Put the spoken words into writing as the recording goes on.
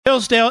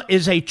Hillsdale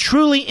is a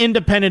truly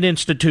independent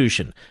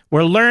institution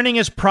where learning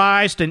is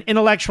prized and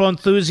intellectual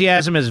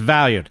enthusiasm is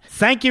valued.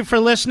 Thank you for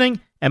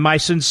listening, and my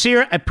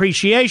sincere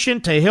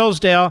appreciation to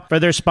Hillsdale for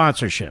their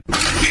sponsorship.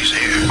 He's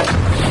here.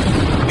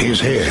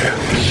 He's here.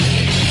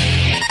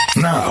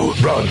 Now,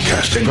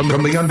 broadcasting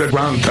from the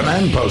underground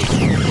command post,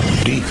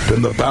 deep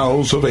in the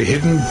bowels of a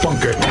hidden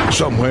bunker,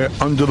 somewhere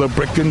under the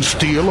brick and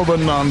steel of a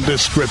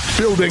nondescript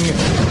building,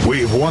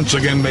 we've once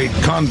again made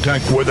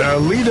contact with our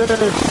leader,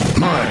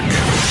 Mark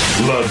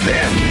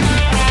Levin.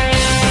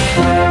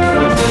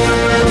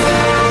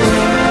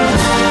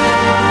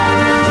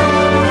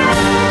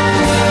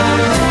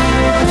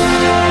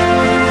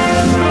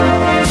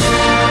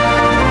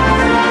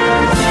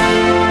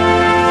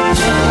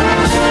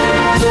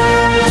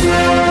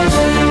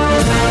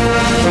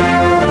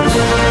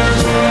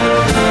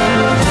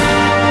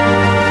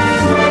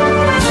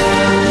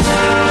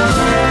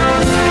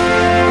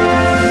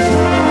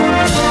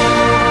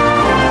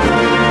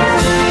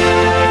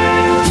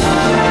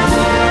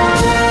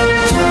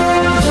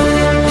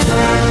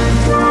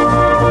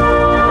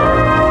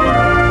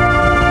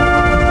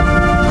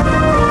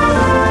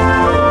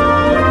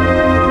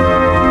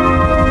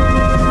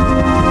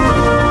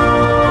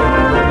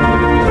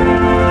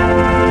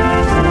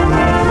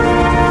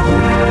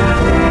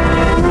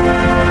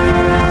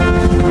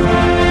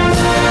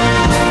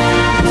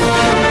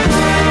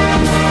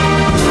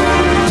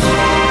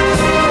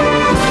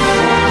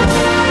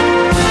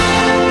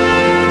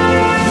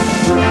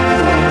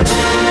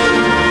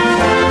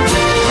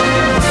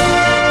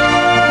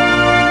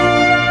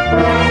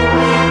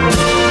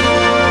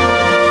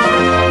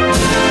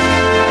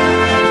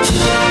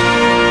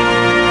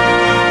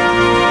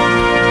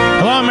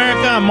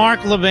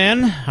 Mark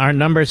Levin. Our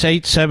number is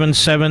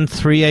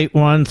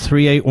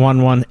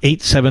 877-381-3811,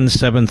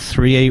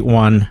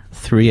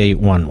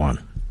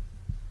 877-381-3811.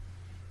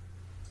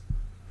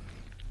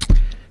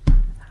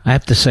 I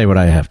have to say what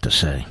I have to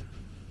say,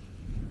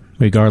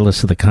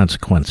 regardless of the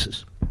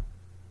consequences.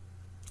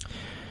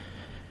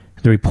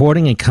 The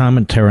reporting and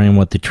commentary on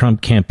what the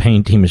Trump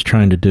campaign team is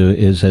trying to do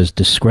is as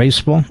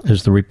disgraceful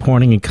as the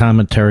reporting and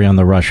commentary on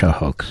the Russia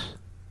hoax.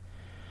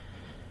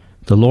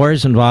 The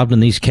lawyers involved in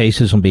these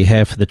cases on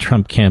behalf of the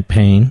Trump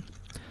campaign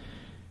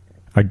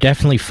are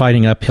definitely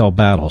fighting uphill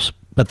battles,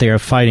 but they are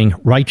fighting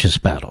righteous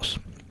battles.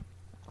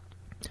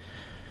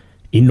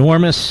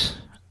 Enormous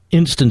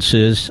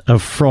instances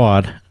of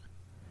fraud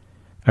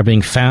are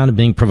being found and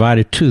being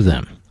provided to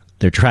them.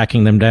 They're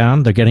tracking them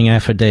down. They're getting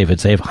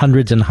affidavits. They have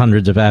hundreds and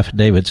hundreds of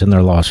affidavits in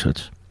their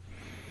lawsuits.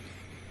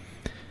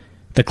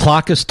 The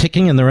clock is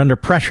ticking and they're under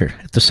pressure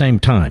at the same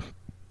time.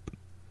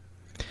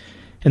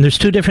 And there's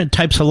two different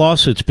types of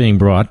lawsuits being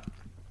brought.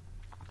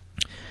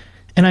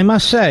 And I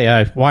must say,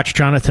 I watched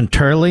Jonathan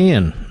Turley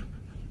and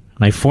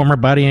my former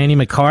buddy Annie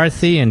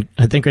McCarthy, and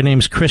I think her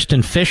name's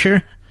Kristen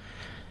Fisher.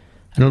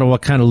 I don't know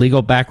what kind of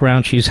legal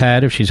background she's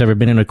had, if she's ever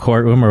been in a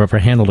courtroom or ever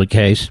handled a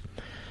case.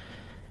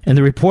 And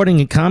the reporting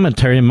and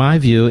commentary, in my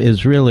view,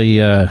 is really,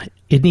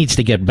 it needs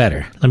to get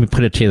better. Let me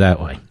put it to you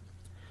that way.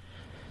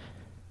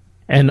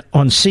 And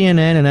on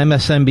CNN and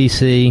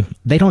MSNBC,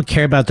 they don't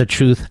care about the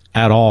truth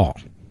at all.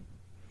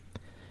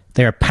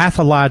 They are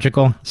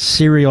pathological,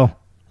 serial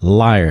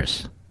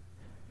liars.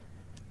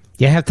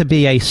 You have to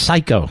be a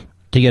psycho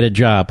to get a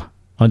job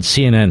on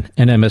CNN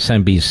and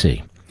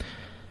MSNBC.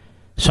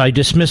 So I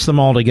dismiss them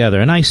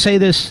altogether. And I say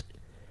this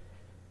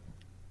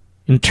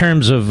in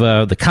terms of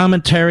the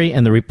commentary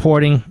and the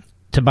reporting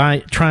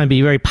to try and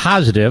be very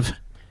positive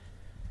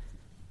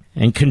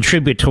and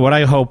contribute to what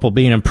I hope will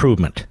be an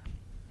improvement.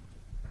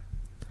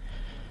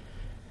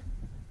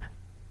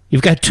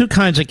 You've got two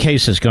kinds of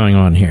cases going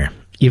on here.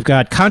 You've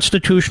got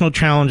constitutional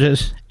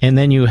challenges, and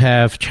then you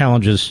have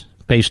challenges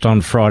based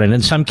on fraud, and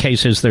in some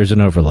cases there's an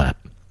overlap.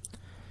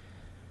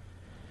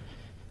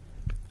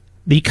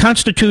 The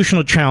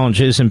constitutional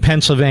challenges in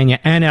Pennsylvania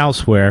and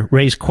elsewhere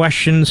raise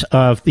questions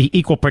of the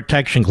Equal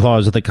Protection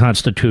Clause of the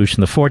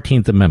Constitution, the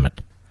 14th Amendment.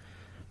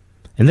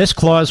 And this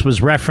clause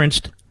was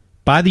referenced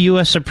by the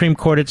U.S. Supreme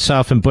Court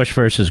itself in Bush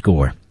versus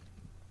Gore.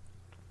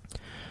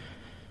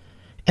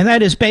 And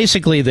that is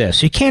basically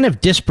this. You can't have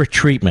disparate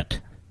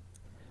treatment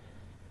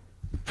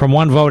from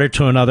one voter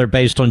to another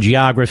based on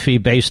geography,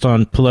 based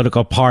on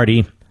political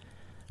party,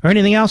 or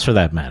anything else for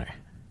that matter,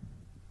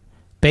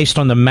 based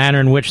on the manner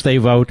in which they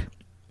vote.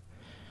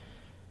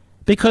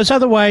 Because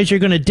otherwise you're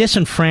going to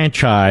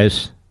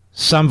disenfranchise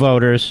some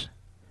voters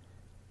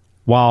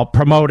while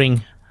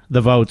promoting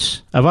the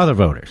votes of other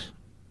voters.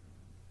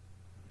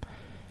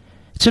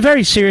 It's a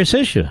very serious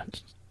issue.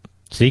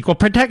 It's the Equal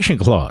Protection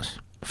Clause,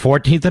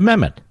 14th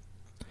Amendment.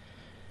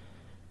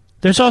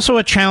 There's also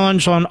a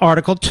challenge on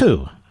Article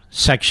 2,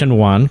 Section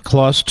 1,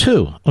 Clause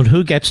 2, on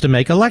who gets to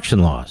make election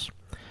laws.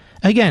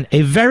 Again,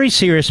 a very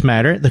serious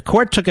matter. The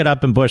court took it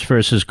up in Bush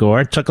versus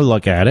Gore, took a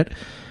look at it,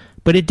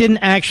 but it didn't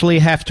actually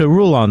have to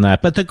rule on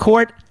that. But the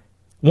court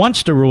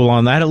wants to rule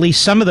on that. At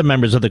least some of the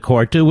members of the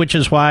court do, which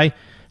is why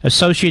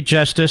Associate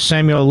Justice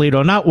Samuel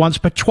Alito not once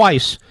but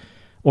twice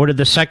ordered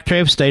the Secretary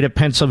of State of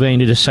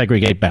Pennsylvania to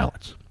segregate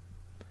ballots.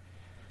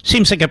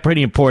 Seems like a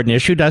pretty important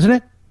issue, doesn't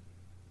it?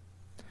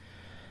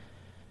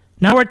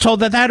 Now we're told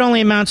that that only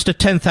amounts to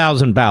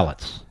 10,000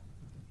 ballots.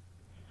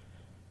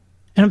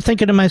 And I'm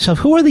thinking to myself,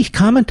 who are these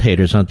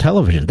commentators on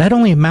television? That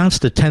only amounts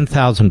to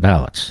 10,000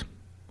 ballots.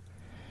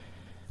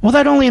 Well,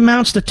 that only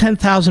amounts to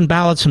 10,000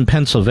 ballots in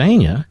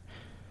Pennsylvania.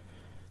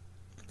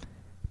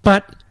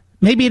 But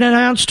maybe it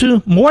amounts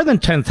to more than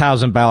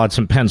 10,000 ballots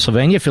in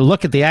Pennsylvania. If you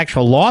look at the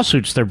actual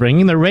lawsuits they're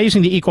bringing, they're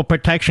raising the Equal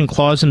Protection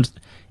Clause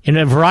in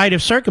a variety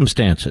of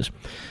circumstances.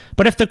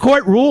 But if the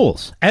court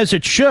rules, as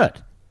it should,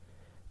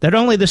 that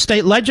only the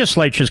state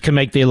legislatures can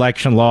make the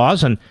election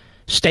laws, and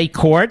state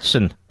courts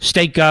and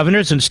state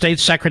governors and state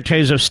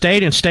secretaries of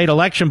state and state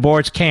election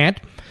boards can't,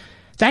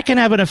 that can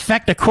have an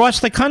effect across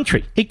the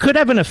country. It could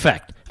have an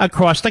effect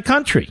across the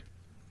country.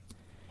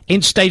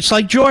 In states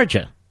like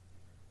Georgia,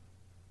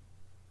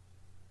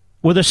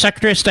 where the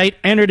Secretary of State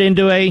entered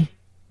into a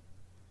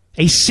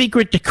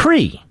secret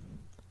decree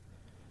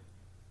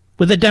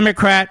with the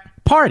Democrat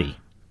Party,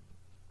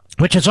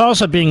 which is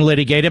also being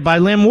litigated by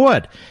Lin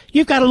Wood.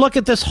 You've got to look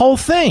at this whole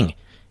thing.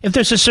 If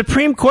there's a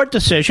Supreme Court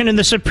decision, and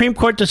the Supreme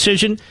Court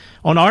decision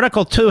on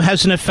Article 2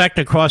 has an effect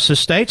across the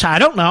states, I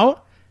don't know.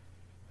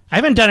 I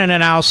haven't done an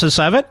analysis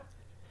of it.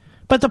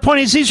 But the point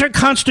is, these are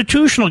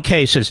constitutional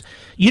cases.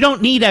 You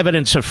don't need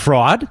evidence of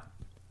fraud.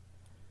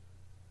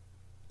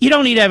 You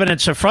don't need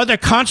evidence of fraud. They're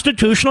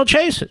constitutional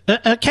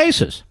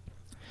cases.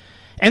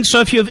 And so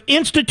if you have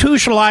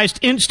institutionalized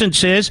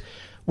instances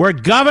where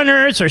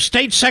governors or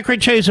state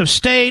secretaries of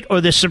state or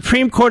the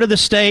Supreme Court of the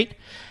state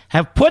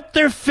have put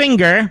their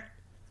finger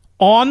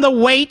on the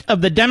weight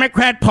of the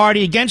Democrat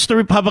Party against the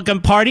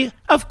Republican Party,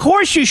 of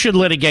course you should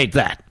litigate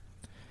that.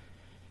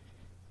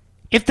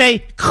 If they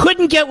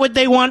couldn't get what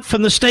they want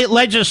from the state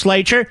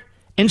legislature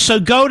and so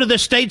go to the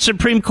state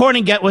Supreme Court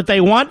and get what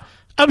they want,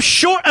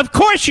 of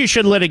course you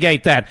should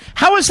litigate that.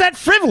 How is that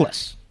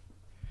frivolous?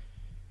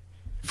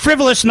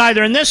 Frivolous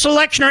neither in this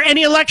election or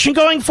any election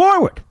going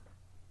forward.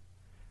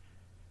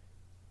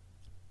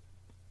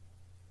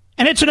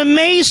 And it's an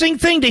amazing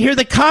thing to hear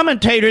the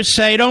commentators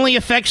say it only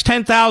affects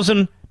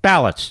 10,000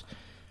 ballots.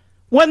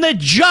 When the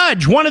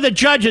judge, one of the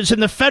judges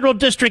in the federal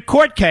district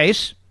court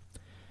case,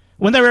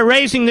 when they were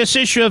raising this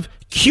issue of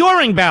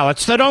curing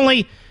ballots, that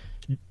only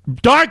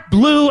dark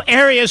blue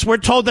areas were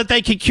told that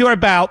they could cure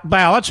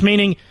ballots,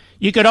 meaning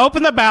you could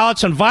open the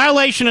ballots in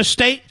violation of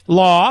state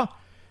law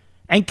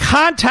and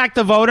contact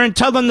the voter and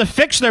tell them to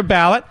fix their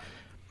ballot,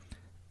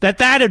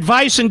 that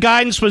advice and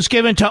guidance was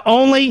given to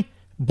only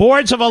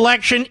boards of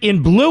election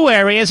in blue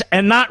areas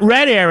and not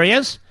red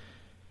areas.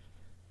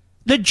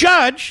 The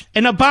judge,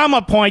 an Obama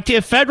appointee,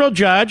 a federal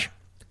judge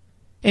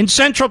in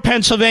central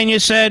Pennsylvania,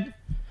 said,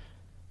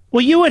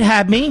 well, you would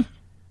have me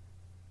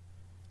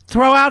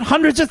throw out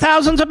hundreds of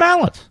thousands of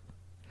ballots.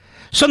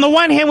 So on the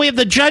one hand, we have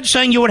the judge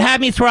saying you would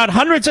have me throw out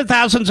hundreds of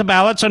thousands of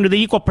ballots under the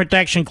Equal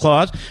Protection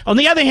Clause. On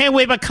the other hand,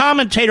 we have a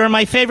commentator on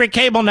my favorite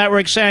cable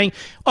network saying,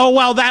 oh,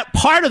 well, that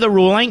part of the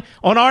ruling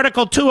on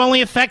Article 2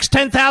 only affects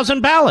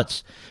 10,000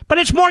 ballots. But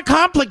it's more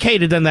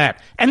complicated than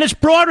that, and it's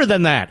broader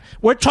than that.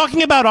 We're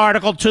talking about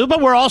Article 2, but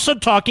we're also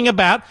talking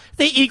about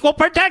the Equal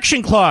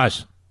Protection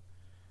Clause.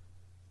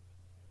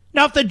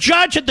 Now, if the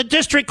judge at the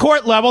district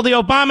court level, the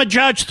Obama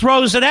judge,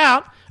 throws it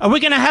out, are we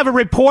going to have a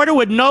reporter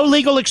with no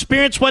legal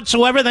experience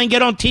whatsoever then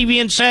get on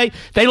TV and say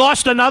they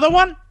lost another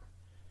one?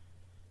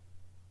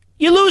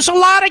 You lose a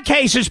lot of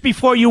cases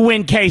before you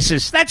win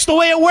cases. That's the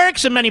way it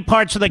works in many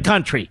parts of the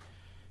country.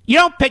 You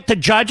don't pick the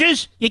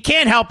judges. You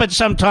can't help it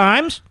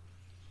sometimes.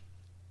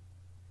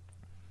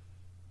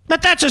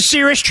 But that's a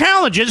serious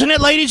challenge, isn't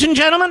it, ladies and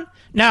gentlemen?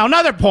 Now,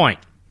 another point.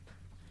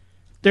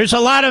 There's a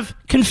lot of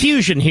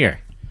confusion here.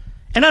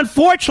 And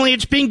unfortunately,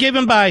 it's being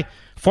given by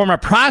former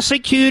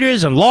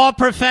prosecutors and law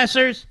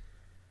professors.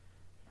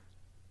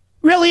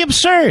 Really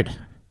absurd.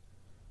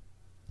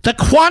 The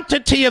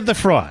quantity of the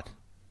fraud.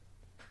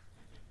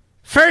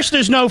 First,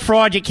 there's no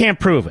fraud. You can't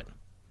prove it.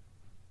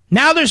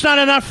 Now there's not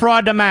enough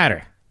fraud to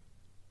matter.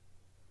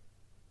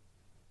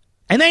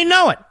 And they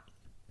know it.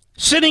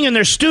 Sitting in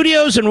their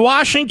studios in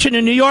Washington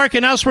and New York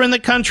and elsewhere in the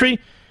country,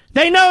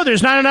 they know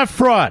there's not enough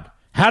fraud.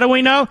 How do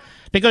we know?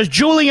 Because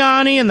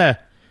Giuliani and the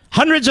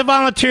hundreds of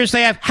volunteers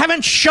they have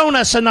haven't shown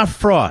us enough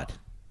fraud.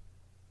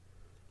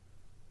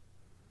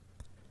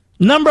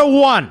 Number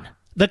one,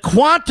 the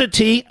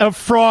quantity of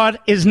fraud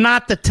is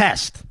not the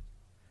test.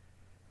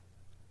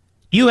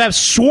 You have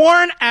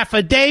sworn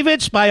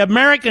affidavits by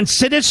American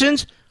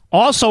citizens,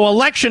 also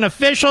election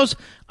officials,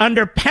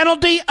 under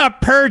penalty of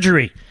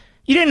perjury.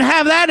 You didn't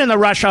have that in the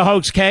Russia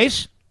hoax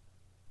case.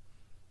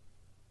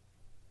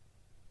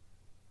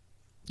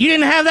 You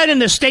didn't have that in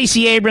the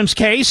Stacey Abrams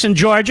case in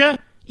Georgia.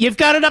 You've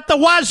got it up the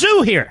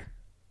wazoo here.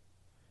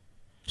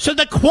 So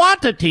the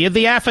quantity of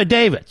the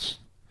affidavits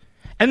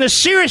and the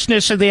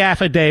seriousness of the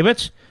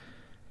affidavits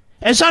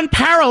is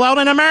unparalleled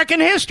in American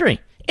history.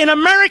 In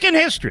American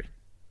history.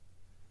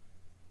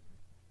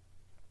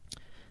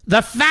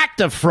 The fact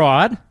of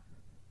fraud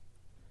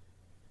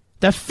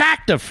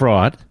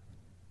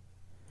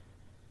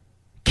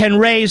can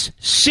raise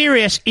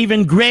serious,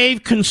 even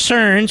grave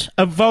concerns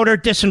of voter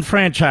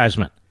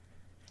disenfranchisement.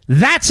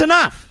 That's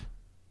enough.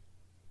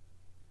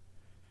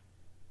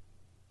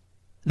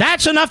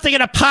 That's enough to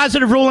get a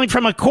positive ruling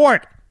from a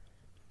court.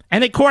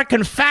 And the court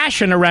can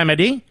fashion a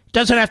remedy.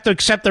 Doesn't have to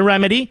accept the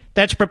remedy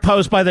that's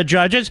proposed by the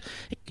judges.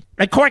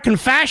 A court can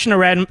fashion a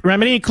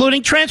remedy,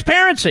 including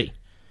transparency.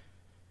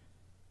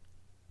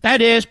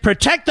 That is,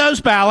 protect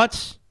those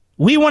ballots.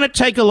 We want to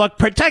take a look.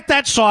 Protect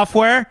that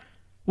software.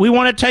 We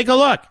want to take a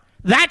look.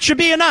 That should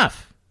be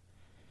enough.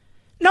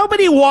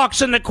 Nobody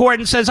walks into court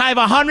and says, I have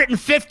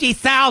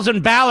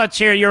 150,000 ballots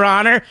here, Your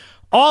Honor,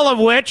 all of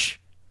which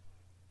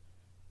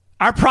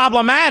are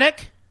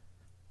problematic.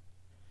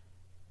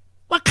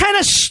 What kind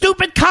of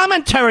stupid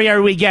commentary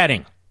are we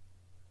getting?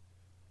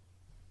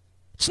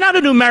 It's not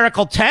a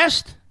numerical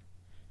test.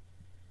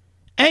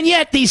 And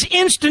yet these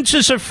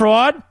instances of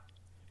fraud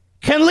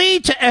can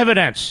lead to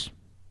evidence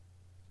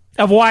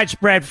of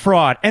widespread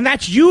fraud. And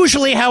that's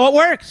usually how it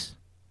works.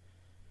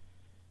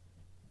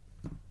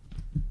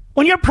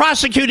 When you're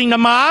prosecuting the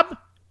mob,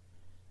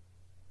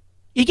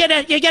 you get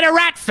a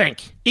rat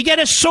fink. You get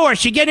a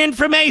source. You get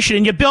information,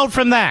 and you build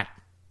from that.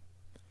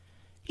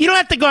 You don't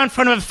have to go in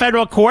front of a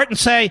federal court and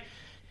say,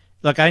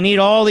 look, I need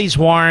all these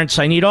warrants.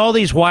 I need all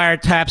these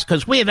wiretaps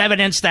because we have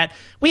evidence that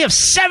we have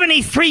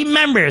 73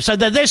 members of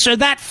the this or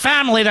that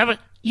family.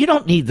 You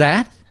don't need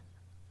that.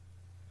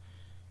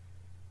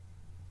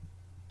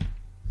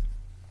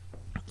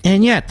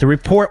 And yet, the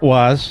report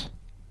was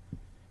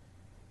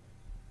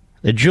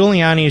that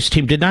Giuliani's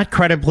team did not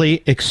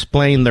credibly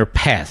explain their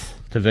path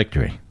to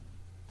victory.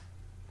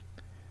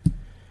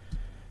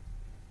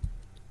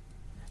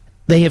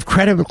 They have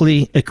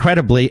credibly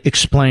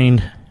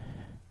explained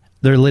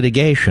their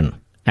litigation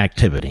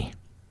activity,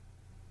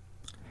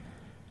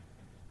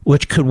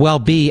 which could well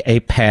be a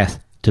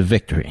path to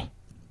victory.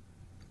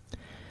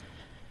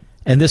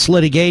 And this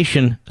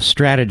litigation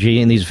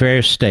strategy in these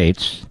various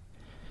states,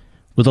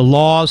 where the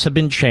laws have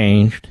been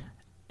changed,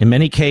 in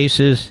many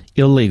cases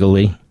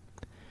illegally,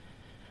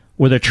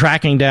 where they're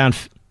tracking down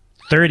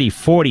 30,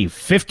 40,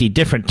 50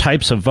 different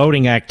types of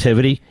voting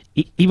activity,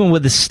 even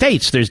with the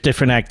states, there's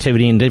different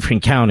activity in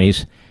different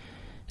counties.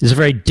 It's a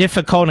very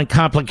difficult and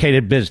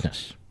complicated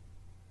business.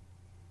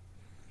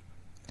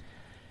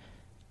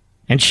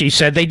 And she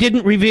said they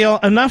didn't reveal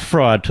enough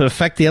fraud to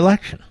affect the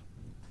election.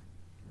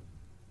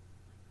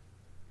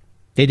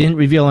 They didn't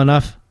reveal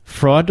enough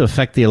fraud to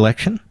affect the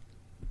election?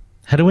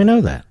 How do we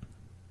know that?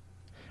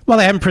 Well,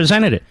 they haven't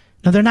presented it.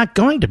 No, they're not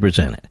going to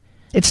present it.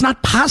 It's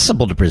not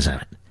possible to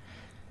present it.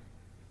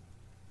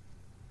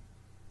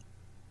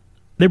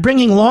 They're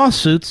bringing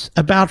lawsuits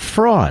about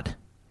fraud.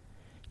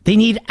 They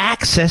need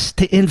access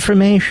to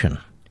information.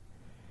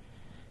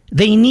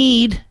 They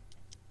need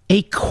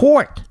a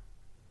court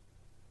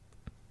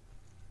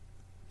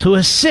to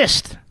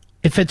assist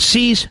if it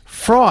sees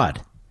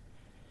fraud.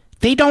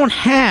 They don't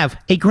have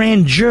a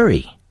grand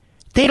jury.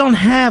 They don't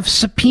have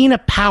subpoena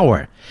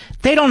power.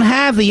 They don't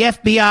have the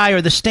FBI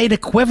or the state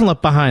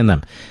equivalent behind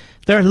them.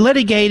 They're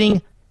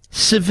litigating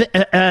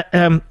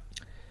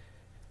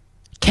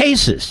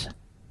cases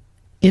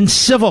in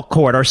civil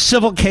court or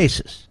civil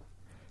cases,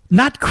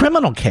 not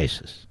criminal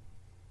cases.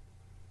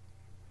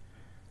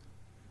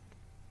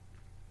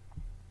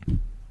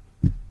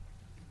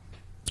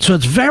 So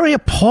it's very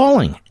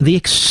appalling, the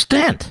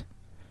extent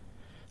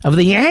of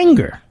the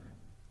anger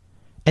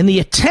and the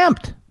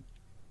attempt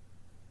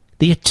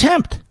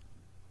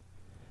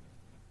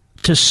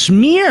to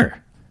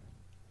smear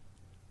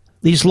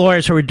these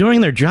lawyers who are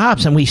doing their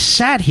jobs. And we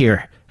sat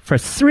here for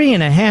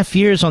 3.5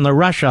 years on the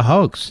Russia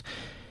hoax.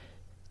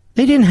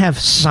 They didn't have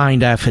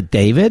signed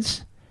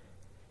affidavits.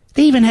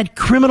 They even had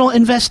criminal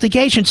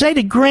investigations. They had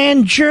a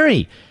grand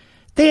jury.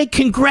 They had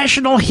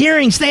congressional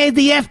hearings. They had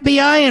the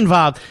FBI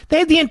involved. They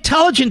had the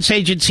intelligence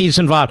agencies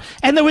involved.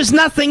 And there was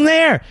nothing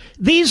there.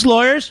 These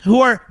lawyers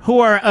who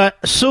are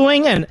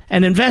suing and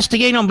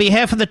investigating on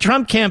behalf of the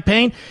Trump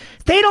campaign,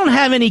 they don't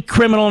have any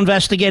criminal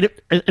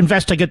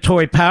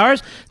investigatory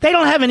powers. They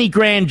don't have any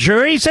grand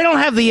juries. They don't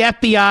have the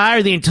FBI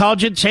or the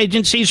intelligence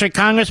agencies or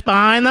Congress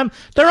behind them.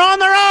 They're on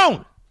their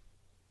own.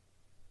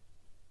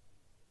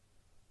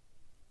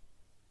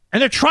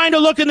 And they're trying to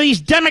look into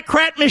these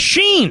Democrat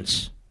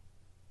machines.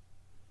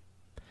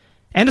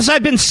 And as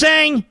I've been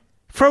saying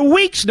for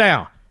weeks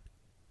now,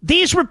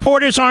 these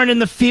reporters aren't in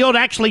the field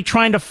actually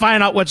trying to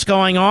find out what's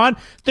going on.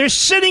 They're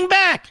sitting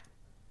back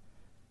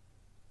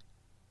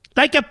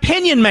like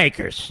opinion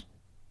makers.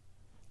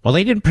 Well,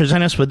 they didn't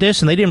present us with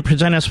this and they didn't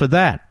present us with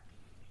that.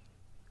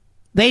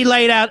 They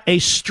laid out a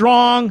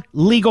strong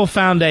legal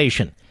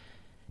foundation.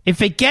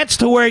 If it gets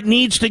to where it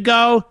needs to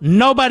go,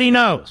 nobody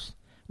knows.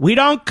 We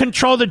don't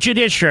control the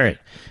judiciary.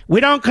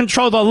 We don't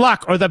control the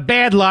luck or the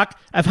bad luck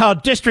of how a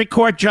district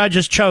court judge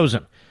is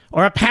chosen,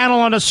 or a panel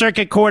on a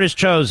circuit court is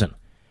chosen,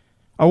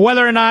 or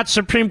whether or not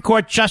Supreme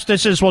Court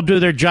justices will do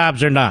their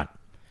jobs or not.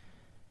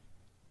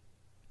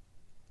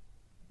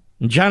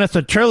 And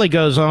Jonathan Turley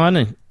goes on,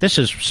 and this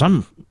is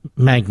some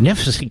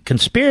magnificent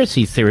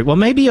conspiracy theory. Well,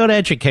 maybe he ought to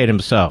educate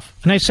himself.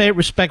 And I say it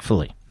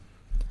respectfully.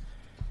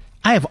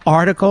 I have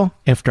article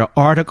after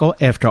article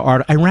after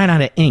article. I ran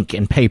out of ink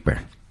and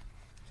paper.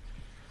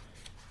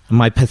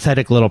 My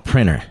pathetic little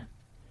printer.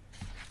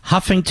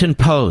 Huffington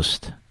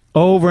Post,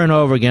 over and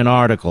over again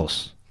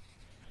articles.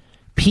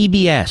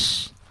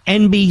 PBS,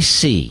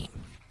 NBC,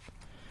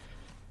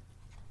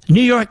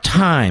 New York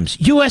Times,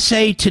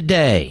 USA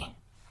Today.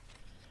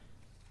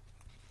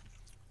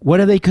 What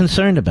are they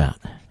concerned about?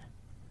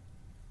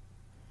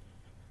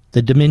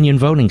 The Dominion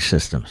voting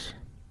systems.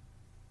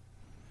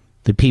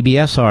 The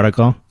PBS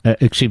article,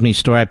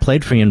 story I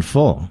played for you in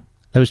full,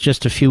 that was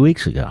just a few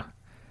weeks ago.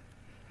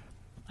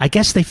 I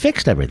guess they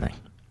fixed everything.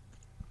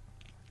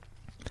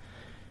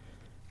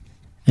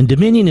 And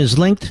Dominion is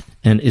linked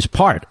and is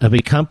part of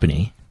a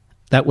company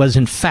that was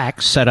in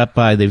fact set up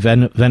by the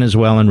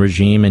Venezuelan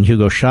regime and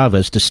Hugo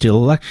Chavez to steal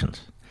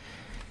elections.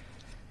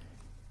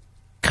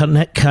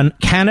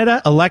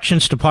 Canada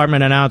Elections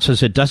Department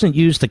announces it doesn't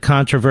use the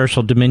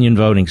controversial Dominion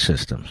voting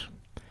systems.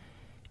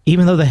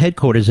 Even though the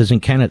headquarters is in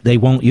Canada, they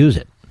won't use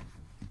it.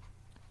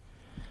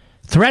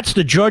 Threats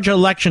to Georgia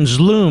elections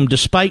loom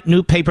despite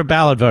new paper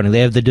ballot voting. They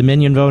have the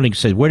Dominion voting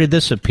system. Where did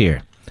this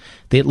appear?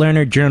 The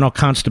Atlanta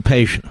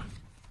Journal-Constipation.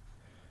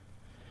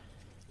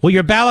 Will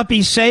your ballot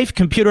be safe?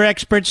 Computer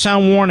experts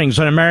sound warnings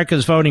on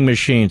America's voting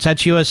machines.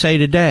 That's USA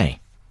Today.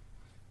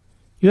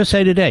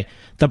 USA Today.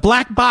 The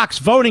black box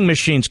voting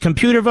machines,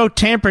 computer vote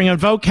tampering and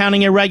vote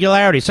counting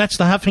irregularities. That's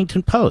the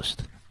Huffington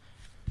Post.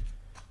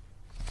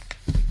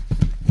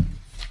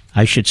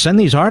 I should send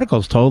these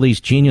articles to all these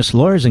genius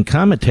lawyers and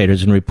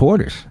commentators and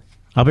reporters.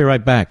 I'll be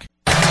right back.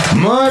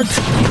 Mark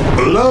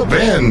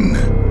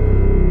Levin.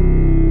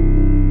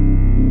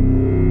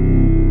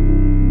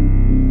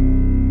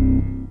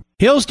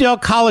 Hillsdale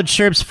College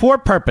serves 4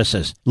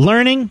 purposes: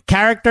 learning,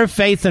 character,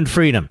 faith, and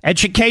freedom.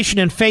 Education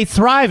and faith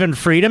thrive in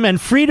freedom, and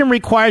freedom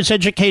requires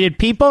educated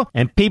people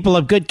and people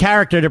of good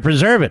character to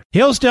preserve it.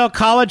 Hillsdale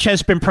College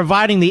has been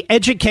providing the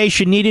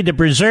education needed to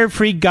preserve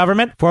free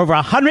government for over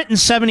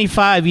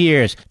 175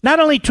 years, not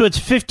only to its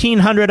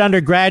 1,500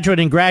 undergraduate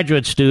and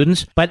graduate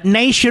students, but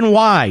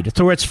nationwide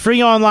through its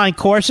free online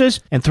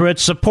courses and through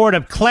its support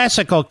of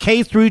classical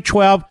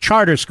K-12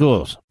 charter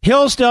schools.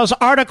 Hillsdale's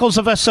Articles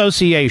of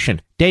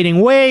Association,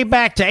 dating way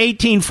back to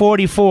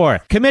 1844,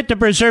 commit to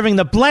preserving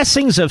the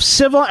blessings of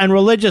civil and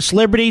religious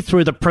liberty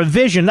through the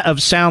provision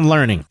of sound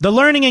learning. The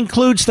learning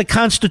includes the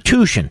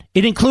Constitution.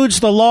 It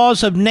includes the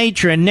laws of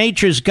nature and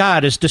nature's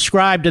God as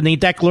described in the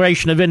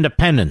Declaration of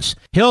Independence.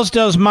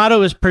 Hillsdale's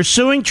motto is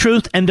pursuing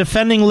truth and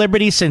defending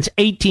liberty since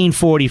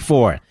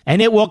 1844,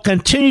 and it will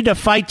continue to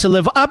fight to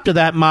live up to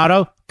that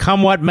motto,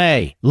 come what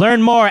may.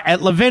 Learn more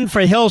at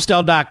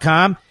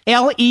levinforhillsdale.com,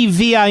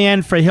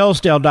 Levin for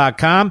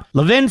Hillsdale.com,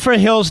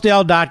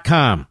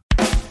 levinforhillsdale.com.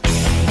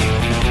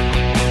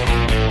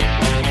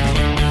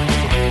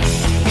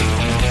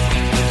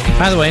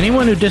 By the way,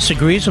 anyone who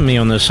disagrees with me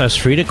on this is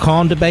free to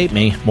call and debate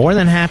me. More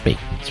than happy.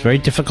 It's very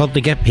difficult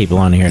to get people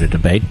on here to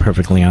debate,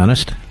 perfectly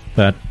honest.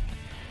 But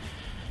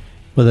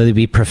whether they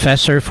be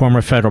professor,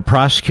 former federal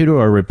prosecutor,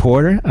 or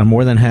reporter, I'm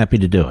more than happy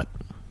to do it.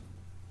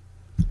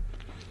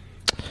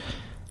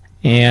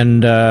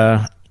 And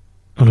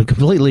on a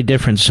completely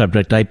different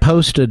subject, I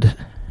posted,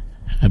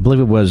 I believe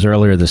it was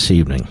earlier this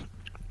evening,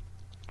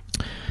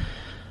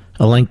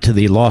 a link to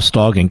the Lost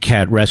Dog and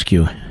Cat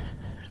Rescue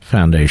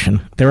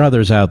Foundation. There are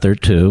others out there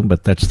too,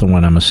 but that's the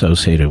one I'm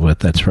associated with.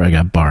 That's where I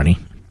got Barney.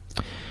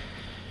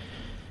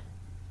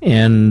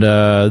 And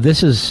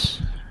this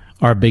is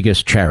our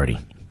biggest charity.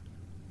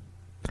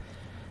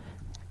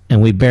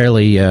 And we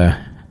barely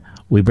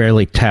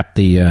tap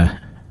the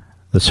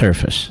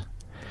surface.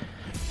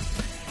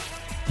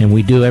 And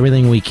we do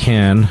everything we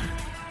can.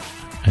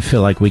 I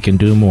feel like we can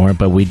do more,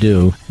 but we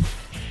do,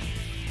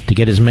 to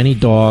get as many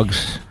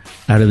dogs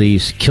out of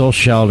these kill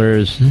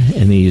shelters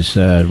in these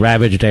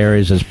ravaged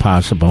areas as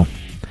possible,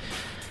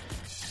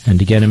 and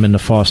to get them into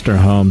foster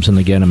homes and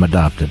to get them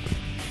adopted.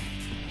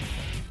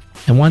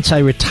 And once I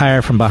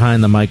retire from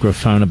behind the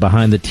microphone and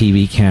behind the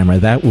TV camera,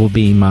 that will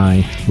be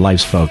my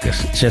life's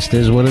focus. It just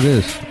is what it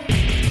is.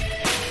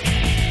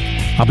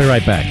 I'll be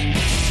right back.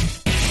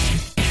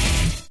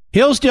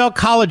 Hillsdale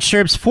College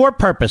serves 4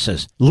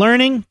 purposes: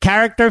 learning,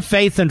 character,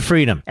 faith, and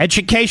freedom.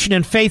 Education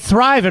and faith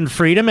thrive in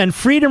freedom, and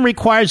freedom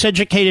requires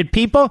educated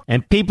people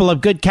and people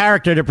of good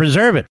character to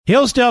preserve it.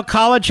 Hillsdale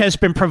College has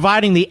been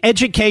providing the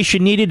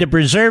education needed to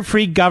preserve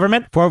free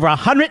government for over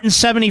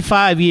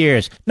 175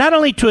 years, not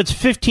only to its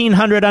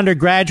 1,500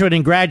 undergraduate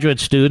and graduate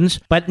students,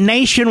 but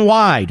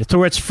nationwide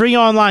through its free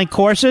online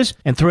courses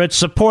and through its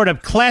support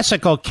of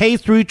classical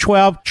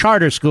K-12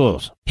 charter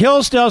schools.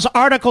 Hillsdale's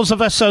Articles of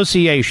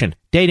Association,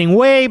 dating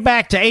way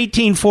back to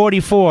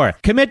 1844,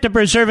 commit to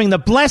preserving the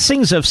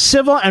blessings of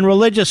civil and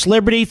religious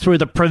liberty through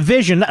the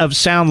provision of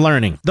sound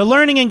learning. The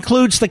learning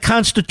includes the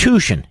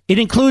Constitution. It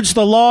includes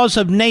the laws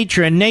of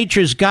nature and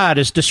nature's God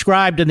as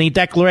described in the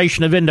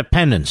Declaration of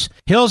Independence.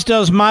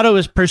 Hillsdale's motto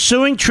is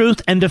pursuing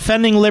truth and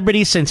defending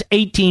liberty since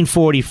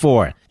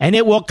 1844, and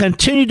it will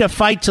continue to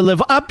fight to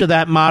live up to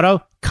that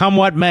motto, come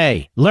what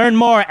may. Learn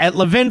more at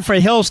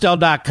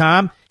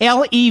levinforhillsdale.com,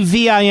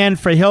 Levin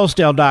for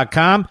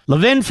Hillsdale.com,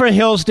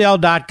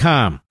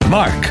 levinforhillsdale.com.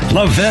 Mark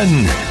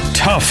Levin.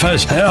 tough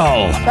as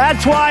hell.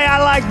 That's why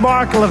I like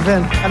Mark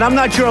Levin. And I'm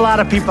not sure a lot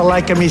of people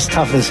like him. He's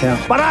tough as hell.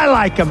 But I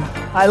like him.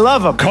 I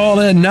love him.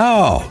 Call in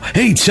now.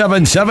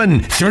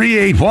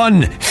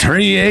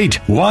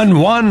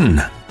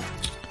 877-381-3811.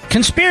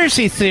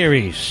 Conspiracy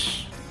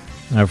theories,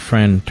 our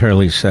friend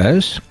Turley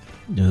says,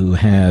 who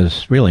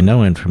has really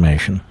no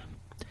information.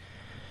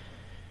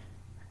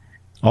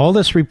 All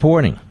this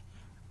reporting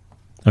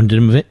on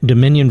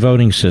Dominion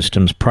voting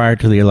systems prior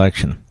to the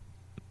election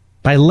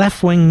by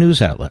left-wing news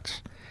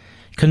outlets,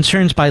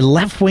 concerns by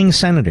left-wing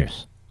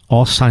senators,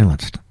 all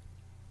silenced.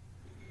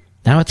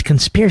 Now it's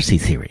conspiracy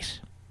theories.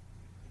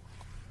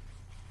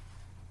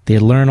 The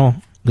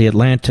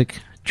Atlantic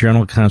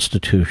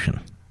Journal-Constitution.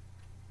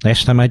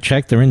 Last time I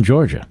checked, they're in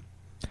Georgia.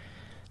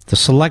 The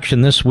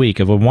selection this week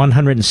of a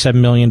 $107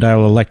 million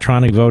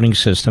electronic voting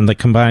system that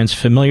combines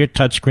familiar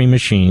touchscreen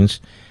machines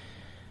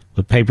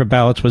with paper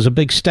ballots was a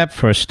big step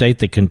for a state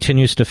that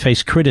continues to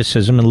face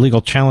criticism and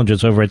legal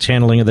challenges over its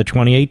handling of the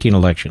 2018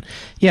 election.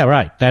 Yeah,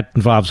 right. That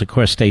involves, of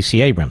course,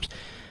 Stacey Abrams.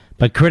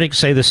 But critics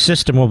say the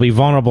system will be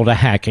vulnerable to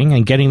hacking,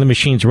 and getting the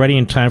machines ready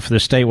in time for the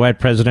statewide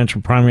presidential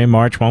primary in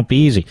March won't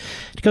be easy.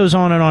 It goes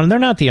on and on. They're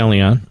not the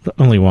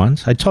only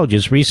ones. I told you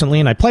this recently,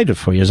 and I played it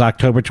for you. It's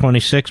October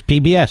 26th.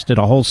 PBS did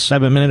a whole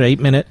 7-minute,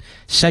 8-minute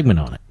segment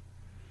on it.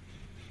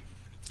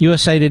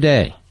 USA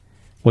Today.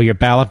 Will your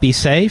ballot be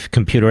safe?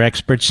 Computer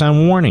experts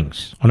sound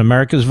warnings on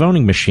America's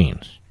voting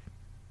machines.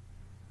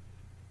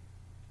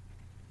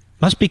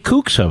 Must be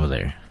kooks over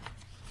there.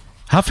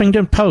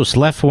 Huffington Post,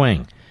 left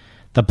wing.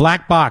 The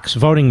black box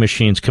voting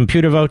machines,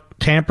 computer vote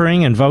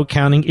tampering and vote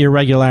counting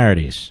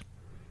irregularities.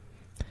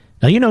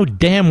 Now, you know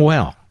damn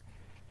well,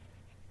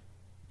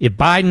 if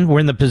Biden were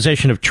in the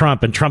position of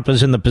Trump and Trump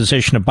was in the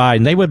position of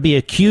Biden, they would be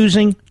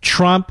accusing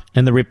Trump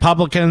and the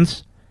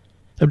Republicans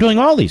of doing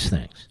all these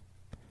things.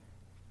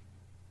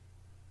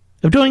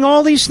 And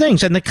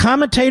the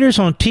commentators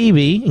on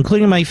TV,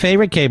 including my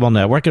favorite cable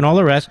network and all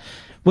the rest,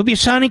 would be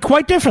sounding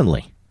quite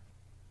differently.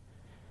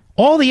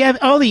 All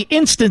the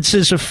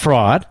instances of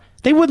fraud,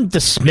 they wouldn't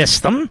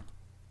dismiss them.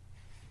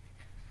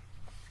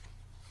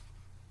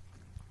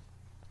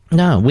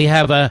 No, we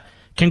have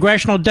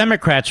congressional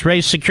Democrats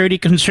raise security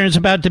concerns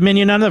about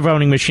Dominion and other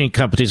voting machine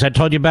companies. I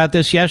told you about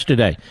this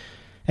yesterday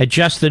at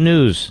Just the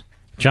News,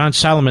 John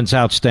Solomon's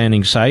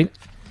outstanding site.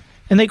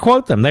 And they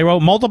quote them. They wrote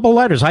multiple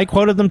letters. I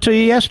quoted them to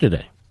you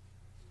yesterday.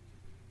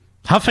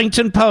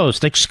 Huffington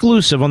Post,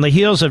 exclusive on the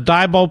heels of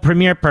Diebold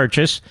Premier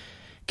purchase.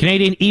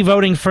 Canadian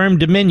e-voting firm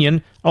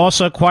Dominion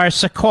also acquires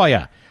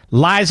Sequoia.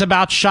 Lies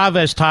about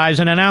Chavez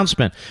ties and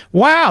announcement.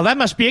 Wow, that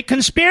must be a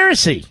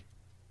conspiracy.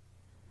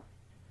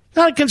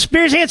 Not a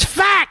conspiracy, it's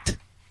fact.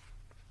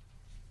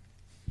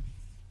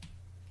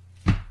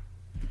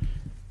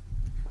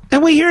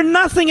 And we hear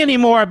nothing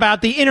anymore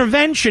about the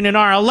intervention in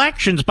our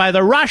elections by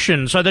the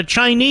Russians or the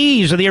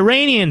Chinese or the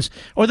Iranians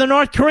or the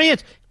North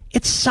Koreans.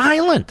 It's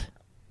silent.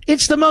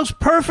 It's the most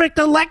perfect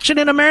election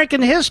in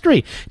American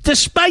history,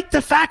 despite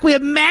the fact we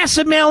have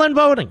massive mail-in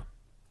voting.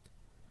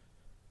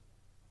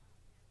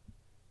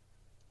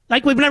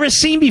 Like we've never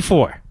seen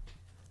before.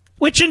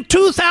 Which in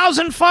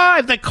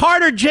 2005, the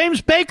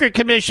Carter-James Baker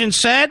Commission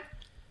said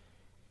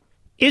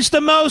is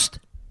the most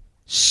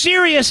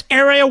serious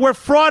area where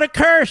fraud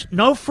occurs.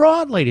 No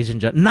fraud, ladies and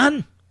gentlemen.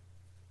 None.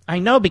 I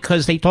know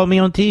because they told me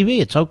on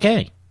TV. It's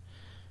okay.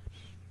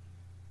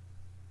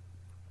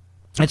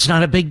 It's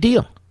not a big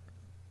deal.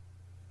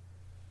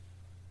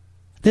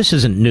 This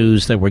isn't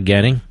news that we're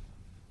getting.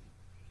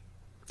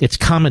 It's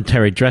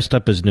commentary dressed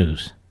up as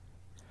news.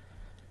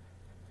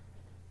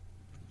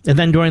 And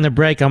then during the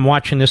break, I'm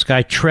watching this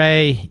guy,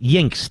 Trey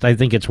Yingst. I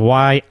think it's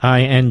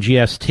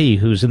Y-I-N-G-S-T,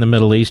 who's in the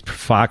Middle East,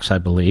 Fox, I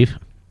believe.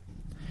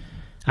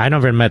 I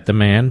never met the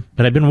man,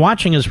 but I've been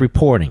watching his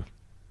reporting.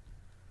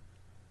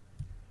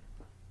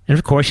 And,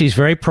 of course, he's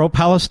very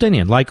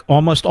pro-Palestinian, like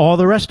almost all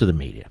the rest of the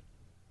media.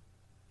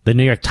 The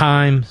New York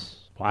Times,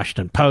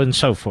 Washington Post, and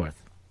so forth.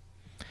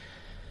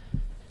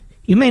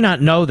 You may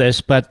not know this,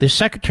 but the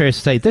Secretary of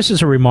State, this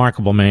is a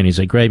remarkable man. He's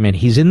a great man.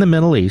 He's in the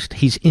Middle East.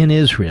 He's in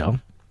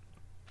Israel.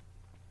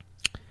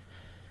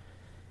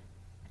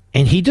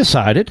 And he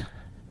decided,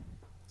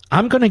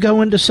 I'm going to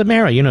go into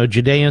Samaria,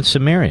 Judea and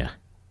Samaria.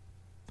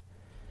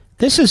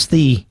 This is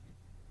the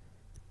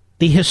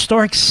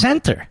historic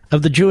center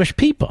of the Jewish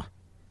people.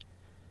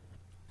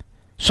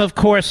 So, of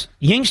course,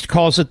 Yingst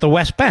calls it the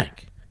West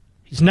Bank.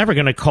 He's never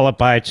going to call it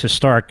by its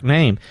historic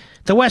name.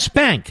 The West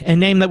Bank, a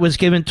name that was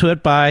given to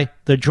it by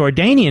the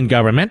Jordanian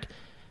government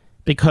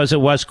because it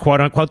was,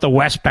 quote-unquote, the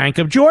West Bank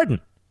of Jordan.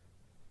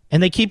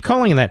 And they keep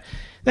calling it that.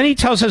 Then he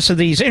tells us of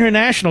these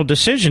international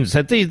decisions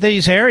that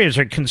these areas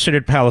are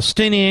considered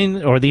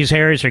Palestinian or these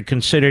areas are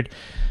considered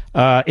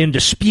in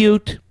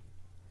dispute.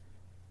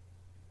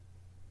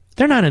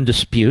 They're not in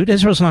dispute.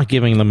 Israel's not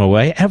giving them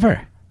away,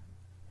 ever.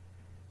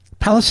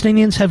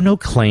 Palestinians have no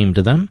claim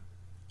to them.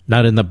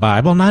 Not in the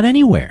Bible, not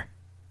anywhere.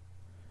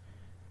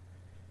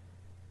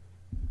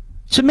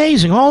 It's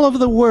amazing. All over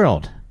the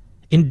world,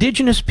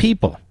 indigenous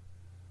people,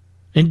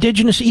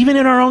 even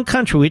in our own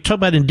country, we talk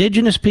about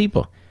indigenous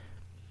people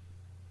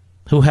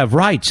who have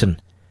rights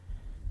and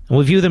And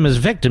we view them as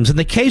victims. In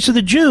the case of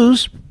the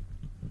Jews,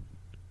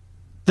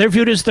 they're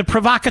viewed as the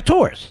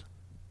provocateurs.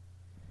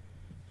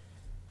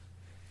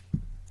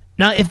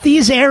 Now, if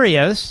these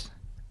areas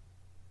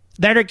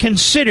that are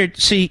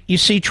considered, you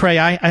see, Trey,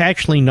 I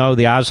actually know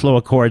the Oslo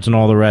Accords and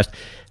all the rest.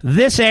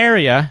 This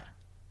area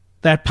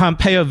that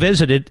Pompeo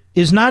visited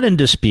is not in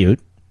dispute.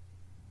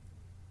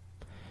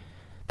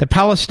 The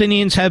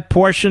Palestinians have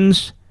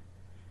portions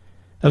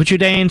of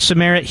Judea and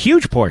Samaria,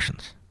 huge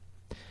portions.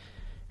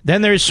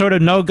 Then there's sort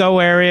of no-go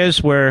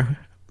areas where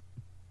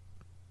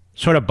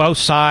sort of both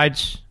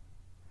sides,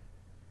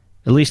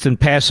 at least in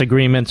past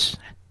agreements,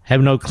 have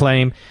no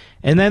claim.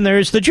 And then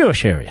there's the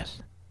Jewish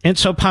areas. And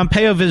so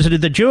Pompeo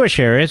visited the Jewish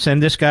areas,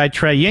 and this guy,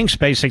 Trey Yingst,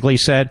 basically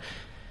said,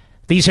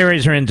 these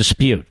areas are in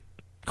dispute,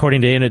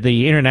 according to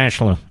the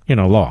international,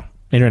 law,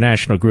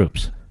 international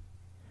groups.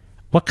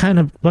 What kind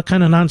of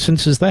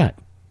nonsense is that?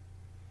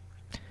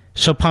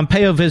 So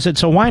Pompeo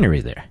visits a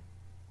winery there,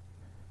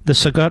 the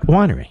Sagut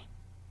Winery,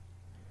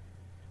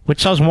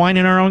 which sells wine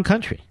in our own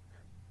country.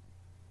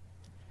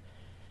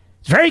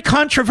 It's very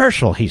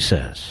controversial, he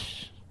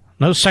says.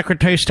 No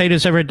Secretary of State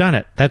has ever done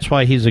it. That's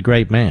why he's a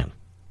great man.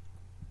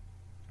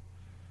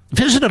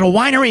 Visited a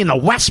winery in the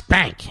West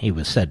Bank, he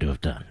was said to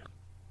have done.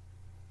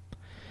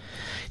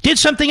 Did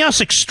something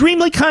else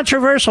extremely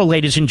controversial,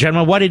 ladies and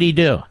gentlemen. What did he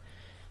do?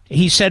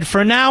 He said,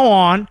 from now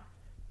on,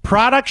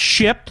 products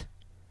shipped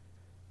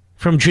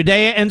from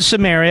Judea and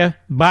Samaria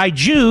by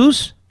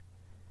Jews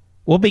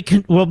will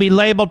be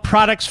labeled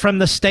products from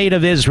the state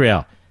of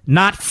Israel,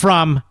 not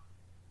from,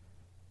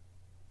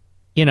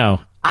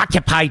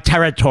 occupied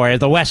territory,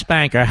 the West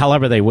Bank, or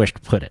however they wish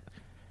to put it.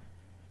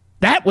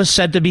 That was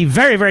said to be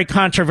very, very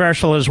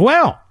controversial as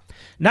well.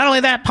 Not only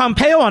that,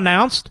 Pompeo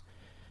announced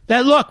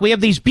that, look, we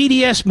have these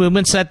BDS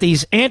movements, that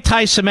these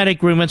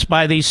anti-Semitic movements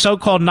by these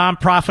so-called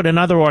nonprofit and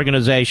other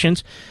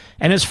organizations.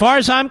 And as far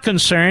as I'm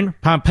concerned,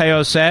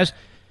 Pompeo says,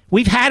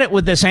 we've had it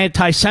with this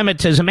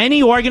anti-Semitism.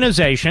 Any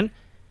organization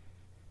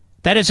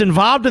that is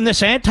involved in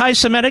this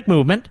anti-Semitic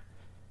movement,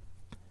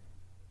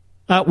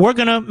 we're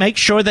going to make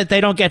sure that they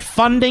don't get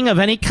funding of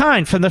any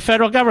kind from the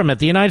federal government,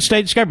 the United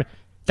States government.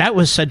 That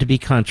was said to be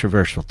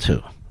controversial,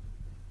 too.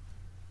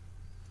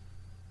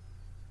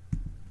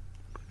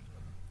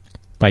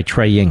 By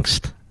Trey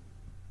Yingst.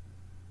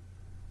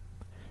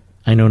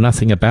 I know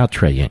nothing about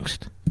Trey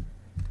Yingst,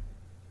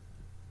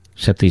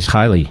 except he's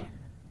highly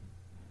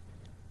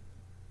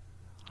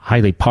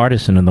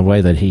partisan in the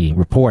way that he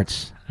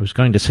reports. I was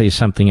going to say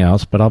something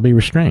else, but I'll be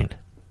restrained.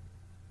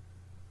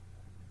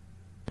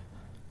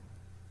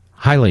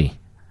 Highly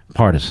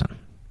partisan.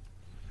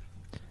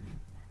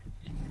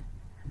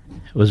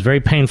 It was very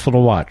painful to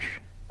watch.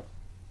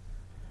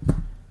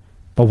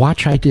 But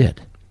watch I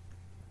did.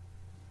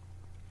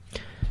 I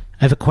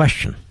have a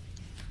question.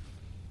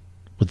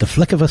 With the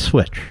flick of a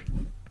switch,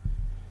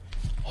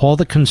 all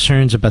the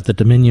concerns about the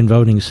Dominion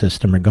voting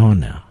system are gone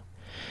now.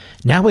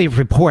 Now we have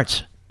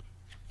reports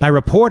by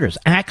reporters,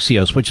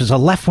 Axios, which is a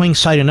left-wing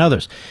site, and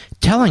others,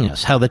 telling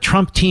us how the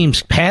Trump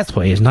team's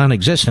pathway is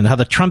non-existent, how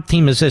the Trump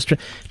team is this. Do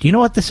you know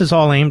what this is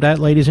all aimed at,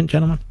 ladies and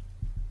gentlemen?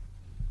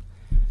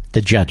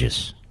 The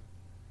judges.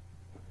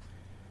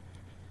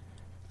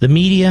 The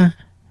media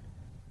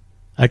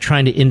are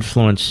trying to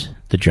influence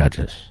the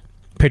judges,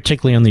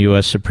 particularly on the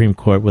U.S. Supreme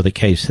Court with a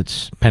case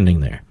that's pending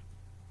there.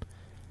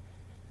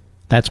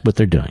 That's what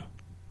they're doing.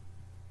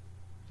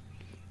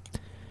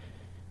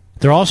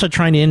 They're also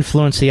trying to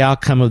influence the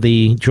outcome of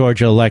the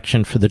Georgia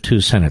election for the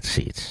 2 Senate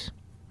seats.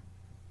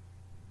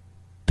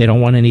 They don't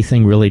want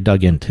anything really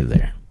dug into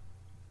there.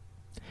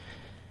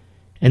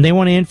 And they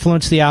want to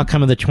influence the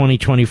outcome of the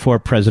 2024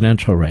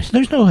 presidential race.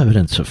 There's no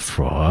evidence of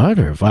fraud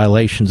or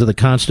violations of the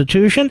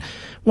Constitution.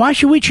 Why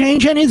should we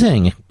change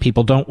anything?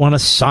 People don't want to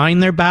sign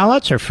their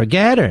ballots or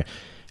forget, or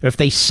if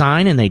they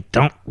sign and they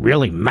don't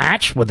really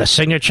match with the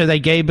signature they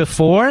gave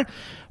before,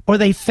 or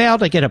they fail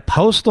to get a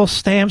postal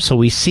stamp so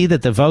we see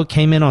that the vote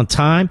came in on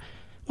time.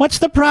 What's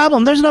the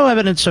problem? There's no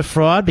evidence of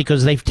fraud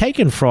because they've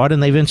taken fraud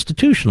and they've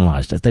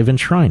institutionalized it. They've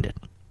enshrined it.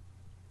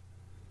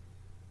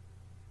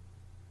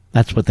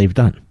 That's what they've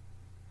done.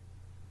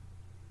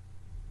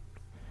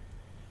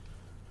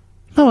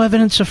 No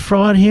evidence of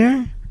fraud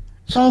here.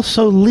 It's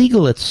also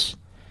legal. It's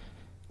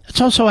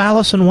also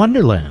Alice in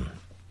Wonderland.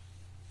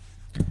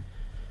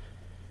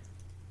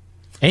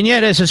 And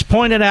yet, as is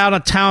pointed out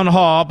at Town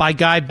Hall by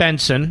Guy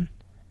Benson,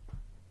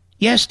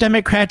 yes,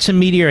 Democrats and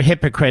media are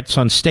hypocrites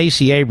on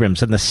Stacey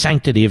Abrams and the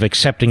sanctity of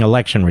accepting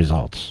election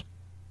results.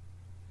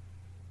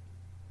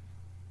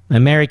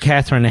 And Mary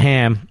Catherine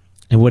Ham,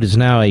 in what is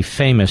now a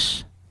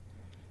famous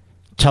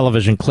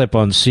television clip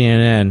on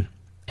CNN,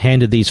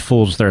 handed these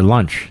fools their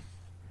lunch.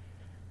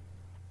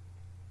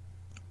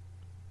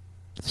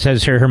 It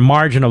says here her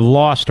margin of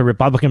loss to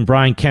Republican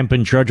Brian Kemp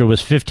in Georgia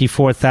was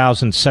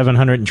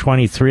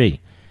 54,723.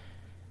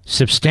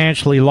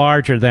 Substantially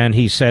larger than,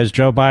 he says,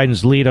 Joe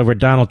Biden's lead over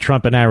Donald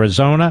Trump in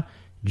Arizona,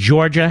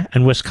 Georgia,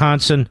 and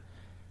Wisconsin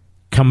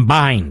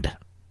combined.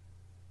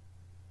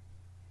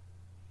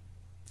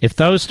 If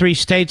those three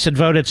states had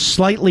voted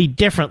slightly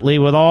differently,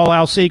 with all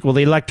else equal,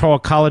 the Electoral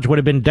College would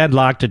have been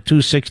deadlocked at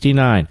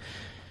 269.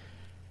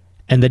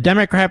 And the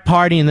Democrat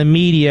Party and the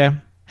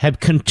media have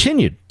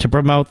continued to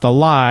promote the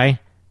lie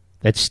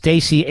that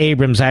Stacey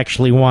Abrams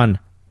actually won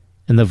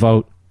and the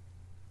vote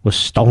was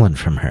stolen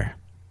from her.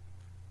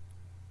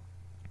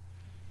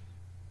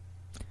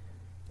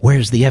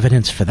 Where's the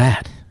evidence for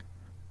that?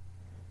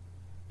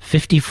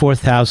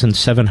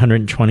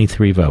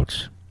 54,723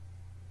 votes.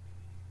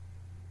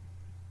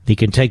 You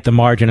can take the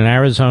margin in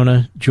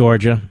Arizona,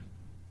 Georgia,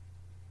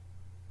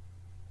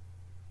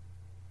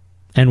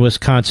 and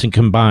Wisconsin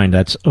combined.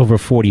 That's over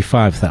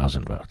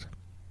 45,000 votes.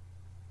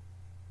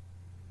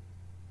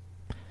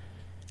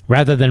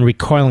 Rather than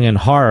recoiling in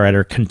horror at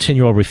her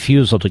continual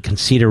refusal to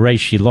concede a race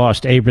she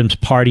lost, Abrams'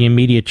 party and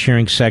media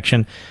cheering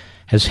section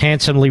has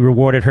handsomely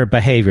rewarded her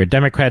behavior.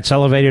 Democrats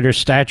elevated her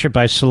stature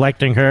by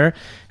selecting her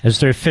as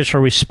their official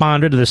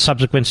responder to the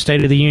subsequent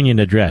State of the Union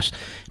address.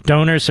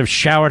 Donors have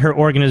showered her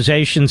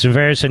organizations and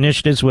various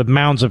initiatives with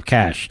mounds of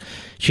cash.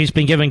 She's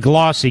been given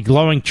glossy,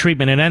 glowing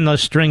treatment, an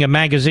endless string of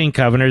magazine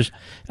covers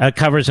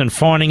and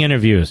fawning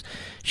interviews.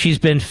 She's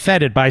been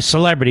feted by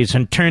celebrities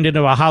and turned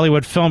into a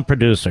Hollywood film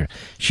producer.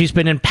 She's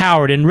been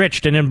empowered,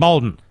 enriched, and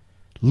emboldened.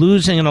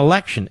 Losing an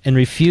election and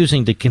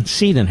refusing to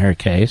concede in her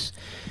case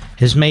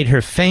has made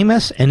her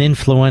famous and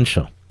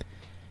influential.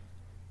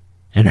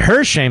 And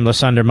her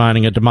shameless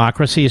undermining of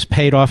democracy is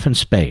paid off in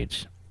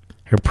spades.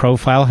 Her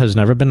profile has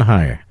never been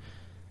higher,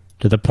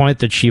 to the point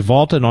that she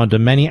vaulted onto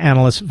many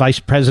analysts' vice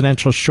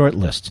presidential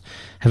shortlists,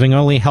 having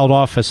only held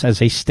office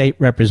as a state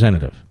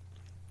representative.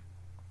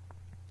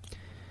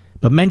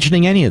 But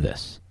mentioning any of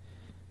this,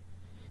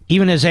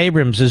 even as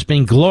Abrams is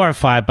being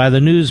glorified by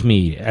the news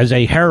media as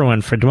a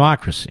heroine for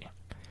democracy,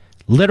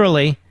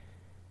 literally,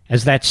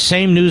 as that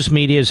same news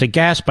media is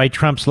aghast by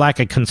Trump's lack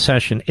of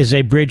concession, is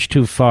a bridge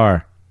too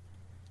far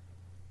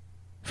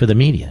for the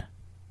media.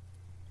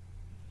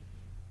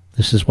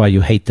 This is why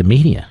you hate the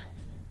media.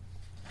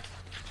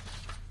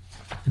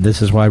 And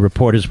this is why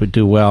reporters would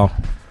do well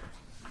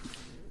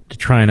to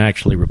try and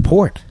actually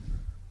report.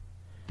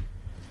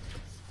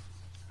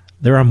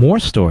 There are more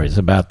stories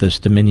about this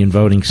Dominion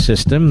voting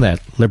system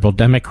that liberal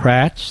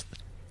Democrats,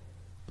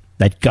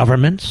 that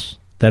governments,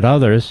 that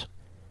others,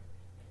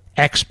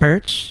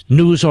 experts,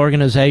 news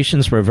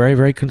organizations were very,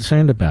 very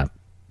concerned about.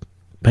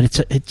 But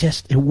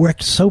it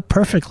worked so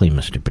perfectly,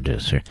 Mr.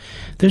 Producer.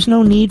 There's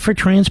no need for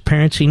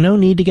transparency, no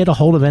need to get a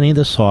hold of any of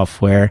the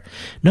software,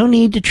 no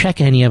need to check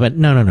any of it.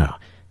 No.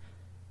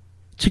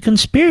 It's a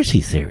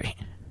conspiracy theory.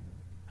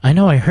 I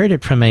know I heard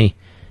it from a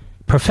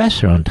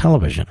professor on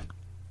television.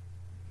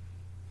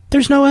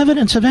 There's no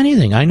evidence of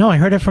anything. I know I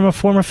heard it from a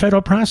former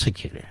federal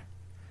prosecutor.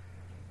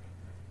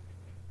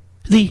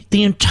 The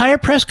entire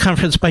press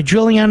conference by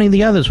Giuliani and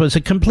the others was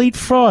a complete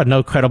fraud.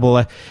 No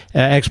credible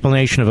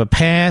explanation of a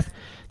path.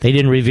 They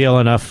didn't reveal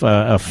enough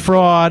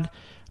fraud.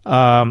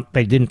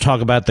 They didn't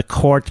talk about the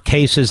court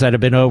cases that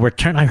have been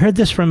overturned. I heard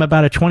this from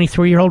about a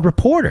 23-year-old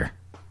reporter.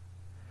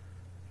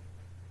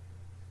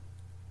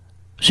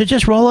 So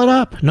just roll it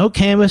up. No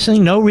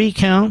canvassing, no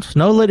recounts,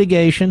 no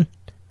litigation,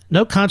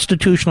 no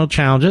constitutional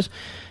challenges.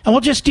 And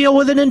we'll just deal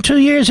with it in 2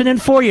 years and in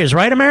 4 years.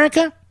 Right,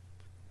 America?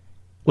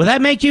 Will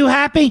that make you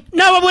happy?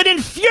 No, it would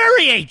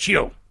infuriate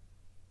you.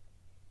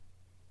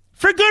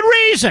 For good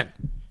reason.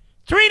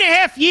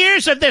 3.5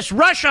 years of this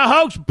Russia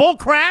hoax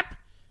bullcrap.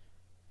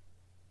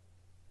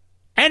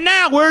 And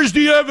now, where's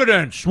the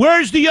evidence?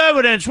 Where's the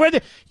evidence?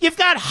 You've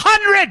got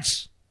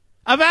hundreds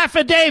of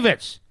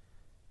affidavits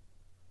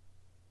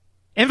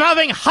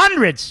involving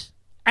hundreds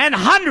and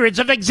hundreds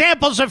of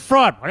examples of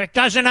fraud. Well, it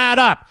doesn't add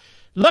up.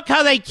 Look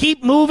how they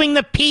keep moving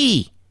the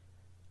P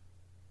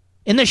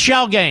in the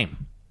shell game.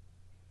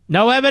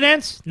 No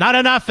evidence? Not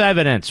enough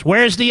evidence.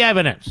 Where's the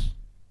evidence?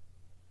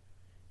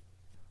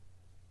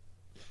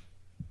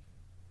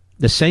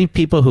 The same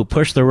people who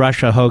pushed the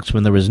Russia hoax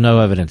when there was no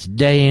evidence,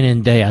 day in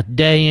and day out,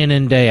 day in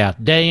and day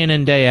out, day in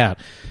and day out.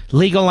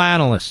 Legal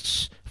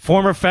analysts,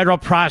 former federal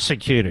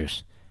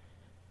prosecutors,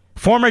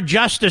 former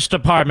Justice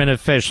Department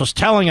officials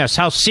telling us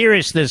how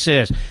serious this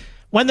is,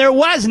 when there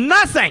was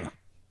nothing.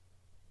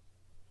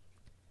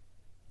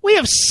 We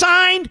have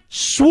signed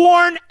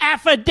sworn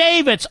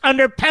affidavits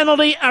under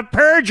penalty of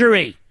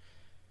perjury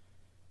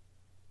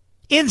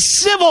in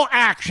civil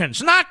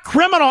actions, not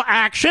criminal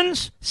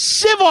actions,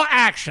 civil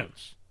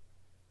actions.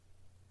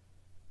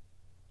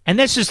 And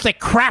this is the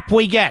crap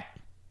we get.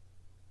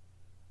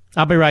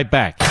 I'll be right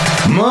back.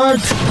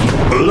 Mark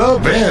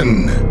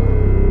Levin.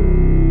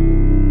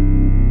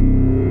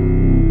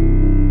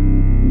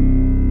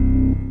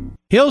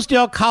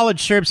 Hillsdale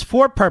College serves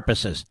 4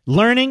 purposes: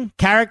 learning,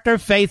 character,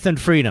 faith, and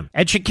freedom.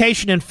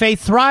 Education and faith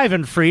thrive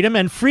in freedom,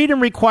 and freedom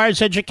requires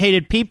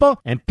educated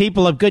people and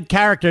people of good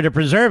character to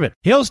preserve it.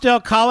 Hillsdale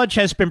College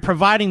has been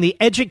providing the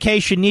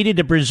education needed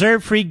to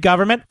preserve free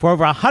government for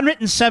over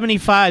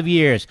 175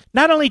 years,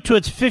 not only to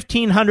its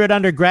 1,500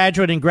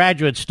 undergraduate and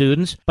graduate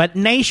students, but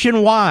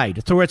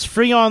nationwide through its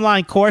free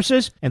online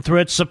courses and through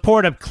its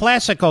support of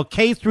classical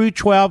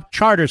K-12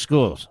 charter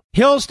schools.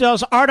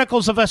 Hillsdale's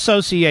Articles of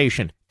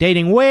Association,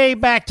 dating way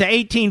back to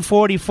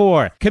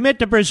 1844. Commit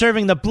to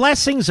preserving the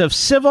blessings of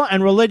civil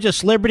and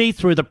religious liberty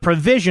through the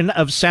provision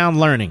of sound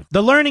learning.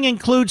 The learning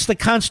includes the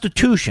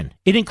Constitution.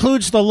 It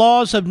includes the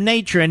laws of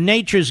nature and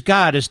nature's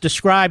God as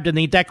described in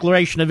the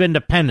Declaration of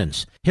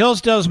Independence.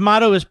 Hillsdale's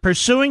motto is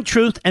pursuing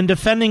truth and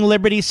defending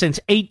liberty since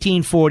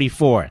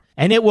 1844.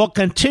 And it will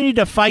continue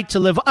to fight to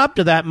live up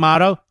to that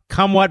motto,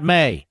 come what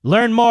may.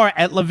 Learn more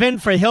at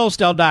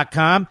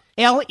levinforhillsdale.com,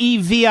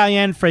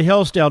 Levin for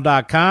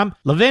Hillsdale.com,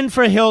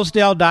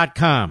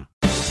 levinforhillsdale.com.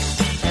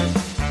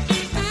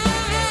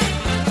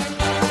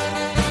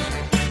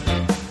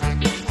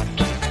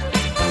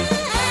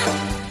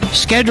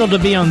 Scheduled to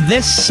be on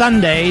this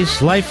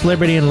Sunday's Life,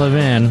 Liberty, and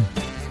Levin,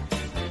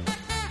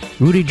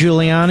 Rudy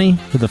Giuliani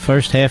for the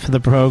first half of the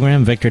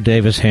program, Victor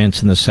Davis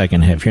Hanson the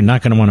second half. You're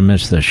not going to want to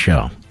miss this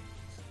show.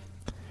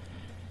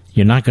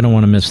 You're not going to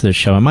want to miss this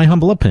show, in my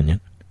humble opinion.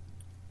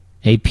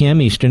 8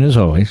 p.m. Eastern, as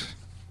always.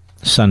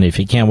 Sunday. If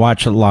you can't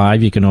watch it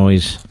live, you can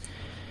always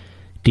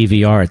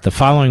DVR it. The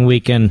following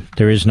weekend,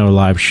 there is no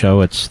live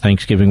show. It's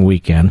Thanksgiving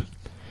weekend,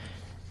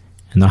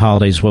 and the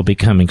holidays will be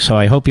coming. So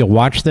I hope you'll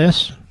watch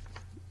this.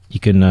 You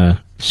can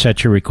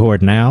set your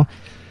record now.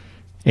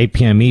 8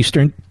 p.m.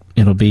 Eastern.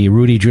 It'll be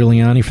Rudy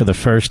Giuliani for the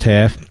first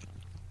half,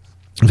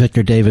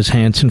 Victor Davis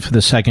Hanson for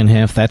the second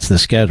half. That's the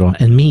schedule.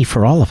 And me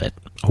for all of it.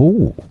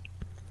 Ooh.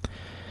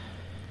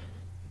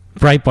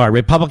 Breitbart,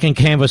 Republican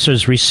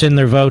canvassers rescind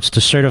their votes to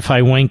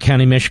certify Wayne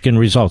County, Michigan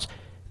results.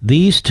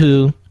 These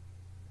two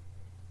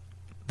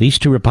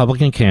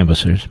Republican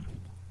canvassers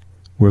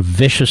were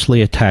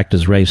viciously attacked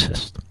as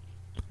racist.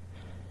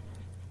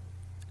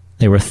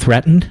 They were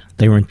threatened.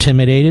 They were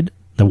intimidated.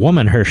 The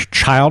woman, her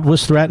child,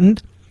 was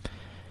threatened.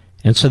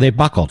 And so they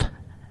buckled.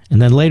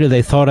 And then later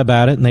they thought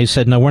about it and they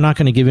said, no, we're not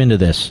going to give in to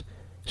this.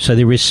 So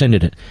they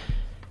rescinded it.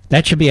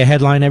 That should be a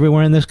headline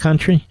everywhere in this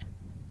country.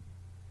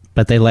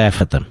 But they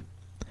laugh at them.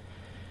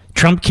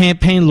 Trump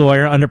campaign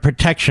lawyer under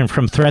protection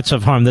from threats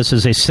of harm. This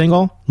is a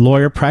single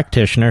lawyer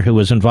practitioner who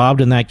was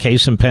involved in that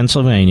case in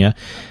Pennsylvania.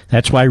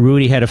 That's why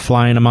Rudy had to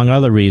fly in, among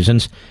other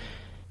reasons.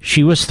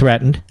 She was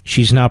threatened.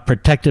 She's now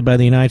protected by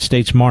the United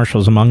States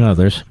Marshals, among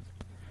others,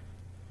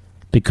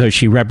 because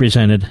she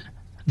represented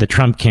the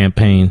Trump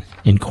campaign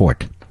in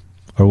court,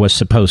 or was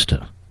supposed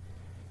to.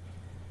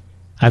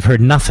 I've heard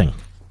nothing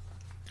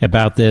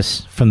about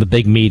this from the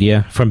big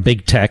media, from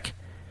big tech.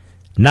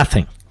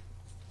 Nothing.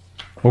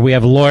 Where we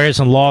have lawyers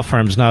and law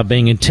firms now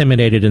being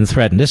intimidated and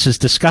threatened. This is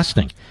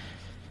disgusting.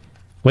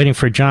 Waiting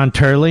for John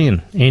Turley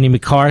and Andy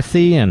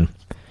McCarthy and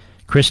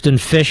Kristen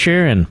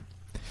Fisher and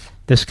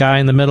this guy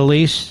in the Middle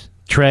East,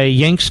 Trey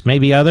Yinks,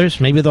 maybe others.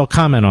 Maybe they'll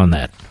comment on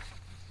that.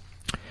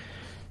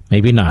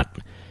 Maybe not.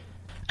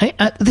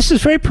 This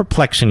is very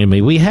perplexing to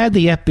me. We had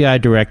the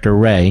FBI director,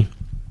 Wray,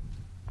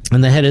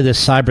 and the head of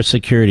this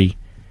cybersecurity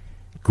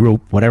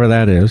group, whatever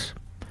that is,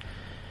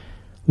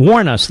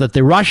 warn us that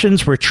the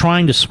Russians were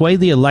trying to sway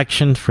the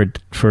election for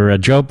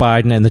Joe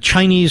Biden, and the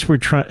Chinese were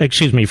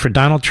for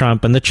Donald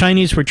Trump, and the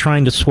Chinese were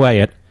trying to sway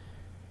it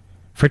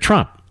for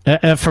Trump.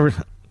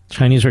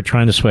 Chinese were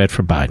trying to sway it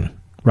for Biden.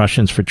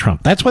 Russians for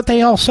Trump. That's what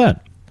they all said.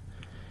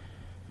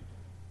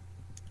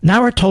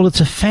 Now we're told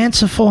it's a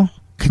fanciful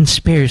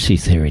conspiracy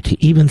theory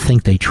to even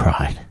think they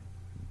tried.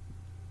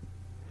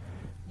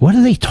 What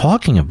are they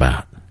talking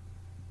about?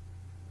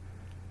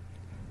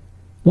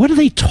 What are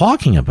they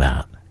talking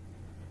about?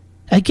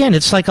 Again,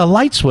 it's like a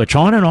light switch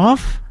on and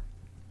off.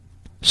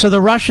 So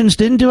the Russians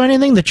didn't do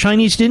anything. The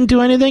Chinese didn't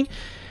do anything.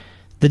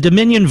 The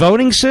Dominion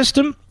voting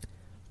system,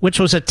 which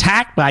was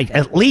attacked by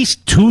at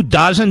least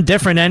 24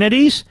 different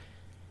entities,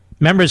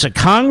 members of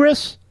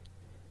Congress,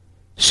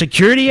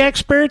 security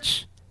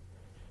experts,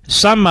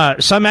 some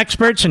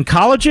experts in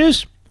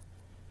colleges,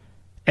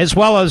 as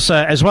well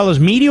as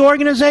media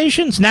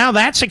organizations. Now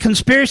that's a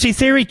conspiracy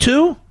theory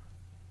too.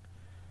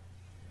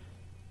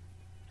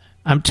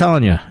 I'm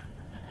telling you,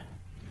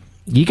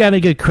 you got to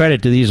give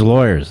credit to these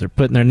lawyers. They're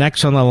putting their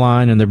necks on the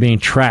line and they're being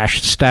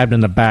trashed, stabbed in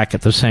the back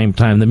at the same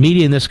time. The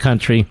media in this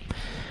country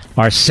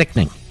are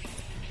sickening.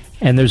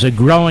 And there's a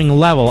growing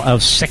level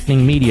of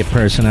sickening media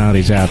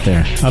personalities out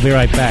there. I'll be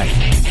right back.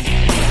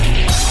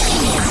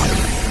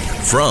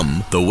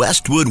 From the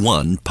Westwood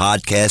One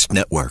Podcast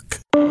Network.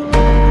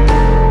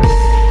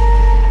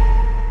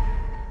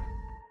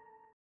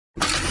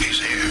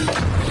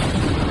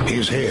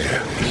 He's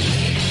here.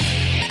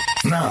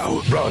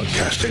 Now,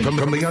 broadcasting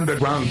from the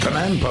underground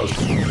command post,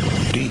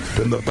 deep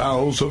in the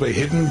bowels of a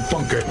hidden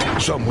bunker,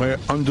 somewhere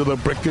under the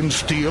brick and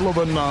steel of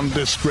a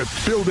nondescript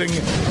building,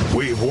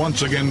 we've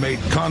once again made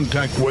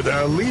contact with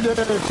our leader,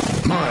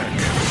 Mark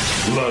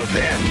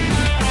Levin.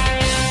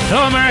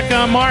 Hello, America.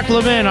 I'm Mark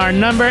Levin. Our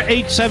number,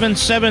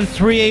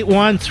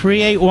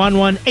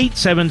 877-381-3811,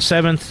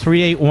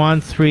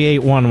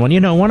 877-381-3811.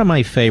 You know, one of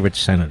my favorite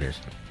senators,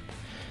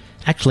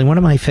 actually one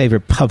of my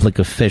favorite public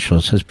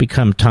officials, has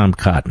become Tom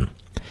Cotton.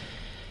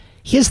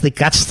 He has the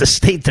guts to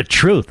state the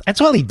truth.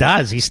 That's all he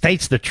does. He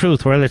states the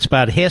truth, whether it's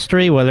about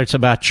history, whether it's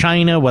about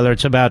China, whether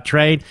it's about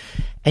trade.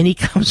 And he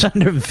comes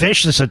under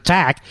vicious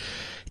attack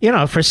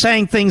for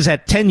saying things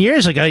that 10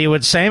 years ago you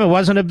would say it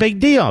wasn't a big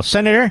deal.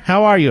 Senator,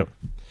 how are you?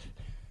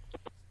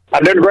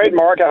 I'm doing great,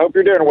 Mark. I hope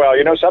you're doing well.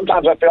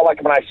 Sometimes I feel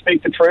like when I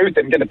speak the truth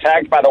and get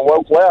attacked by the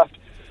woke left,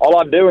 all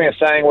I'm doing is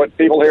saying what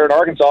people here in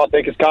Arkansas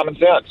think is common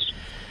sense.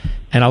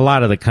 And a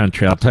lot of the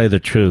country, I'll tell you the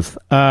truth.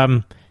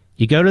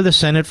 You go to the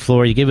Senate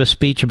floor, you give a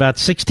speech about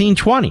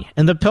 1620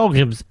 and the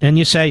Pilgrims, and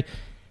you say,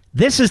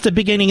 this is the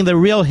beginning of the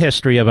real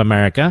history of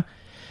America.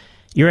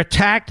 You're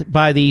attacked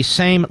by the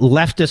same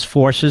leftist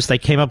forces. They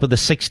came up with the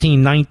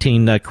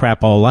 1619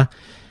 crapola,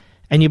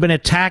 and you've been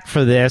attacked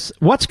for this.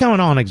 What's going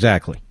on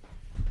exactly?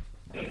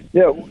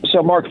 Yeah,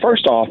 so, Mark,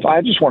 first off,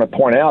 I just want to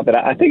point out that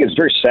I think it's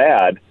very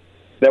sad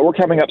that we're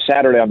coming up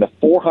Saturday on the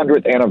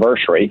 400th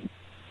anniversary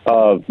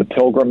of the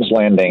Pilgrims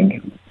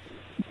landing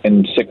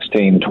in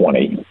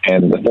 1620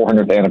 and the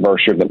 400th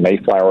anniversary of the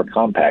Mayflower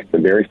Compact, the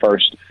very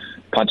first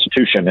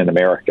constitution in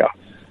America.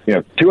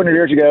 200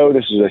 years ago,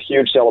 this is a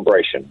huge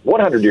celebration.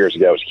 100 years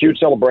ago, it's a huge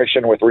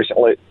celebration with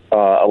recently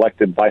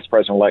elected Vice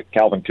President-elect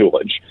Calvin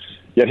Coolidge.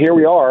 Yet here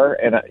we are,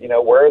 and,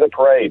 where are the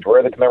parades? Where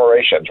are the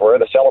commemorations? Where are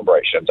the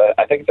celebrations?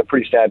 I think it's a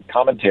pretty sad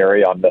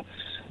commentary on the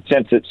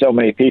sense that so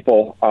many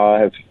people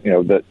have,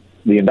 the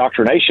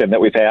indoctrination that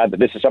we've had that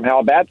this is somehow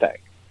a bad thing.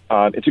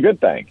 It's a good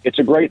thing. It's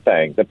a great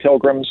thing. The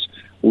Pilgrims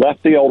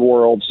left the old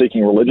world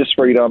seeking religious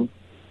freedom.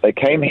 They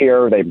came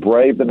here. They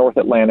braved the North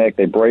Atlantic.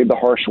 They braved the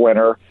harsh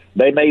winter.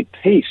 They made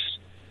peace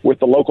with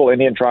the local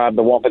Indian tribe,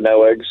 the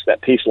Wampanoags.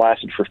 That peace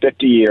lasted for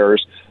 50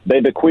 years. They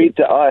bequeathed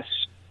to us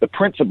the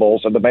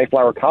principles of the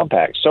Mayflower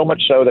Compact, so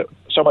much of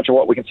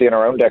what we can see in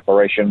our own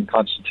Declaration,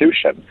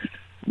 Constitution,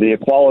 the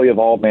equality of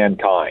all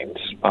mankind,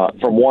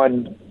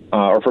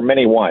 from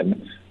many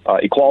one,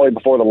 equality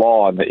before the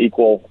law and the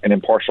equal and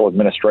impartial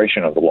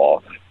administration of the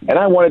law. And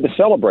I wanted to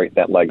celebrate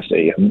that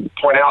legacy and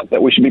point out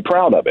that we should be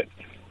proud of it.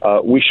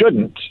 We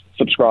shouldn't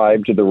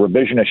subscribe to the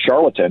revisionist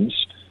charlatans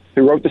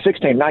who wrote the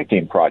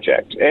 1619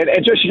 Project. And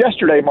just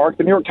yesterday, Mark,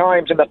 the New York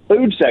Times, in the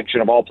food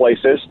section of all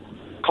places,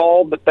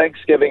 called the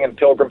Thanksgiving and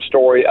Pilgrim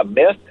story a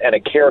myth and a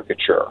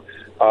caricature,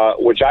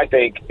 which I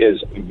think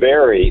is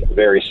very,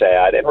 very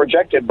sad and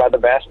rejected by the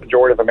vast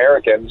majority of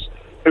Americans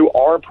who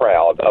are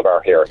proud of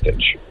our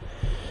heritage.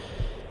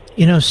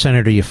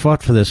 Senator, you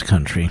fought for this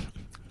country.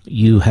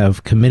 You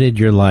have committed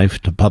your life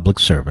to public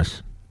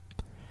service.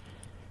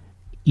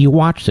 You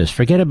watch this.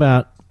 Forget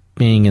about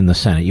being in the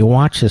Senate. You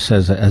watch this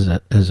as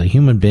a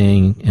human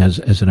being, as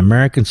an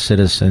American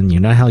citizen.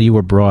 You know how you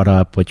were brought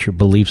up, what your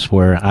beliefs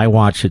were. I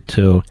watch it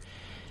too.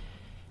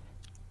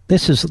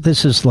 This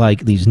is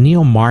like these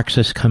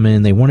neo-Marxists come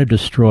in. They want to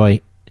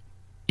destroy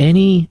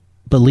any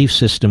belief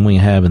system we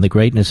have in the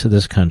greatness of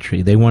this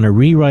country. They want to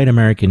rewrite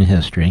American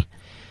history.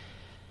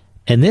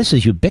 And this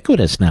is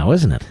ubiquitous now,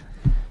 isn't it?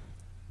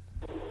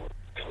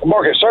 Well,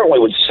 Mark, it certainly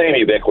would seem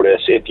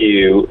ubiquitous if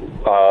you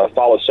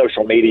follow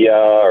social media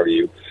or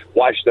you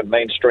watch the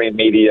mainstream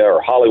media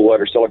or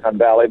Hollywood or Silicon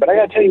Valley. But I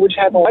got to tell you, we just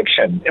had an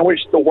election in which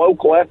the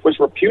woke left was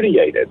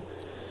repudiated.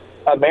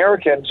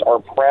 Americans are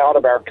proud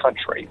of our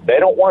country. They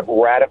don't want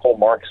radical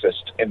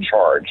Marxists in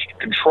charge,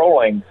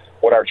 controlling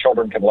what our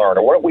children can learn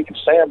or what we can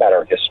say about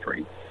our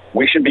history.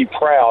 We should be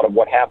proud of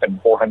what happened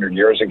 400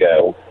 years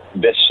ago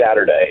this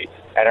Saturday,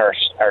 and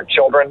our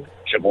children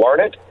should learn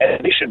it,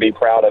 and we should be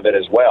proud of it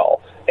as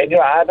well. And,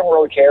 I don't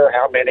really care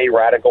how many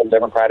radical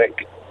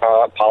Democratic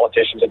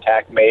politicians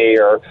attack me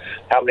or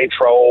how many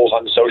trolls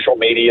on social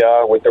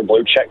media with their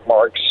blue check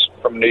marks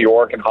from New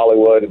York and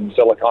Hollywood and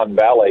Silicon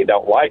Valley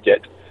don't like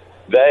it.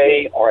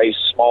 They are a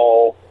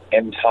small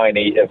and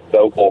tiny, if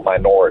vocal,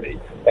 minority.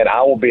 And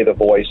I will be the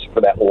voice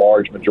for that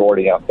large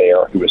majority out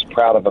there who is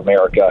proud of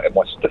America and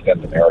wants to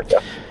defend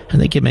America. I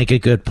think you make a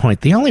good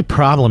point. The only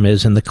problem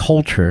is in the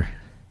culture,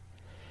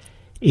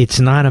 it's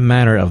not a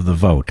matter of the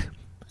vote.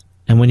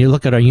 And when you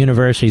look at our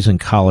universities and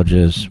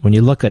colleges, when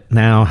you look at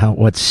now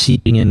what's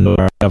seeping into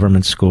our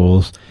government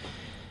schools,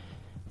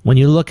 when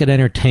you look at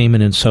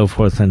entertainment and so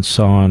forth and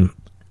so on,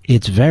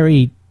 it's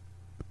very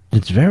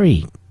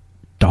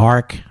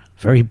dark,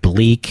 very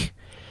bleak.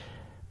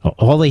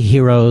 All the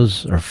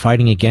heroes are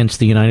fighting against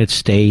the United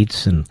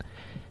States and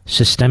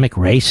systemic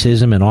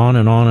racism and on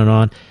and on and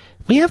on.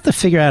 We have to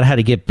figure out how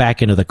to get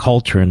back into the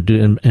culture and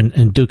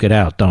duke it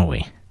out, don't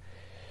we?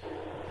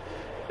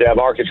 Yeah,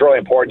 Mark, it's really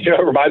important. It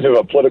reminds me of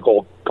a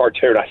political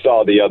cartoon I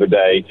saw the other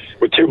day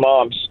with two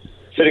moms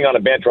sitting on a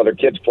bench while their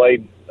kids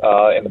played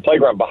in the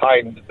playground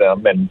behind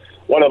them. And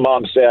one of the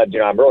moms said,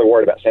 I'm really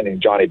worried about sending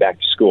Johnny back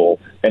to school.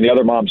 And the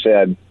other mom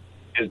said,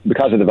 is it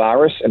because of the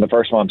virus? And the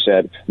first mom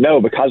said, no,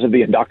 because of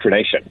the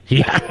indoctrination.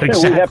 Yeah,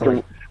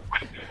 exactly.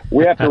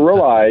 We have to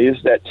realize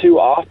that too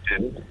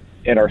often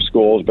in our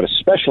schools, but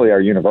especially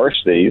our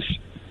universities,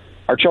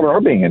 our children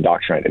are being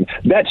indoctrinated.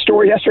 That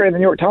story yesterday in the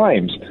New York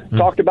Times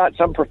talked about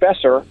some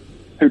professor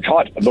who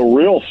taught the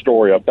real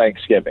story of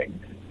Thanksgiving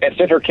and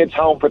sent her kids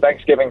home for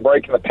Thanksgiving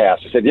break in the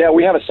past. He said, yeah,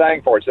 we have a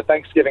saying for it. It's the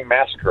Thanksgiving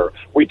Massacre.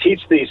 We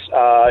teach these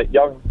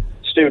young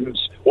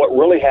students what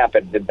really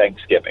happened in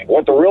Thanksgiving,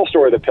 what the real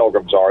story of the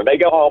Pilgrims are. They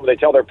go home, they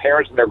tell their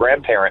parents and their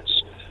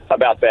grandparents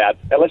about that,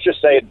 and let's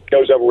just say it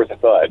goes over with a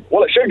thud.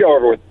 Well, it should go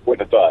over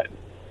with a thud.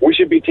 We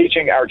should be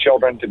teaching our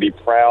children to be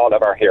proud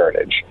of our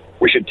heritage.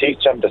 We should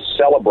teach them to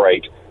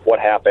celebrate what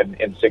happened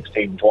in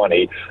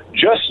 1620,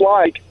 just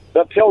like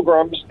the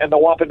Pilgrims and the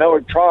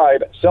Wampanoag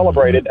tribe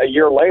celebrated a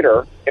year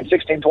later in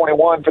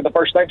 1621 for the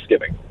first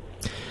Thanksgiving.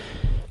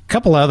 A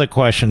couple other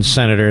questions,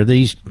 Senator.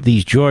 These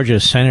Georgia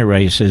Senate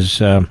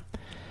races,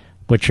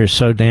 which are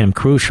so damn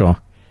crucial,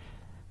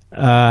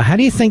 how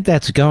do you think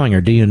that's going,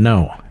 or do you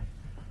know?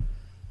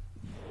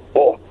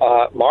 Well,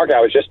 Mark,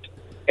 I was just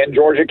in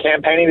Georgia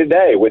campaigning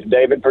today with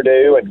David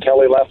Perdue and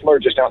Kelly Loeffler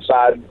just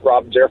outside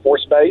Robins Air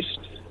Force Base.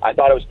 I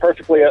thought it was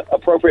perfectly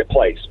appropriate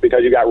place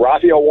because you got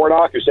Raphael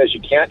Warnock, who says you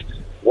can't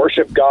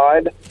worship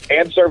God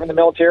and serve in the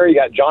military. You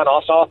got John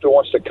Ossoff, who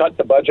wants to cut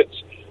the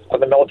budgets of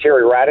the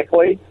military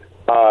radically.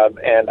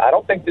 And I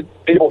don't think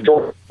that people of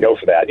Georgia go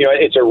for that. You know,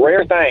 it's a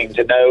rare thing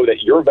to know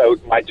that your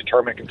vote might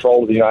determine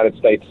control of the United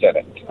States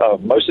Senate.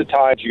 Most of the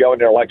time, you go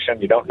into an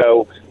election, you don't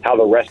know how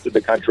the rest of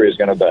the country is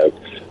going to vote.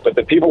 But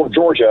the people of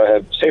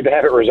Georgia seem to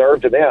have it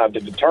reserved to them to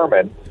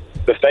determine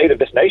the fate of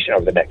this nation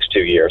over the next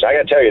 2 years. I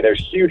got to tell you,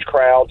 there's huge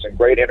crowds and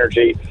great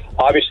energy.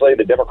 Obviously,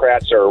 the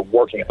Democrats are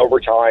working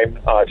overtime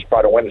to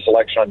try to win this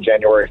election on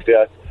January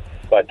 5th.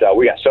 But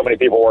we got so many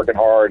people working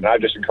hard, and I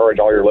just encourage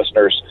all your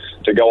listeners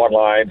to go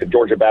online to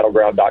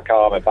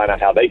GeorgiaBattleground.com and find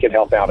out how they can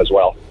help out as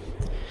well.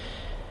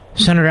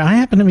 Senator, I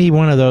happen to be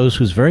one of those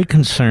who's very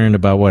concerned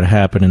about what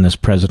happened in this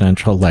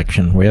presidential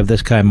election. We have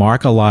this guy,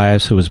 Mark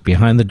Elias, who was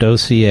behind the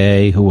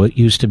dossier, who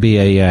used to be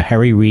a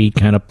Harry Reid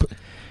kind of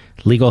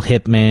legal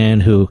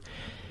hitman, who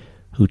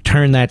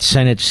turned that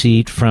Senate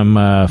seat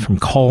from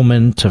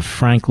Coleman to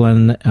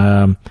Franklin,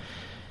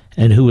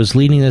 and who was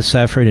leading this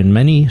effort in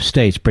many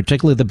states,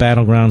 particularly the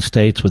battleground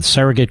states, with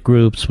surrogate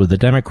groups, with the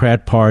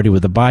Democrat Party,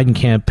 with the Biden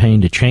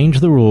campaign, to change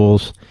the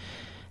rules.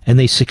 And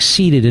they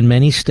succeeded in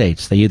many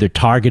states. They either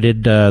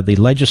targeted the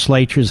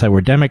legislatures that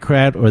were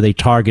Democrat, or they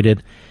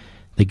targeted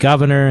the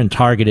governor and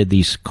targeted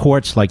these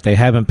courts like they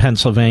have in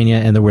Pennsylvania.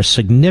 And there were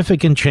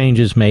significant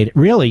changes made,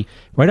 really,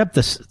 right up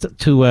to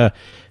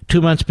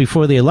 2 months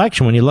before the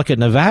election, when you look at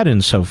Nevada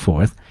and so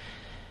forth.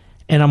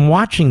 And I'm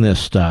watching this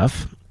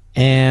stuff.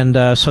 And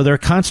so there are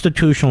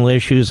constitutional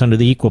issues under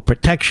the Equal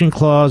Protection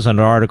Clause,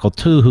 under Article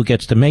 2, who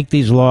gets to make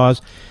these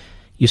laws.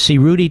 You see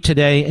Rudy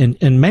today,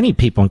 and many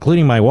people,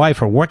 including my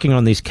wife, are working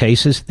on these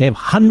cases. They have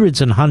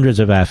hundreds and hundreds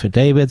of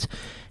affidavits,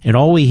 and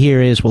all we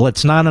hear is, well,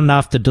 it's not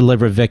enough to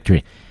deliver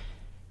victory.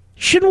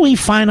 Shouldn't we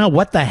find out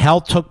what the hell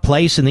took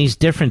place in these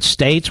different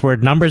states where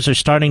numbers are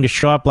starting to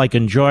show up, like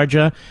in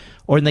Georgia,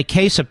 or in the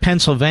case of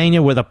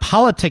Pennsylvania, where the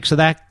politics of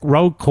that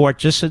road court,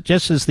 just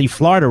as the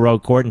Florida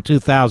road court in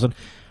 2000,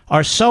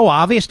 are so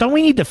obvious? Don't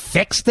we need to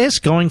fix this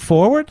going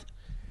forward?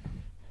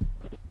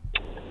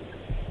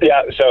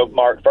 Yeah, so,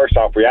 Mark, first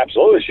off, we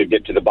absolutely should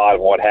get to the bottom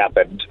of what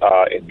happened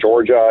in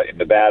Georgia, in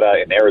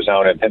Nevada, in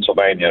Arizona, in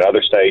Pennsylvania, and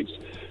other states.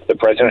 The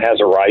president has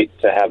a right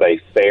to have a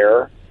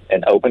fair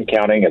and open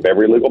counting of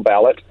every legal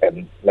ballot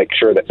and make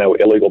sure that no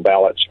illegal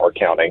ballots are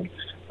counting.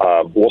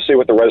 We'll see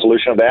what the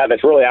resolution of that.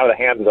 That's really out of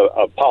the hands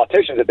of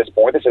politicians at this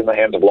point. This is in the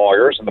hands of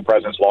lawyers, and the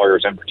president's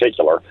lawyers in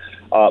particular.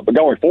 But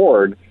going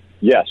forward,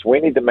 yes, we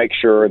need to make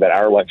sure that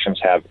our elections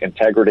have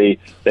integrity,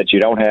 that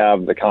you don't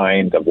have the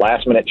kind of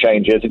last-minute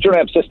changes, that you don't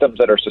have systems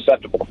that are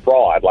susceptible to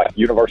fraud, like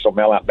universal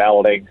mail-out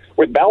balloting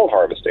with ballot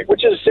harvesting,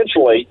 which is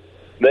essentially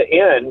the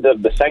end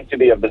of the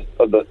sanctity of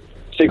the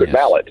secret Yes.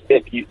 ballot.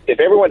 If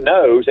everyone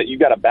knows that you've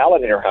got a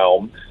ballot in your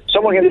home,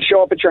 someone can just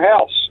show up at your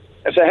house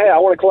and say, hey, I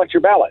want to collect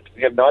your ballot.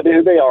 You have no idea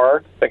who they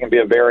are. That can be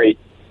a very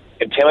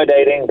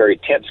intimidating, very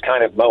tense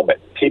kind of moment.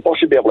 People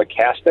should be able to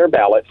cast their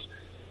ballots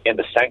in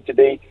the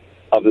sanctity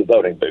of the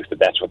voting booth, if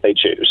that's what they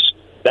choose.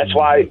 That's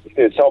why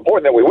it's so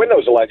important that we win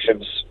those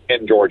elections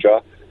in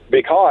Georgia,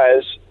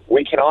 because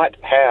we cannot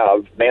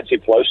have Nancy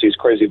Pelosi's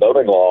crazy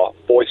voting law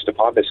foisted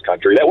upon this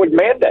country that would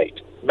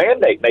mandate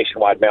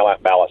nationwide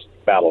mail-out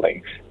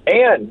balloting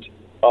and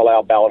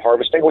allow ballot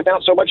harvesting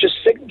without so much as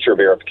signature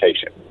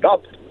verification,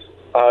 not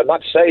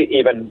to say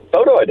even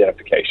photo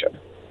identification.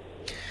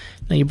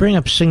 Now, you bring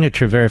up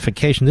signature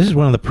verification. This is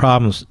one of the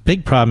problems,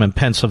 big problem in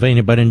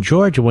Pennsylvania, but in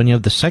Georgia, when you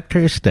have the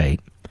Secretary of State,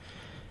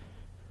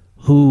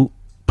 who,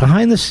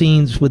 behind the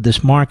scenes with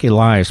this Mark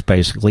Elias,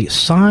 basically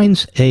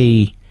signs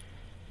an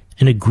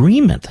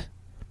agreement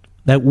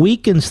that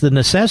weakens the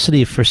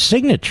necessity for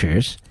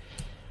signatures,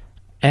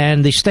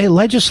 and the state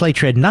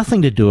legislature had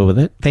nothing to do with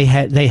it. They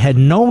had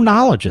no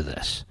knowledge of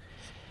this.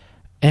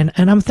 And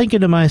I'm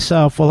thinking to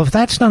myself, well, if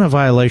that's not a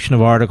violation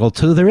of Article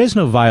 2, there is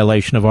no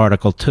violation of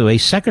Article 2. A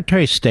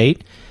Secretary of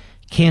State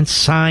can't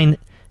sign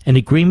an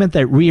agreement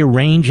that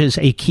rearranges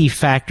a key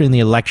factor in the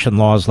election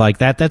laws like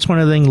that. That's one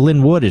of the things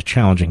Lynn Wood is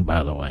challenging,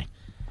 by the way.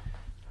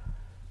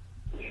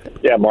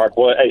 Yeah, Mark.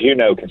 Well, as you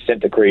know,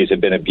 consent decrees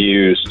have been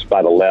abused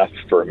by the left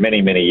for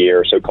many, many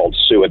years, so-called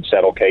sue and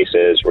settle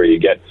cases where you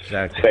get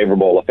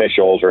favorable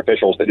officials or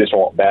officials that just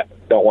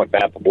don't want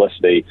bad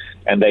publicity,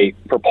 and they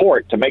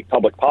purport to make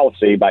public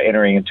policy by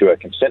entering into a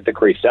consent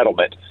decree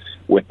settlement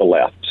with the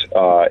left.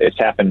 It's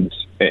happened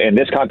in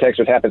this context.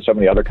 It's happened in so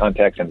many other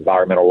contexts,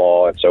 environmental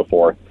law and so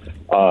forth.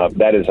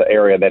 that is an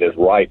area that is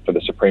ripe for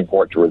the Supreme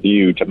Court to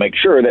review to make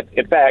sure that,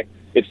 in fact,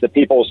 it's the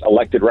people's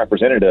elected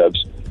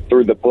representatives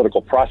through the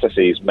political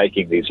processes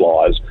making these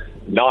laws,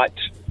 not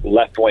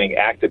left-wing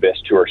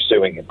activists who are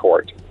suing in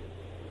court.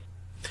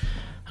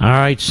 All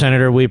right,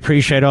 Senator, we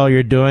appreciate all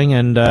you're doing,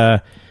 and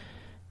I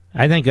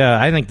think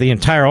the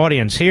entire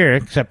audience here,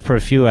 except for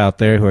a few out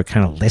there who are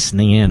kind of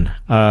listening in,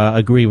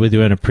 agree with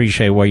you and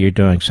appreciate what you're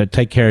doing. So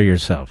take care of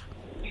yourself.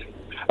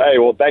 Hey,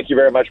 well, thank you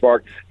very much,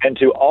 Mark. And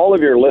to all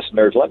of your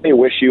listeners, let me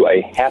wish you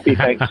a happy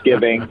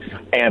Thanksgiving,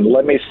 and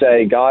let me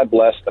say God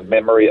bless the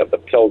memory of the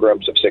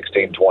Pilgrims of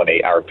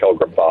 1620, our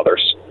Pilgrim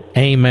Fathers.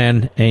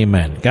 Amen,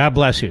 amen. God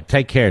bless you.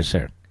 Take care,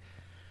 sir.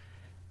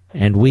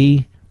 And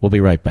we will be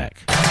right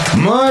back.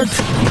 Mark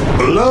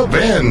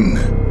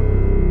Levin.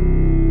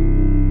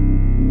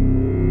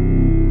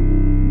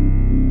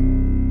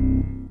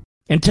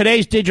 In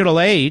today's digital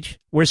age,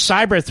 where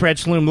cyber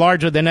threats loom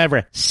larger than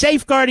ever,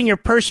 safeguarding your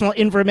personal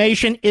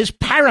information is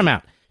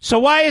paramount. So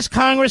why is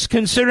Congress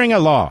considering a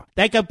law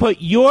that could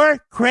put your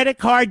credit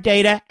card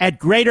data at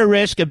greater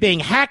risk of being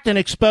hacked and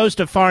exposed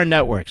to foreign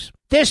networks?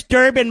 This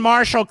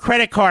Durbin-Marshall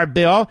credit card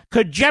bill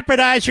could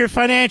jeopardize your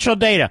financial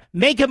data,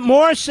 make it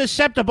more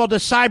susceptible to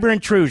cyber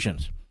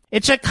intrusions.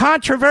 It's a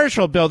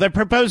controversial bill that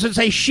proposes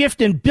a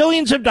shift in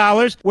billions of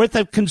dollars worth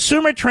of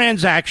consumer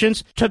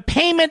transactions to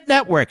payment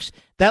networks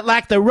that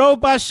lack the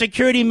robust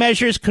security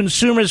measures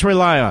consumers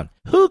rely on.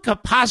 Who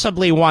could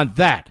possibly want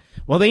that?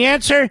 Well, the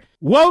answer?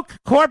 Woke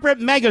corporate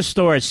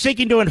megastores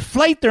seeking to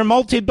inflate their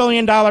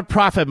multi-billion-dollar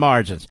profit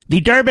margins.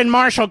 The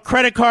Durbin-Marshall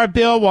credit card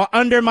bill will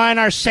undermine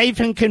our safe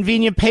and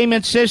convenient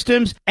payment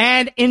systems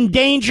and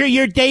endanger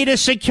your data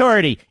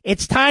security.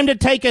 It's time to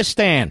take a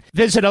stand.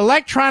 Visit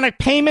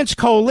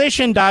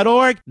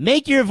electronicpaymentscoalition.org.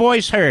 Make your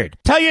voice heard.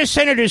 Tell your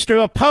senators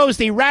to oppose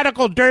the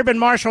radical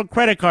Durbin-Marshall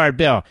credit card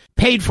bill,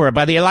 paid for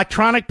by the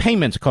Electronic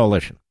Payments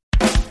Coalition.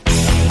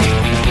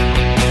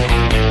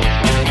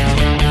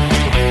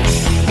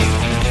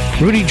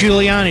 Rudy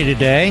Giuliani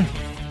today.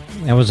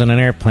 I was on an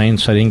airplane,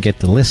 so I didn't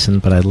get to listen,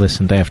 but I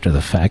listened after the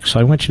fact. So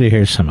I want you to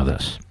hear some of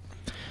this.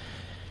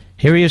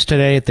 Here he is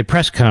today at the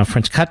press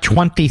conference. Cut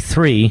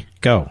 23.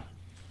 Go.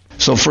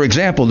 So, for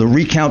example, the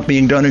recount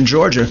being done in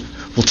Georgia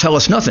will tell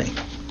us nothing,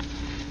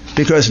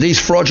 because these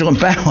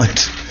fraudulent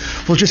ballots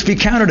will just be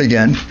counted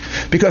again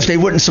because they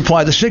wouldn't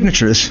supply the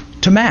signatures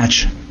to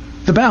match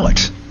the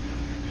ballots.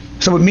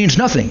 So it means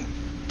nothing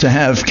to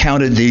have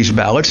counted these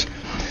ballots.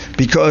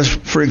 Because,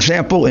 for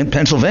example, in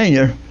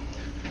Pennsylvania,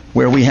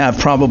 where we have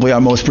probably our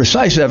most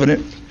precise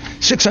evidence,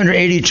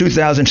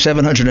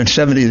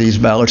 682,770 of these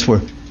ballots were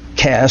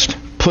cast,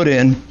 put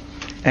in,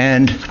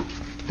 and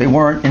they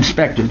weren't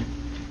inspected,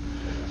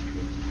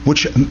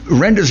 which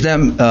renders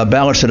them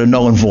ballots that are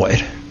null and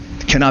void,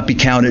 cannot be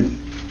counted,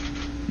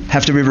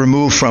 have to be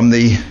removed from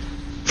the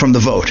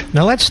vote.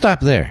 Now let's stop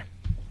there.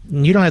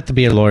 You don't have to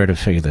be a lawyer to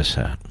figure this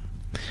out.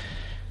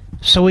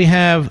 So we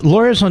have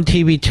lawyers on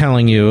TV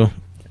telling you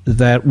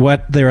that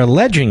what they're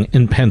alleging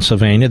in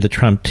Pennsylvania, the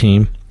Trump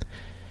team,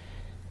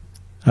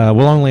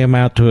 will only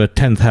amount to a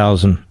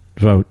 10,000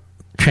 vote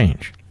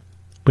change,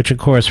 which of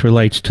course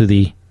relates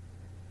to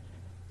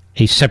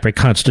a separate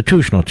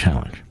constitutional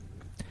challenge.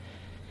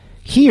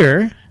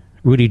 Here,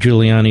 Rudy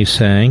Giuliani is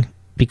saying,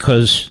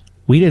 because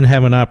we didn't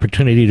have an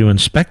opportunity to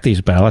inspect these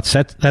ballots,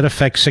 that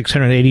affects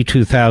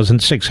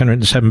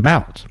 682,607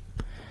 ballots.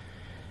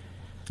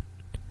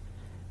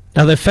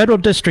 Now, the federal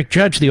district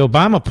judge, the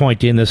Obama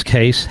appointee in this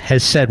case,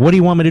 has said, what do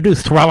you want me to do,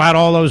 throw out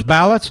all those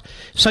ballots?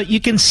 So you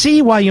can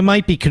see why you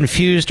might be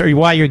confused or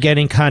why you're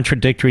getting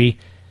contradictory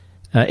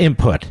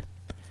input.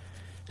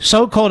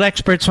 So-called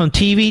experts on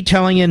TV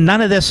telling you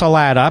none of this will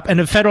add up,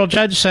 and a federal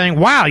judge saying,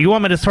 wow, you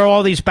want me to throw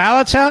all these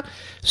ballots out?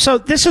 So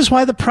this is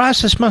why the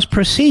process must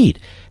proceed.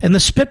 And the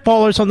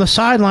spitballers on the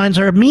sidelines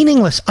are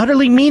meaningless,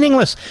 utterly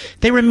meaningless.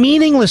 They were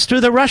meaningless through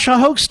the Russia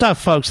hoax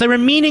stuff, folks. They were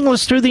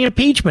meaningless through the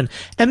impeachment,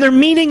 and they're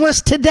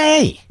meaningless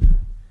today.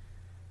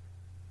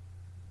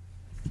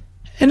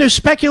 And there's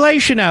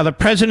speculation now. The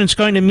president's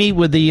going to meet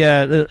with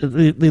the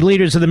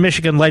leaders of the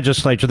Michigan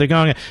legislature. They're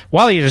going,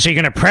 well, is he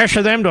going to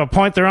pressure them to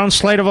appoint their own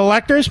slate of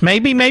electors?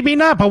 Maybe, maybe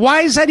not. But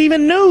why is that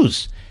even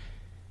news?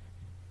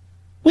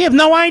 We have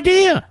no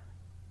idea.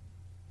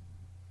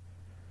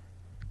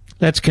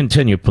 Let's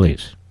continue,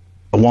 please.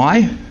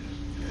 Why?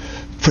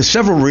 For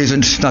several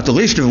reasons, not the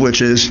least of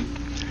which is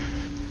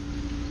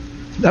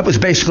that was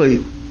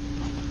basically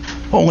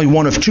only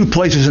one of two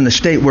places in the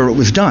state where it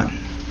was done.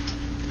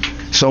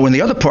 So in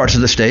the other parts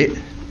of the state,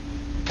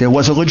 there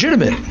was a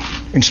legitimate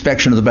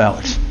inspection of the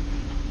ballots.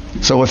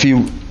 So if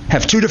you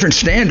have two different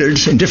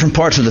standards in different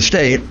parts of the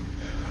state,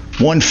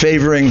 one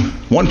favoring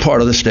one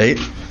part of the state,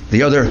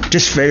 the other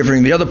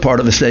disfavoring the other part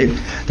of the state,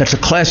 that's a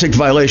classic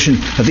violation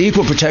of the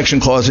Equal Protection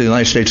Clause of the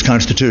United States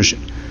Constitution.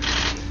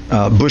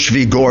 Bush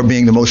v. Gore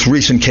being the most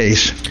recent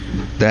case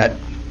that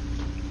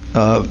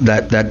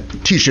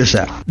teaches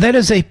that. That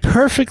is a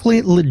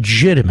perfectly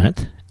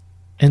legitimate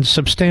and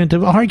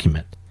substantive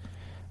argument.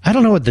 I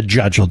don't know what the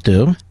judge will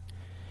do.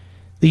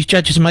 These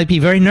judges might be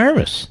very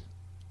nervous.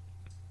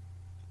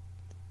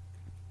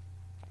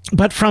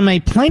 But from a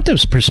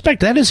plaintiff's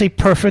perspective, that is a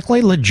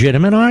perfectly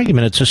legitimate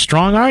argument. It's a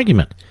strong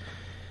argument.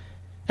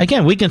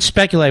 Again, we can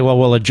speculate, well,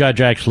 will a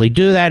judge actually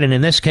do that? And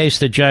in this case,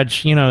 the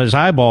judge, his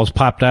eyeballs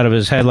popped out of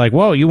his head like,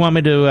 whoa, you want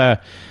me to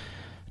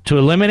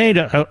eliminate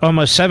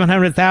almost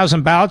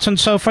 700,000 ballots and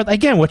so forth?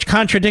 Again, which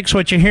contradicts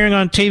what you're hearing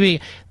on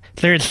TV.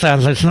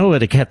 There's no way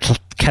to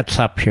catch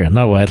up here.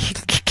 No way.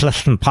 It's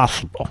just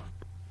impossible.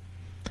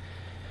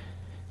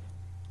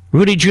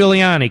 Rudy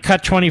Giuliani,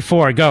 cut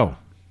 24, go.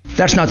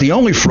 That's not the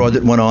only fraud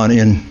that went on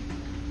in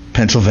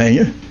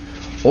Pennsylvania.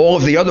 All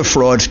of the other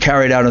frauds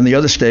carried out in the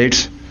other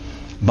states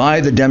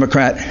by the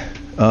Democrat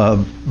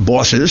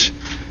bosses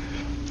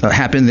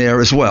happened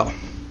there as well.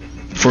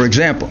 For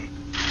example,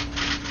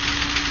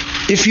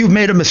 if you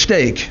made a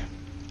mistake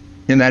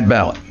in that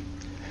ballot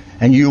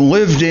and you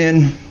lived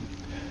in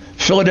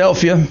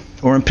Philadelphia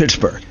or in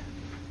Pittsburgh,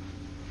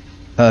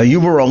 you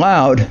were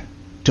allowed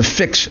to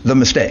fix the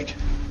mistake.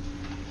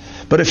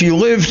 But if you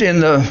lived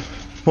in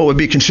what would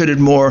be considered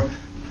more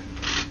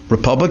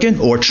Republican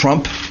or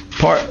Trump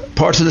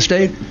parts of the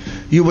state,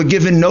 you were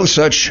given no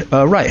such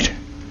right.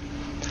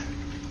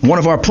 One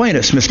of our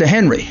plaintiffs, Mr.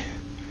 Henry,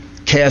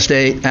 cast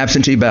an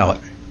absentee ballot,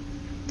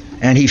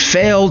 and he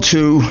failed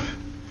to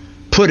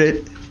put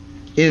it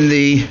in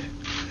the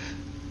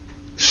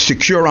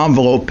secure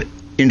envelope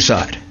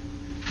inside.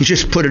 He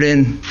just put it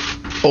in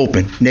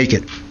open,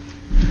 naked.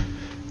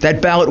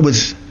 That ballot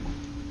was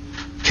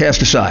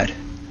cast aside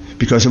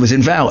because it was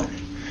invalid,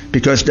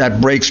 because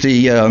that breaks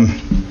the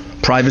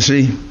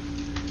privacy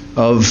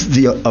of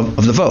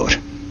the vote.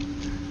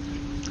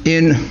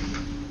 In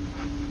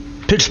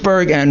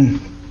Pittsburgh and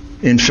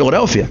in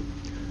Philadelphia,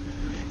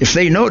 if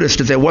they noticed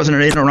that there wasn't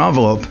an inner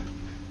envelope,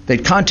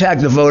 they'd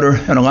contact the voter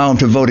and allow him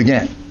to vote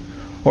again.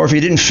 Or if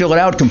he didn't fill it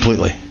out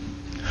completely,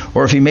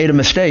 or if he made a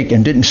mistake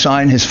and didn't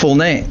sign his full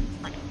name,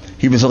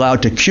 he was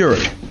allowed to cure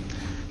it.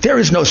 There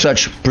is no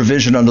such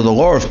provision under the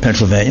law of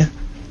Pennsylvania.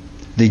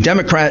 The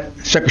Democrat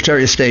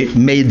Secretary of State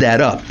made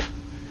that up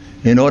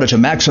in order to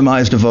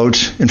maximize the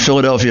votes in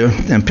Philadelphia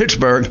and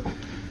Pittsburgh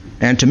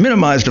and to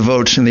minimize the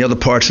votes in the other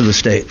parts of the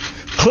state.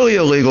 Clearly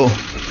illegal,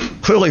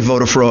 clearly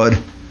voter fraud,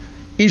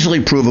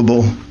 easily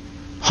provable,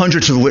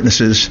 hundreds of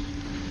witnesses,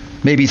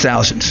 maybe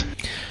thousands.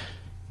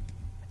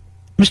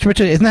 Mr.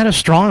 Richard, isn't that a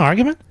strong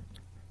argument?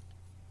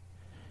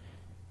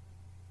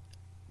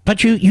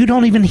 But you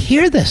don't even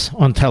hear this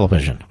on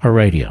television or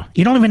radio.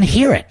 You don't even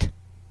hear it.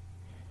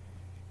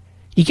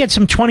 You get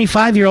some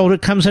 25-year-old who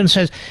comes in and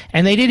says,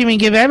 and they didn't even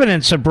give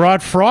evidence of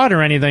broad fraud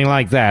or anything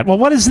like that. Well,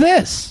 what is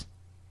this?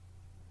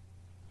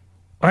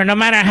 Or no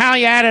matter how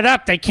you add it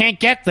up, they can't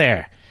get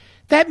there.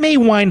 That may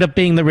wind up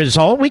being the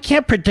result. We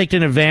can't predict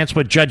in advance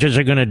what judges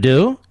are going to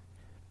do.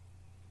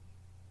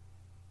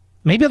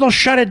 Maybe they'll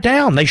shut it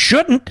down. They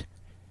shouldn't.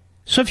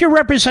 So if you're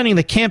representing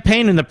the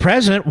campaign and the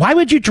president, why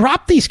would you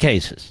drop these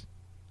cases?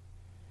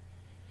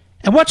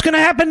 And what's going to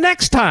happen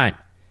next time?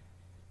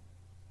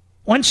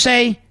 When,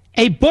 say,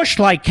 a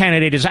Bush-like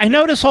candidate is... I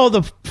notice all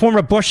the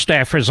former Bush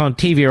staffers on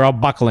TV are all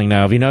buckling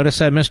now. Have you noticed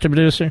that, Mr.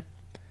 Producer?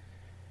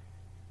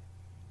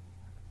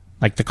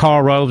 Like the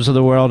Karl Roves of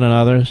the world and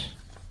others.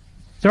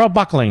 They're all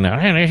buckling now.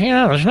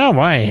 There's no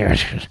way here.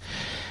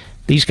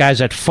 These guys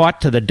that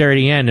fought to the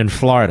dirty end in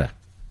Florida.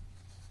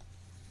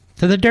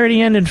 To the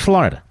dirty end in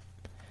Florida.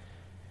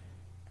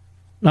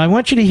 Now, I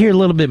want you to hear a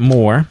little bit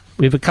more.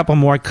 We have a couple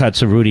more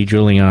cuts of Rudy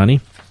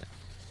Giuliani.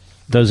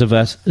 Those of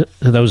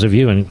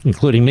you,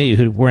 including me,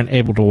 who weren't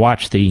able to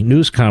watch the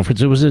news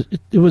conference, it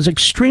was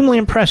extremely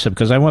impressive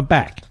because I went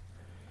back.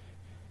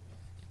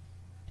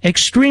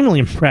 Extremely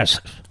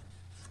impressive.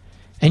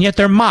 And yet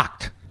they're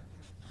mocked.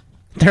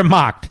 They're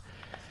mocked.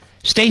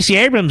 Stacey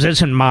Abrams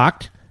isn't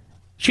mocked.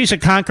 She's a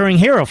conquering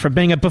hero for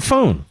being a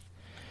buffoon.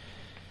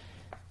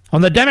 On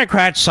the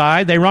Democrat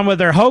side, they run with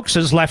their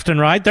hoaxes left and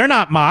right. They're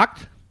not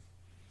mocked.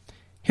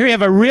 Here you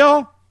have a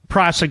real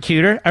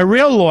prosecutor, a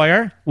real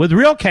lawyer with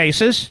real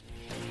cases,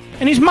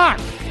 and he's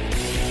mocked.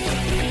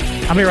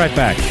 I'll be right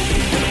back.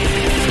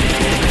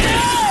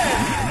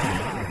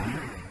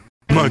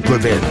 Mark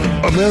Levin,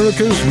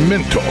 America's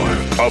mentor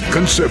of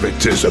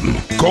conservatism.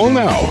 Call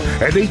now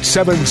at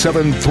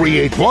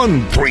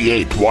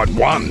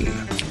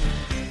 877-381-3811.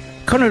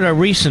 According to a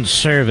recent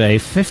survey,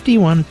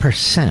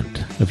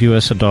 51% of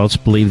U.S. adults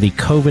believe the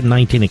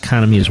COVID-19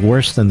 economy is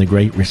worse than the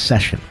Great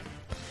Recession.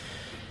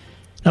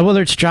 Now,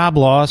 whether it's job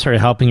loss or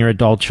helping your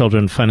adult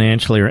children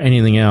financially or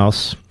anything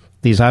else,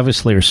 these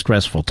obviously are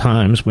stressful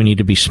times. We need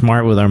to be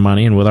smart with our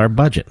money and with our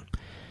budget.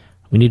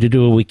 We need to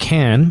do what we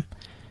can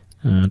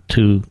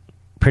to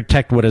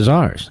protect what is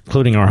ours,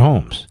 including our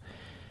homes.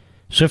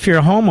 So if you're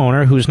a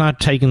homeowner who's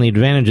not taking the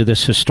advantage of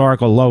this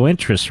historical low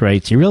interest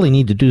rates, you really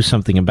need to do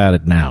something about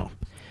it now.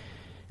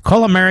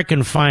 Call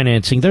American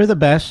Financing. They're the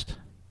best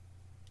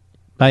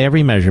by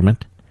every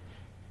measurement.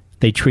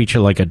 They treat you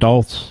like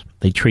adults.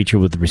 They treat you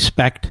with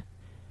respect.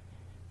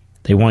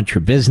 They want your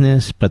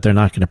business, but they're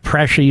not going to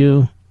pressure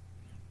you.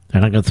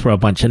 They're not going to throw a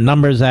bunch of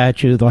numbers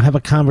at you. They'll have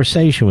a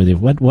conversation with you.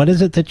 What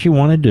is it that you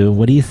want to do?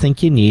 What do you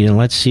think you need? And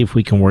let's see if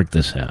we can work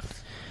this out.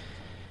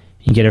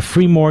 You get a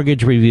free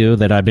mortgage review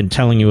that I've been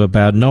telling you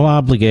about. No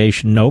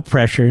obligation, no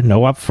pressure,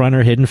 no upfront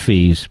or hidden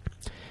fees.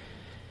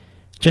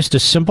 Just a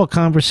simple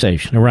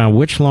conversation around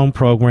which loan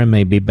program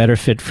may be better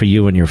fit for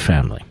you and your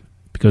family.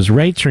 Because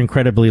rates are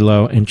incredibly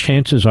low and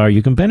chances are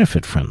you can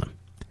benefit from them.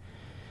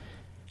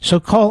 So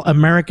call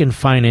American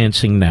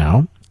Financing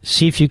now.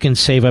 See if you can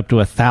save up to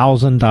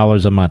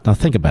 $1,000 a month. Now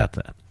think about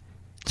that.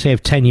 Say you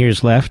have 10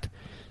 years left.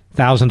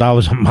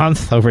 $1,000 a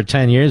month over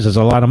 10 years is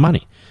a lot of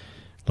money.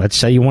 Let's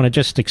say you want to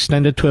just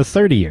extend it to a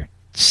 30-year.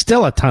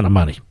 Still a ton of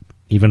money.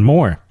 Even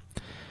more.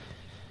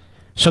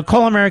 So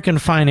call American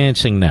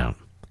Financing now.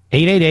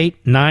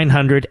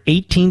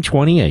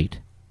 888-900-1828.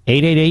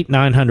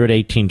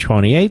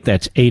 888-900-1828.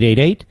 That's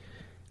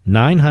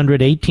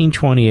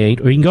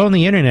 888-900-1828. Or you can go on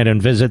the internet and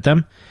visit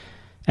them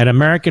at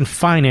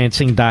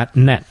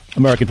AmericanFinancing.net.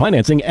 American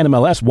Financing,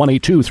 NMLS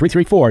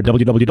 182334,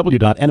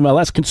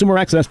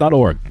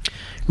 www.nmlsconsumeraccess.org.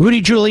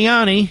 Rudy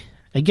Giuliani,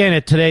 again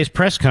at today's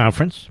press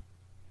conference.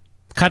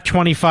 Cut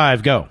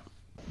 25, go.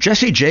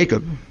 Jesse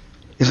Jacob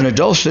is an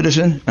adult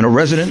citizen and a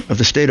resident of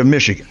the state of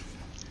Michigan.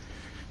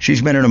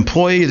 She's been an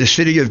employee of the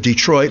city of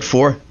Detroit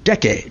for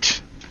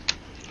decades.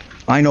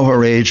 I know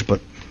her age,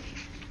 but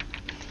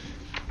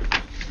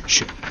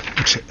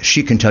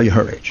she can tell you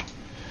her age.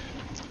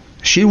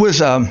 She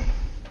was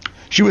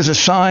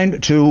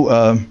assigned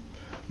to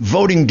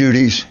voting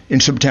duties in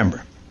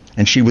September,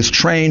 and she was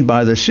trained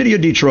by the city of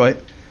Detroit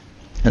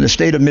and the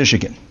state of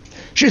Michigan.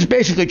 She was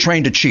basically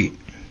trained to cheat.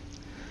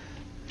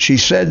 She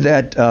said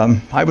that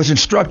I was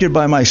instructed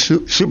by my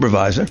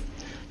supervisor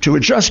to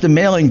adjust the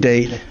mailing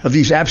date of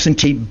these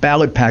absentee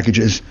ballot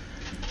packages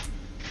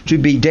to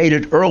be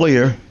dated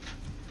earlier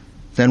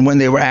than when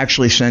they were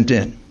actually sent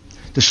in.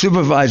 The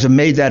supervisor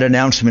made that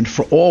announcement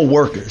for all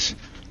workers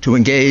to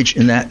engage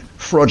in that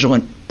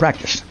fraudulent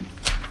practice.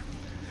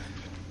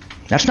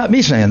 That's not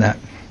me saying that.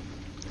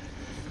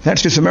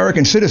 That's just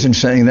American citizens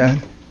saying that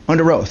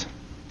under oath.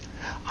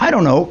 I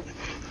don't know.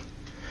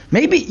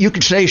 Maybe you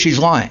could say she's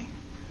lying,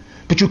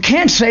 but you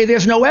can't say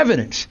there's no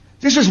evidence.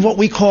 This is what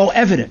we call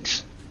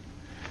evidence.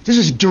 This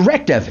is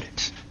direct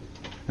evidence,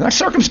 not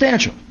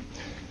circumstantial.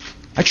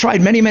 I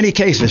tried many, many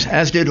cases,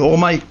 as did all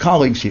my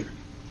colleagues here.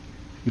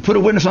 You put a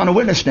witness on a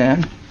witness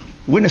stand,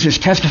 the witness is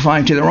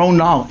testifying to their own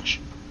knowledge.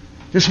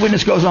 This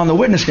witness goes on the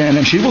witness stand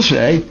and she will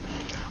say,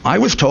 I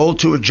was told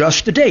to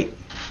adjust the date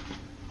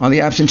on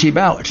the absentee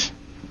ballots.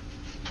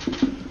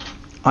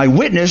 I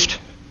witnessed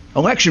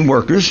election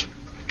workers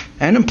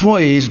and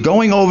employees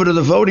going over to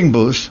the voting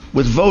booths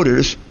with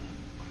voters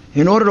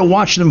in order to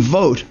watch them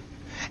vote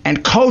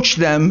and coach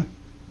them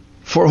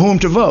for whom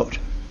to vote.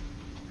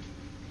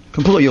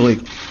 Completely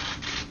illegal.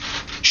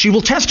 She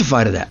will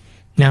testify to that.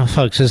 Now,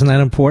 folks, isn't that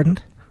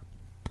important?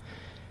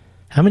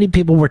 How many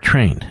people were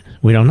trained?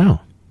 We don't know.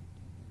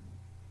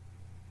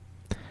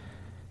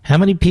 How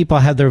many people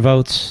had their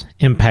votes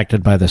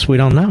impacted by this? We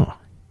don't know.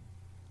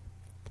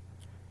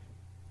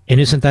 And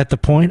isn't that the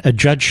point? A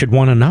judge should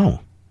want to know.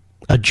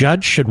 A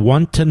judge should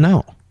want to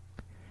know.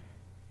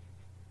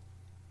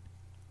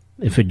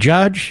 If a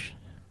judge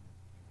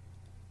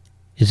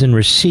is in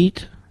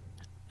receipt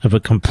of a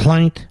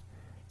complaint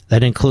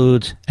that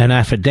includes an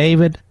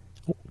affidavit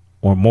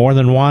or more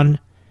than one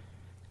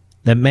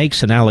that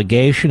makes an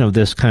allegation of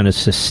this kind of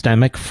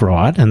systemic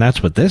fraud, and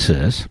that's what this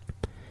is,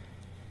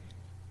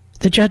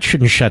 the judge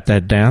shouldn't shut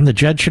that down. The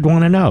judge should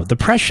want to know. The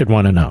press should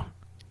want to know,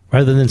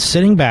 rather than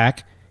sitting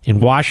back in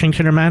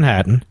Washington or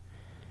Manhattan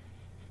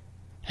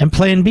and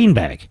playing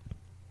beanbag.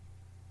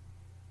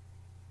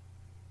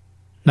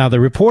 Now, the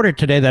reporter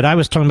today that I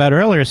was talking about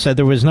earlier said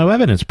there was no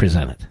evidence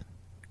presented.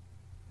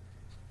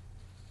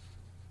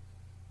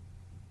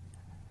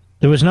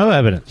 There was no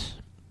evidence.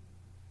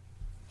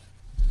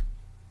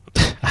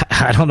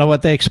 I don't know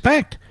what they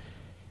expect.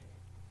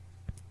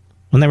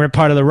 When they were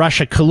part of the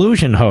Russia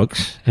collusion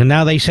hoax, and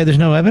now they say there's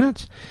no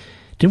evidence?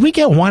 Did we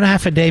get one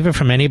affidavit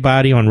from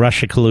anybody on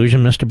Russia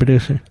collusion, Mr.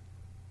 Producer?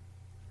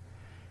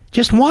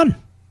 Just one.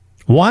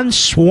 One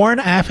sworn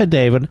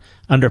affidavit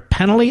under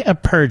penalty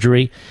of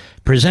perjury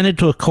presented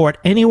to a court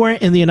anywhere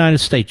in the United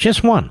States.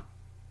 Just one.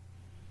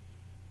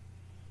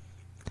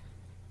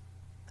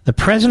 The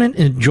president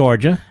in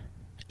Georgia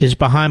is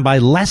behind by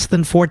less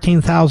than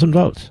 14,000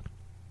 votes.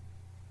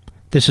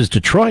 This is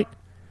Detroit.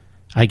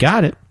 I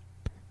got it.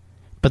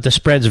 But the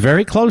spread's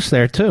very close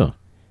there, too.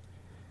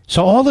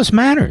 So all this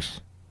matters.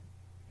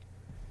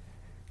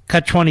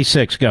 Cut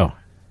 26, go.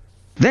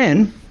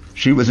 Then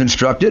she was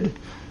instructed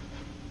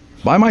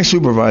by my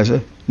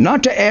supervisor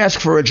not to ask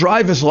for a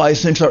driver's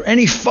license or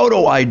any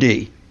photo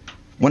ID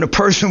when a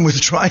person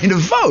was trying to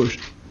vote.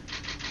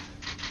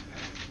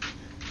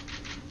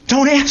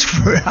 Don't ask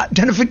for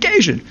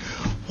identification.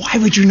 Why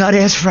would you not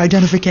ask for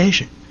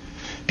identification?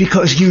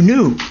 Because you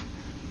knew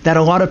that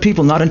a lot of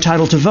people not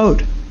entitled to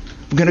vote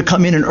were going to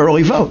come in and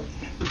early vote.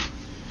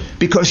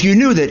 Because you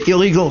knew that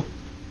illegal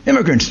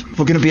immigrants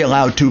were going to be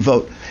allowed to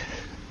vote.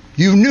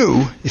 You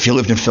knew, if you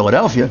lived in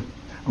Philadelphia,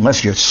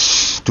 unless you're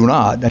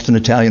stunad, that's an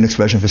Italian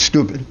expression for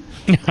stupid.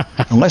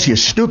 Unless you're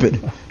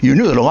stupid, you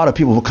knew that a lot of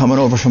people were coming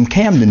over from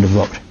Camden to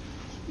vote.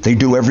 They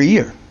do every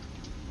year.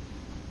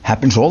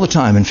 Happens all the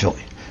time in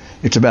Philly.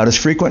 It's about as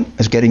frequent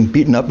as getting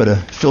beaten up at a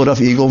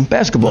Philadelphia Eagle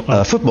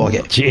football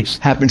game. Jeez.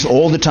 Happens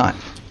all the time.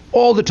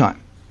 All the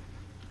time.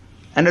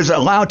 And it's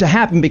allowed to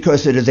happen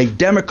because it is a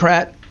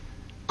Democrat,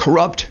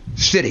 corrupt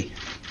city.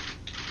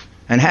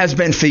 And has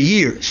been for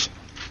years.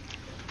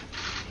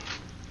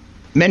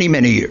 Many,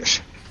 many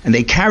years. And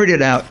they carried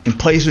it out in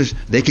places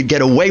they could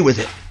get away with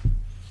it.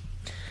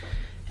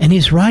 And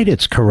he's right,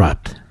 it's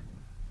corrupt.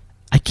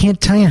 I can't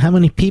tell you how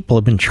many people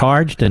have been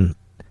charged and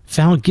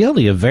found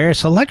guilty of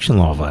various election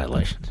law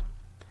violations.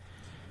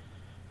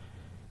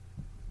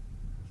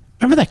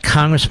 Remember that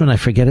congressman, I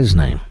forget his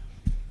name.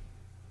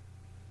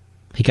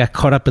 He got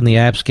caught up in the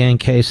Abscan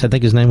case. I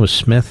think his name was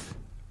Smith.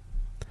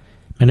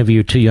 Many of you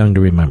are too young to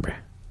remember.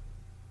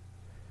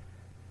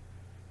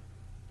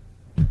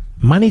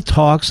 Money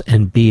talks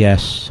and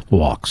BS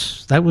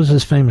walks. That was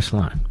his famous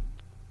line.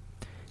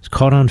 He's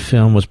caught on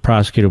film, was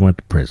prosecuted, went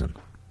to prison.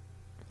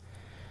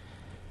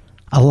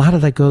 A lot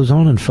of that goes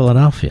on in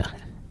Philadelphia.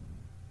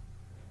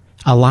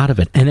 A lot of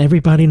it. And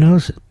everybody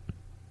knows it.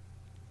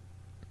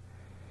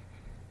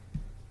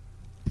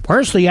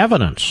 Where's the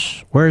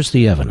evidence? Where's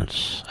the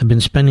evidence? I've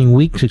been spending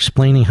weeks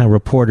explaining how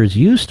reporters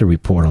used to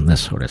report on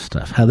this sort of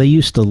stuff, how they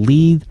used to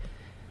lead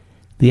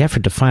the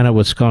effort to find out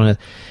what's going on.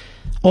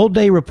 Old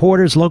day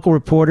reporters, local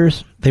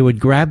reporters, they would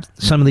grab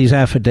some of these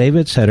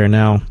affidavits that are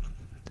now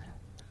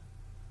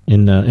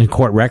in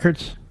court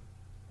records,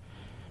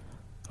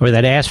 or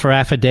that ask for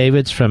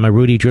affidavits from a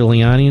Rudy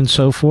Giuliani and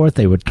so forth.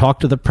 They would talk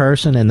to the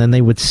person, and then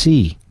they would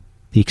see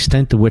the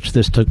extent to which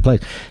this took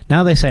place.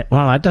 Now they say,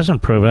 well, that doesn't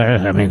prove it.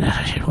 I mean,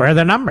 where are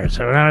the numbers?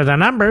 Where are the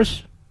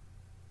numbers?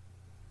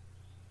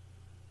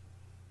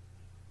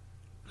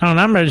 No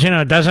numbers,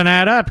 doesn't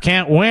add up.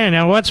 Can't win.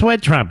 Now, what's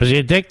with Trump? Is he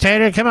a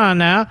dictator? Come on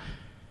now.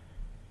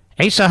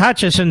 Asa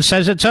Hutchinson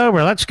says it's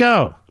over. Let's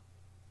go.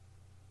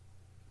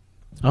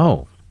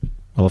 Oh,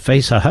 well, if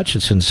Asa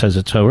Hutchinson says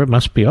it's over, it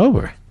must be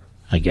over,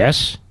 I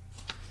guess.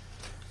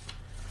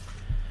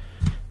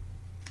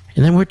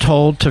 And then we're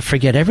told to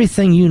forget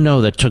everything you know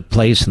that took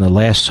place in the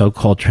last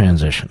so-called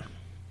transition.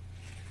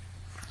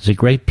 It's a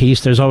great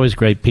piece. There's always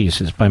great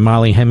pieces by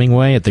Molly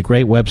Hemingway at the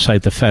great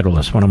website The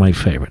Federalist, one of my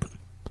favorite.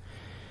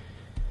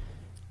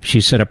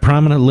 She said, a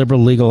prominent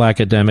liberal legal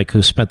academic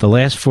who spent the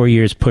last 4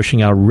 years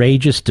pushing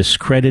outrageous,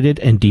 discredited,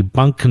 and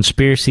debunked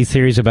conspiracy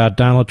theories about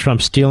Donald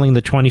Trump stealing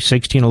the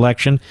 2016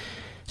 election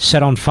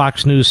said on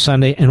Fox News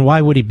Sunday, and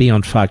why would he be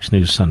on Fox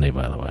News Sunday,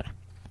 by the way?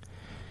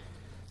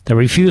 The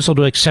refusal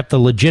to accept the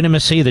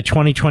legitimacy of the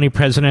 2020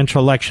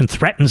 presidential election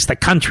threatens the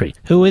country.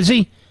 Who is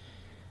he?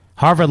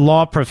 Harvard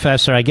law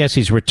professor, I guess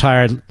he's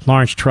retired,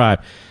 Lawrence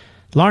Tribe.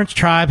 Lawrence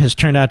Tribe has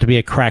turned out to be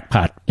a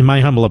crackpot, in my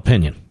humble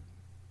opinion.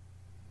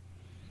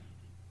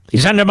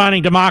 He's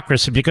undermining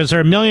democracy because there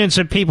are millions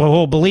of people who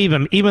will believe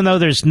him, even though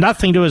there's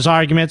nothing to his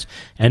arguments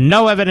and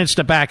no evidence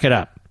to back it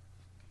up.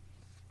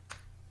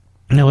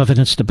 No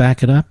evidence to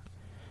back it up?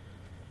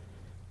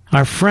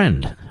 Our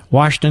friend,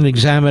 Washington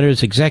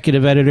Examiner's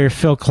executive editor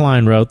Phil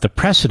Klein wrote, the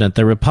precedent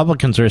the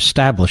Republicans are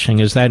establishing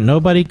is that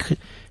nobody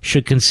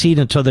should concede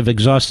until they've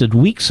exhausted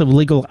weeks of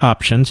legal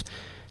options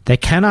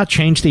that cannot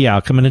change the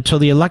outcome and until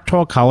the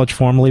Electoral College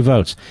formally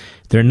votes.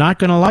 They're not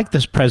going to like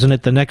this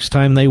president the next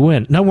time they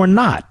win. No, we're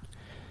not.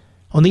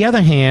 On the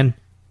other hand,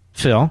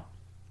 Phil,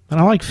 and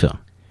I like Phil,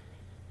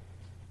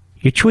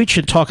 your tweet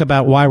should talk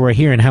about why we're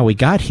here and how we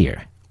got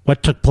here,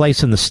 what took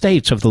place in the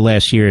states over the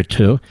last year or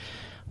two,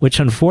 which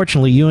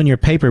unfortunately you and your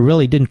paper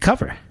really didn't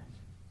cover.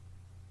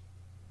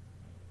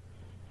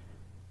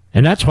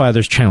 And that's why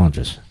there's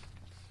challenges.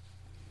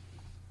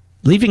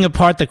 Leaving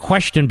apart the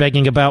question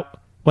begging about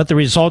what the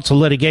results of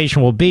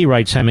litigation will be,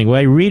 writes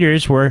Hemingway,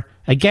 readers were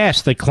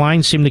aghast that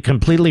Klein seemed to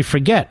completely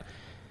forget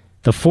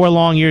the 4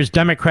 long years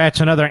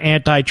Democrats and other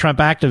anti-Trump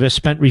activists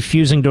spent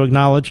refusing to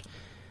acknowledge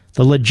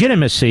the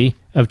legitimacy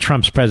of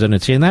Trump's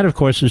presidency. And that, of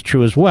course, is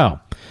true as well.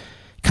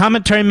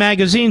 Commentary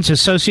Magazine's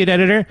associate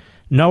editor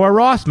Noah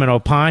Rothman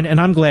opined, and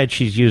I'm glad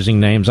she's using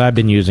names. I've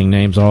been using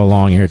names all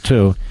along here,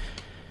 too.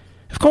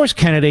 Of course,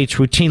 candidates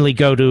routinely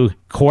go to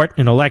court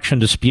in election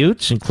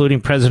disputes,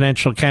 including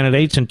presidential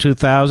candidates in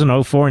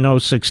 2000, 04,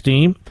 and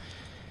 016.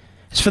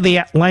 As for the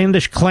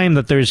outlandish claim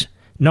that there's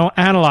no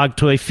analog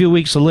to a few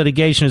weeks of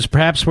litigation, is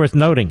perhaps worth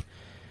noting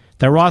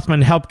that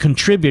Rothman helped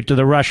contribute to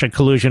the Russia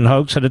collusion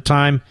hoax at a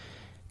time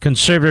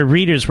conservative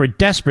readers were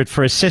desperate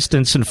for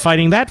assistance in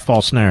fighting that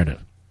false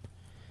narrative.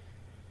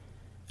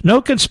 No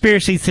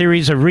conspiracy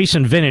theories of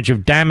recent vintage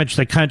have damaged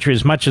the country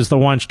as much as the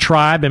ones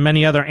Tribe and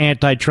many other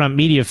anti-Trump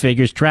media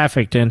figures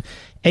trafficked in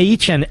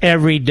each and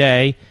every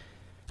day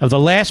of the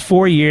last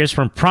 4 years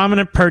from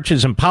prominent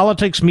perches in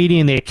politics,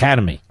 media, and the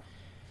academy.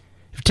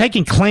 If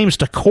taking claims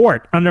to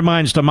court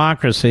undermines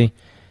democracy,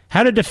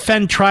 how to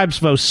defend Tribe's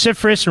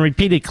vociferous and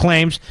repeated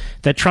claims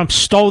that Trump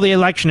stole the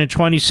election in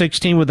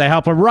 2016 with the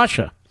help of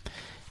Russia?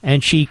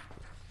 And she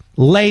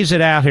lays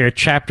it out here,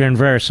 chapter and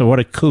verse, of what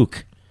a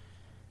kook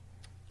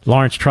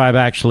Lawrence Tribe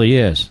actually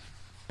is.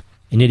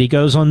 And yet he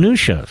goes on news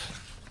shows.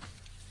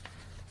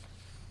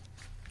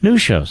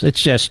 News shows.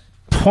 It's just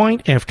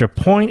point after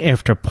point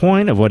after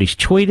point of what he's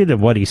tweeted, of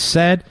what he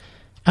said,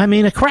 I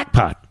mean, a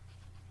crackpot.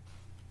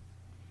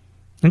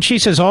 And she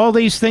says all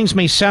these things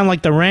may sound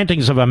like the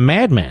rantings of a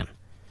madman,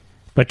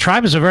 but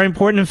Tribe is a very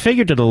important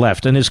figure to the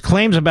left, and his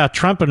claims about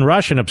Trump and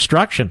Russia and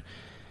obstruction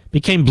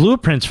became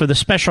blueprints for the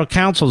special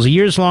counsel's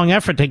years-long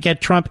effort to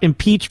get Trump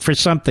impeached for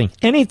something,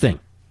 anything.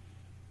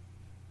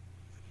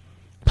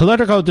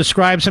 Politico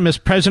describes him as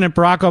President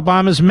Barack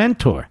Obama's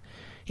mentor.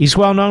 He's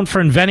well known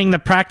for inventing the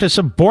practice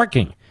of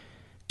borking.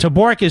 To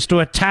bork is to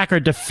attack or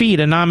defeat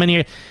a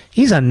nominee.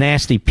 He's a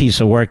nasty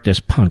piece of work, this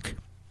punk.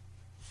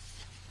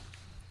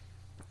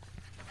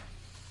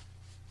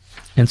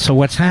 And so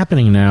what's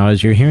happening now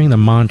is you're hearing the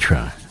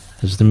mantra,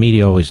 as the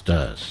media always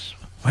does.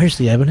 Where's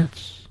the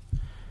evidence?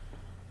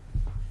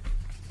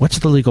 What's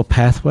the legal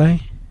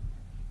pathway?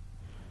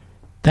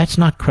 That's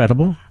not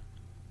credible.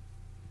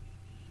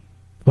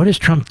 What is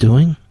Trump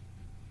doing?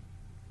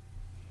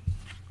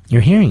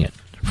 You're hearing it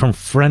from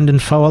friend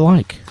and foe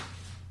alike.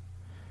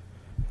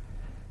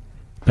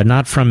 But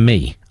not from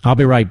me. I'll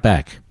be right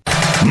back.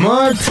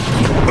 Mark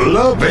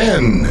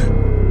Levin.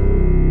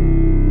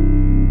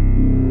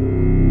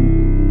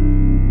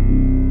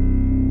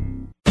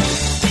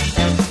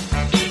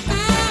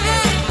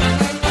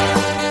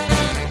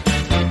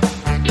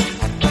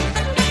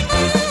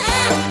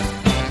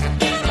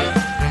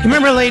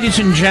 Remember, ladies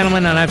and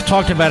gentlemen, and I've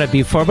talked about it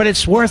before, but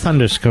it's worth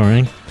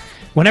underscoring,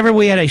 whenever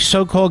we had a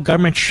so-called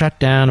government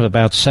shutdown of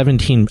about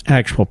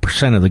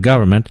 17% of the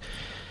government,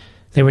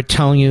 they were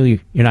telling you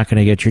you're not going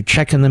to get your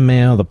check in the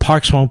mail, the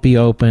parks won't be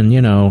open,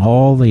 you know,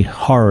 all the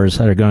horrors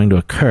that are going to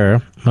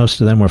occur.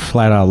 Most of them were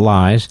flat-out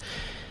lies.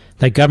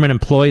 That government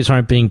employees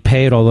aren't being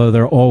paid, although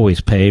they're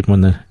always paid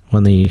when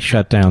the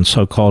shutdown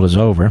so-called is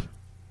over.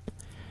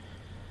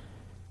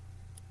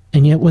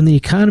 And yet when the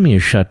economy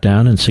is shut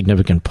down in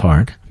significant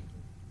part,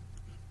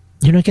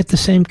 you don't get the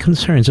same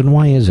concerns. And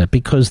why is that?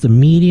 Because the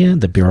media,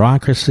 the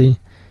bureaucracy,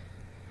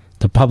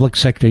 the public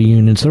sector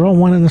unions, they're all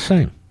one and the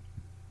same.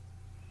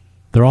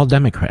 They're all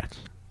Democrats.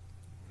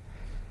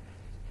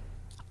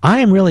 I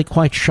am really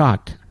quite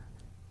shocked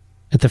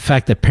at the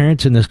fact that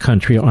parents in this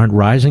country aren't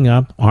rising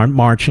up, aren't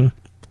marching,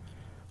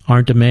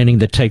 aren't demanding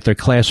to take their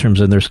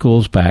classrooms and their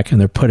schools back, and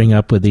they're putting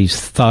up with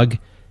these thug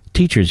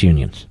teachers'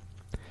 unions.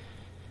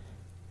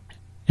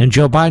 And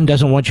Joe Biden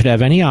doesn't want you to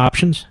have any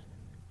options,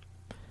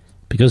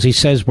 because he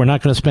says we're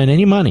not going to spend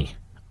any money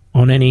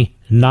on any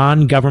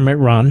non-government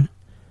run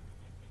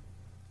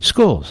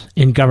schools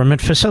in government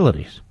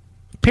facilities,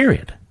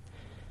 period.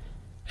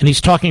 And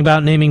he's talking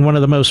about naming one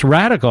of the most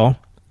radical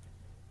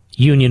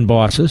union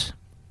bosses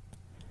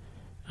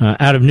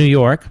out of New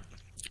York,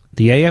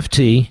 the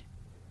AFT.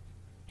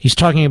 He's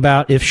talking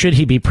about, if should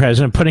he be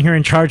president, putting her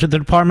in charge of the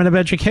Department of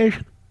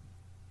Education.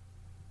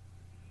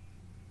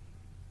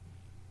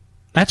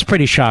 That's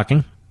pretty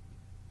shocking.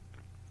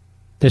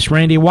 This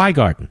Randy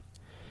Weigarten.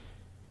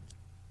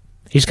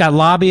 He's got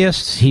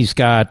lobbyists. He's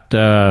got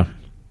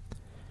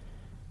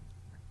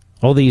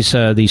all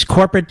these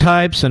corporate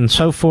types and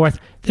so forth.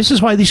 This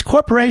is why these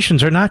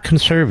corporations are not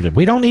conservative.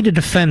 We don't need to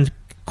defend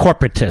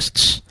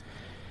corporatists.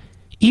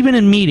 Even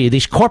in media,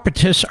 these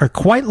corporatists are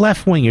quite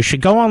left-wing. You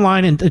should go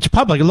online, and it's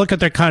public, and look at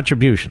their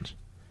contributions.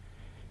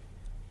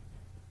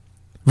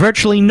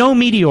 Virtually no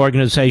media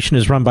organization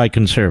is run by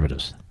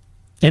conservatives.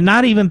 And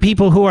not even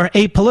people who are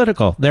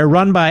apolitical. They're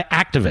run by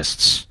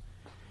activists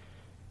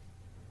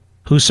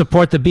who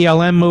support the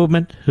BLM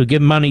movement, who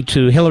give money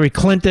to Hillary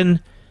Clinton,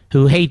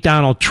 who hate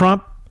Donald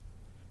Trump.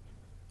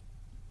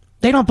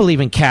 They don't believe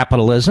in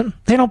capitalism.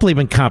 They don't believe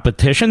in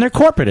competition. They're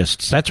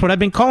corporatists. That's what I've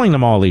been calling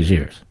them all these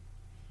years.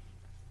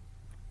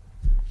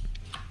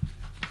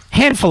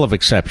 Handful of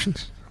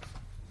exceptions.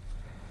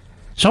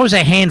 There's always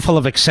a handful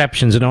of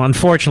exceptions, and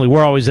unfortunately,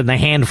 we're always in the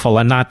handful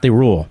and not the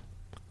rule.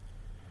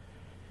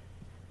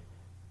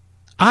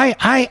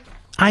 I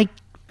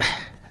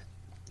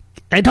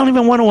don't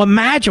even want to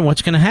imagine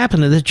what's going to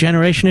happen to this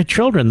generation of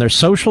children. Their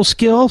social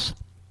skills,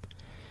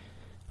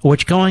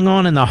 what's going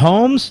on in the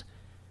homes,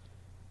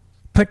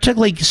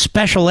 particularly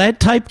special ed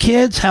type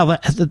kids, how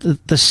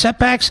the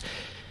setbacks.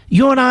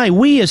 You and I,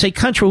 we as a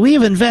country, we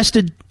have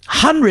invested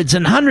hundreds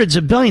and hundreds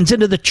of billions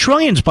into the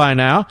trillions by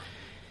now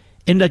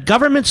into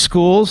government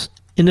schools,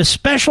 into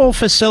special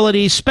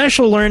facilities,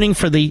 special learning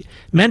for the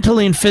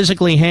mentally and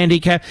physically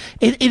handicapped.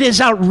 It is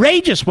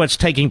outrageous what's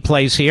taking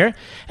place here.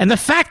 And the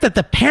fact that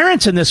the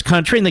parents in this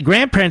country and the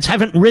grandparents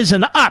haven't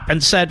risen up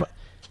and said,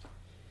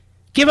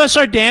 give us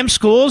our damn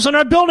schools and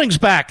our buildings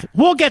back.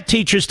 We'll get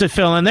teachers to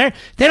fill in there.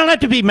 They don't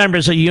have to be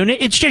members of a union.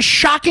 It's just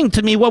shocking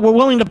to me what we're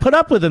willing to put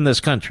up with in this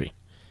country.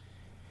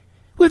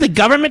 We have the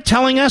government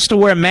telling us to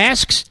wear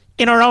masks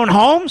in our own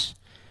homes.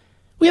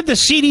 We have the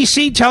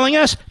CDC telling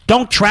us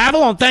don't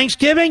travel on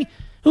Thanksgiving.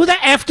 Who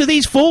the F do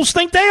these fools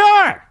think they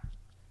are?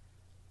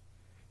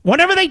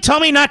 Whenever they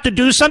tell me not to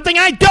do something,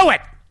 I do it.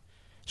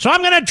 So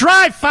I'm going to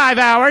drive 5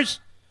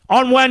 hours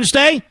on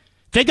Wednesday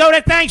to go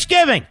to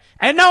Thanksgiving.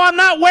 And no, I'm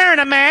not wearing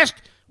a mask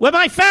with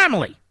my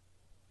family.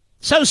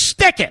 So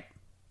stick it.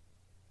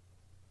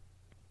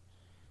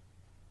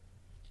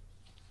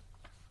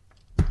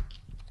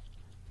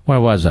 Where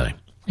was I?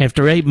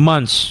 After 8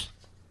 months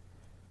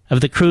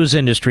of the cruise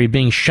industry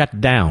being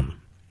shut down.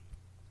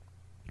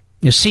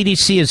 The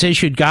CDC has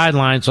issued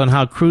guidelines on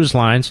how cruise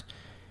lines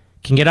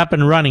can get up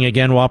and running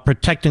again while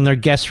protecting their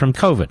guests from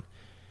COVID.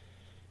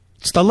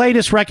 It's the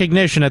latest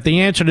recognition that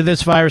the answer to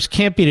this virus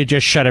can't be to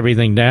just shut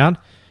everything down.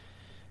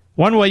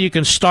 One way you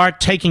can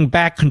start taking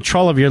back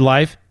control of your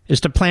life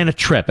is to plan a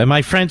trip, and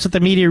my friends at the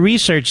Media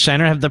Research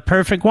Center have the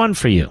perfect one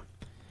for you.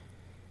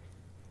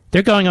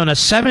 They're going on a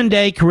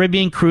 7-day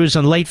Caribbean cruise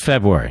in late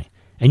February,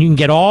 and you can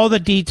get all the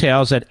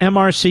details at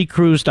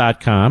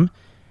mrccruise.com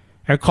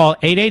or call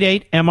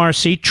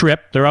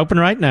 888-MRC-TRIP. They're open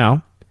right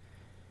now.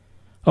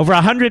 Over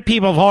 100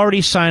 people have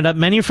already signed up,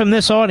 many from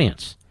this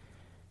audience.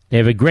 They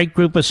have a great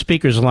group of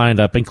speakers lined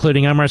up,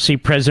 including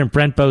MRC President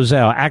Brent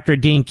Bozell, actor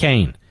Dean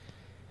Cain,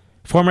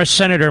 former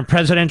Senator and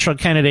presidential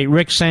candidate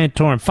Rick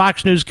Santorum,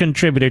 Fox News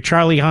contributor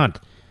Charlie Hunt,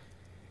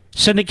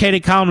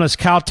 syndicated columnist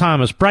Cal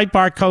Thomas,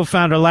 Breitbart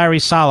co-founder Larry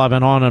Solov,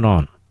 and on and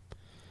on.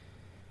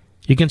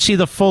 You can see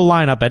the full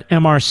lineup at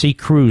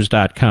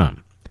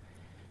mrccruise.com.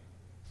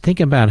 Think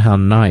about how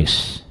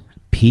nice,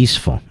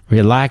 peaceful,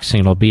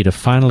 relaxing it'll be to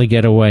finally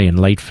get away in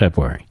late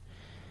February.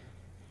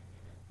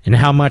 And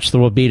how much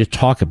there will be to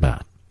talk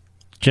about.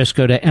 Just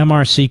go to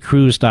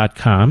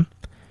mrccruise.com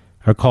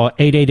or call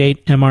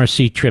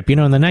 888-MRC-TRIP. You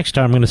know, in the next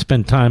hour, I'm going to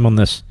spend time on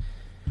these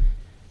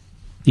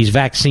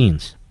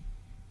vaccines.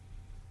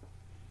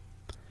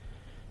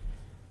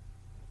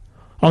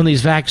 On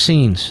these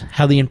vaccines,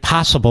 how the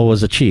impossible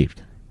was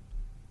achieved.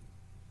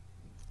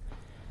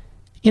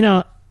 You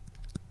know,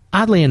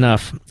 oddly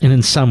enough, and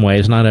in some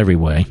ways, not every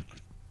way,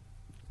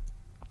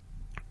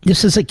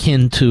 this is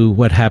akin to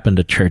what happened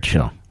to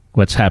Churchill,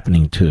 what's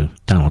happening to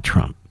Donald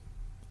Trump.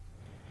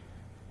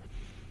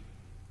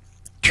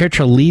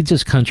 Churchill leads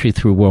his country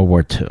through World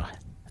War II.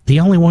 The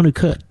only one who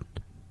could.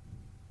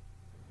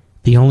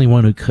 The only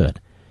one who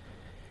could.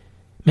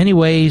 In many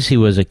ways, he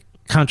was a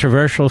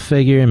controversial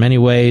figure. In many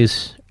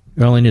ways,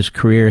 early in his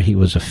career, he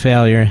was a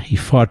failure. He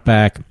fought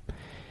back. In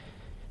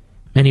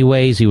many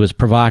ways, he was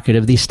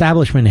provocative. The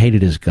establishment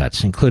hated his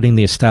guts, including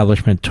the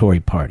establishment Tory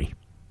party.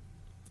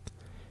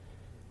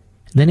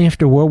 And then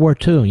after World War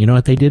II, you know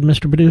what they did,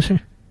 Mr.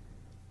 Producer?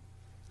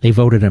 They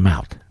voted him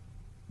out.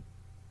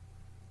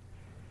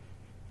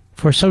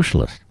 For a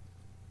socialist.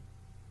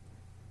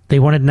 They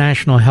wanted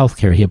national health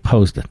care. He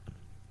opposed it.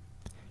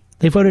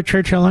 They voted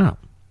Churchill out.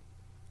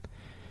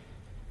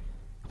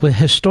 With a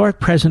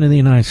historic president of the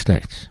United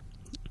States,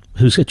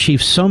 who's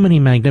achieved so many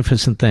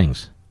magnificent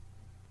things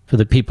for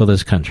the people of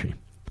this country.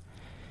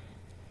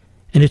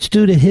 And it's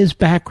due to his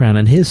background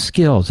and his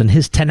skills and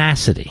his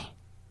tenacity.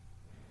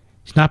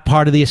 He's not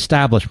part of the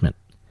establishment.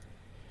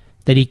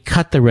 That he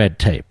cut the red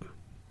tape.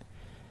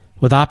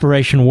 With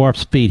Operation Warp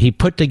Speed, he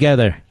put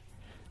together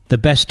the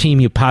best team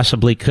you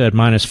possibly could,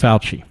 minus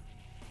Fauci.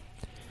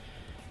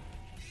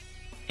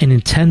 And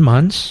in 10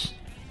 months,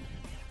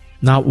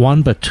 not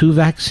one but 2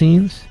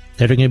 vaccines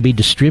that are going to be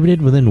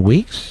distributed within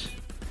weeks?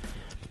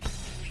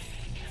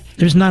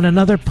 There's not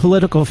another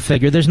political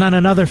figure, there's not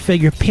another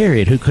figure,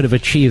 period, who could have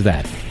achieved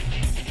that.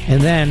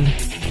 And then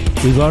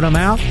we vote him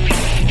out?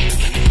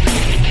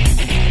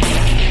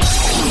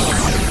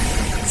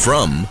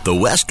 From the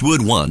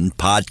Westwood One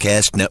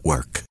Podcast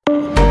Network.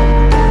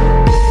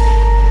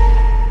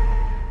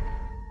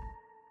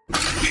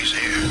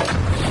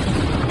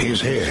 He's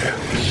here.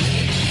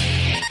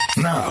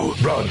 Now,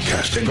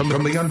 broadcasting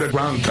from the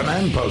underground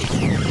command post,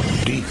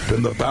 deep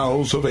in the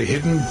bowels of a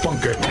hidden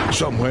bunker,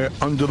 somewhere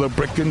under the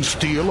brick and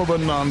steel of a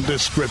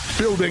nondescript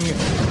building,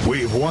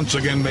 we've once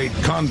again made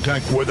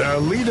contact with our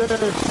leader,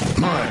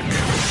 Mark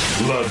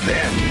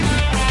Levin.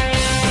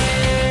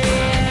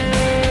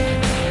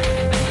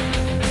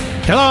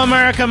 Hello,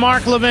 America.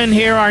 Mark Levin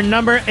here. Our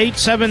number,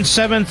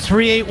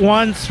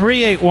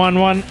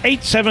 877-381-3811,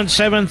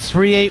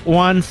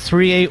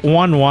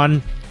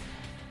 877-381-3811.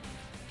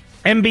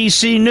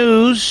 NBC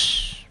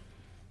News.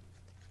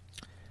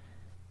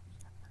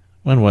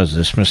 When was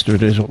this, Mr.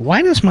 Diesel?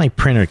 Why does my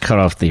printer cut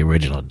off the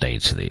original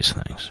dates of these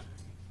things?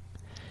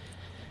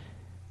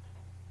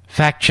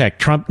 Fact check.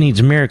 Trump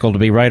needs miracle to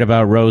be right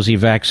about Rosie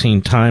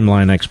vaccine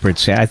timeline,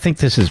 experts say. I think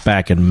this is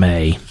back in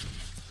May,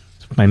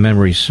 if my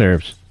memory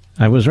serves.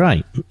 I was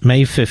right.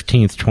 May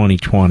 15th,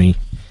 2020.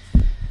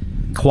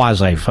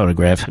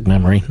 Quasi-photographic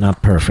memory,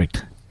 not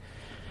perfect.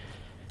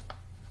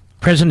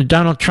 President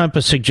Donald Trump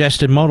has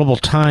suggested multiple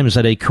times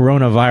that a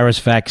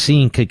coronavirus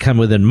vaccine could come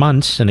within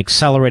months, an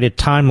accelerated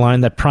timeline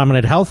that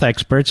prominent health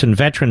experts and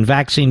veteran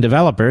vaccine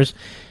developers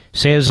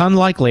say is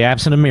unlikely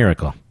absent a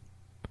miracle.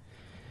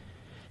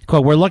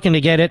 Quote, we're looking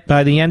to get it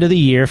by the end of the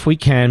year if we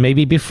can,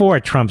 maybe before,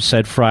 Trump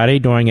said Friday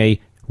during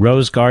a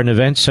Rose Garden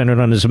event centered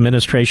on his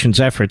administration's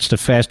efforts to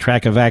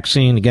fast-track a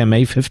vaccine, again,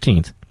 May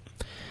 15th.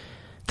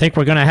 Think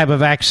we're going to have a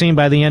vaccine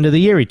by the end of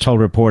the year, he told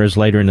reporters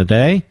later in the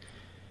day.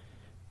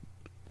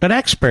 But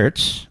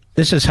experts,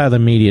 this is how the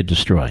media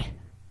destroy.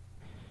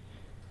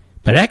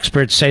 But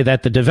experts say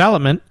that the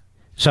development,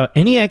 so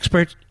any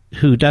expert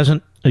who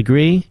doesn't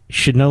agree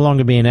should no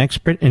longer be an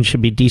expert and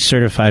should be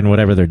decertified in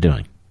whatever they're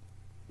doing.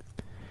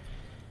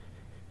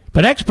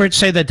 But experts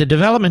say that the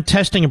development,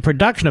 testing, and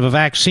production of a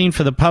vaccine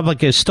for the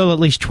public is still at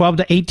least 12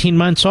 to 18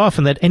 months off,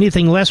 and that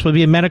anything less would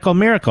be a medical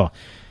miracle.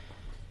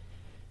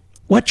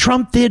 What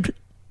Trump did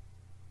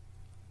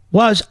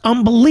was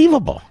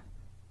unbelievable.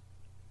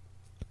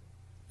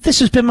 This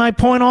has been my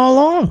point all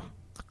along.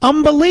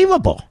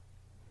 Unbelievable.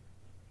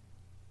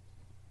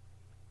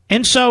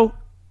 And so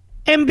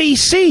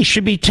NBC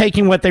should be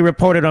taking what they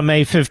reported on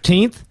May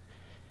 15th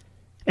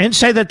and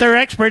say that their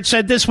experts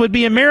said this would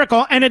be a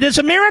miracle, and it is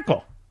a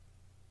miracle.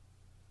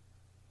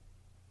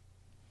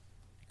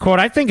 Quote,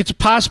 I think it's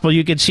possible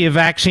you could see a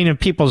vaccine in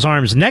people's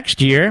arms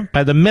next year,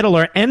 by the middle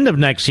or end of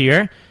next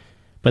year,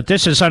 but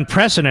this is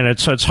unprecedented,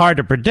 so it's hard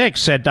to predict,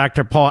 said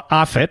Dr. Paul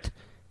Offit,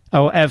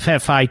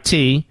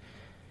 O-F-F-I-T,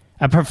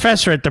 a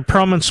professor at the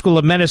Perelman School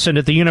of Medicine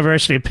at the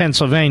University of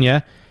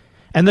Pennsylvania,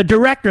 and the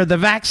director of the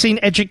Vaccine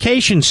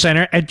Education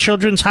Center at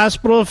Children's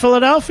Hospital of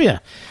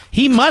Philadelphia.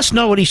 He must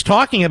know what he's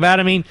talking about.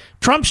 I mean,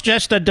 Trump's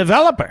just a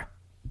developer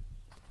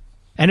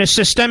and a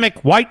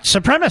systemic white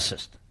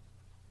supremacist.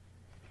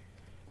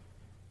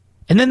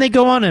 And then they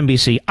go on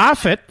NBC.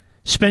 Offit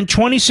spent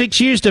 26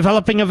 years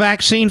developing a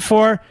vaccine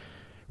for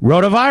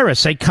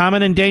rotavirus, a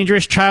common and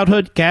dangerous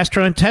childhood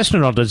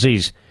gastrointestinal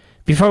disease,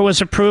 before it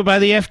was approved by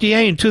the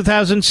FDA in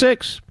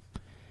 2006.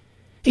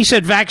 He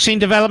said vaccine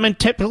development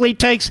typically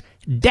takes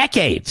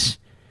decades,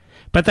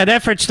 but that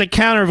efforts to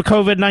counter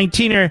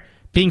COVID-19 are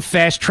being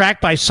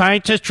fast-tracked by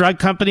scientists, drug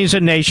companies,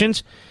 and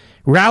nations,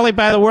 rallied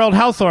by the World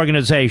Health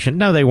Organization.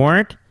 No, they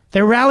weren't.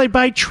 They're rallied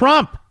by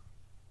Trump.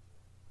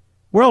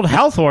 World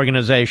Health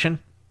Organization.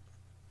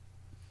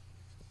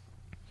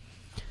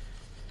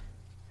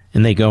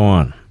 And they go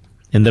on.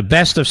 In the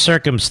best of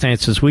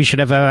circumstances, we should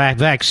have a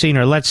vaccine,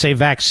 or let's say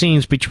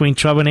vaccines, between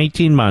 12 and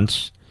 18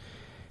 months,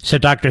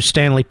 said Dr.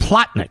 Stanley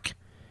Plotnick,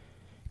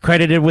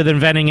 credited with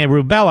inventing a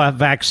rubella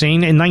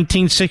vaccine in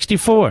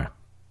 1964.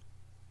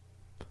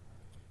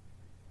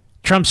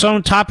 Trump's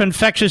own top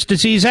infectious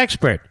disease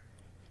expert,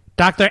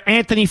 Dr.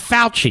 Anthony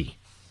Fauci,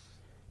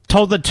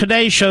 told the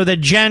Today Show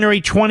that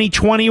January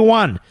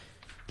 2021,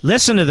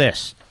 listen to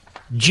this,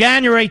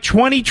 January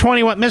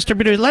 2021, Mr.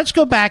 Producer, let's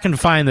go back and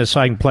find this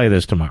so I can play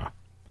this tomorrow.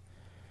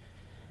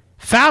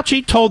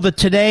 Fauci told the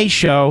Today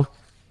Show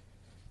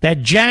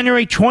that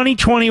January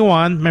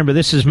 2021, remember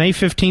this is May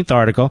 15th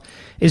article,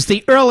 is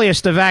the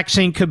earliest the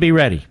vaccine could be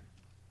ready.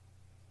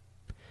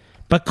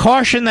 But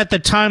caution that the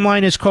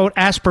timeline is, quote,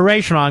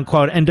 aspirational,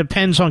 unquote, and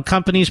depends on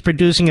companies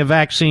producing a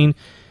vaccine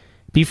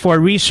before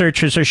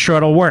researchers are sure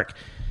it'll work.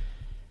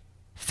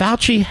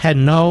 Fauci had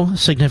no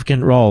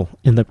significant role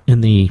in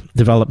the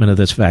development of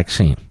this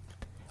vaccine.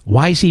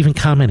 Why is he even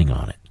commenting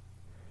on it?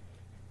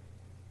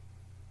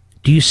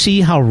 Do you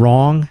see how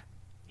wrong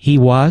he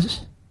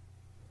was?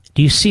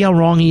 Do you see how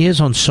wrong he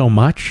is on so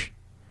much?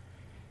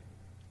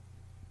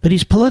 But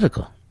he's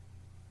political.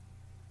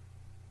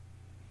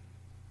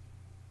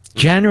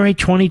 January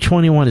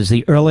 2021 is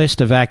the earliest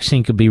the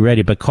vaccine could be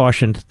ready, but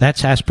cautioned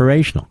that's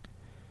aspirational.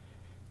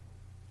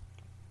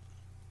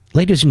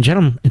 Ladies and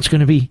gentlemen, it's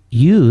going to be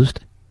used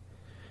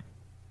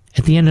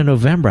at the end of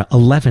November,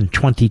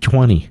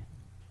 11/2020,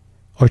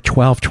 or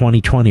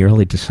 12/2020,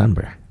 early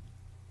December.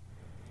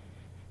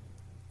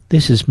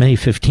 This is May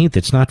 15th.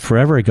 It's not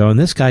forever ago, and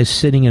this guy's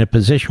sitting in a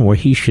position where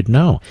he should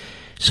know.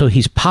 So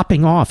he's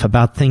popping off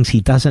about things he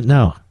doesn't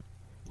know,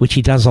 which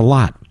he does a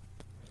lot.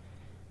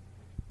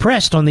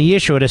 Pressed on the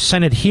issue at a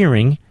Senate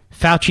hearing,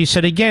 Fauci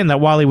said again that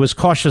while he was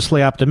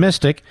cautiously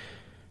optimistic,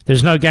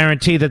 there's no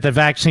guarantee that the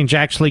vaccine's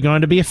actually going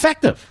to be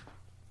effective.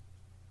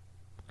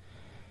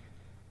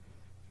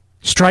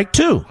 Strike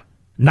two,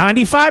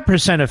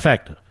 95%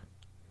 effective.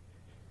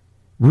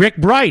 Rick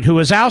Bright, who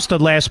was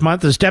ousted last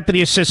month as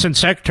Deputy Assistant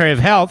Secretary of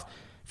Health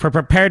for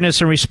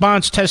Preparedness and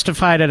Response,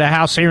 testified at a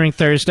House hearing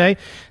Thursday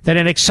that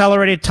an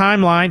accelerated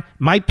timeline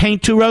might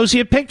paint too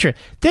rosy a picture.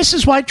 This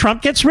is why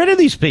Trump gets rid of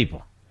these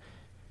people.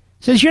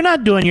 Says, you're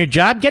not doing your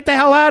job. Get the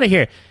hell out of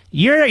here.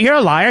 You're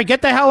a liar.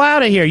 Get the hell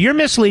out of here. You're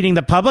misleading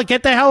the public.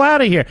 Get the hell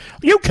out of here.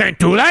 You can't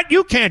do that.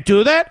 You can't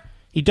do that.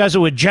 He does it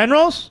with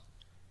generals,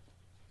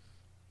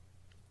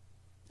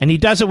 and he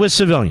does it with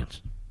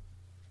civilians.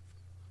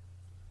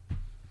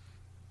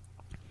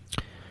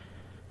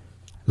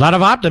 A lot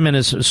of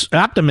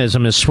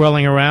optimism is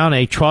swirling around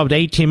a 12 to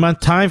 18-month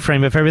time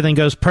frame if everything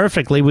goes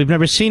perfectly. We've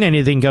never seen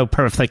anything go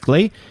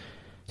perfectly,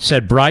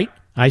 said Bright.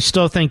 I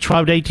still think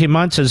 12 to 18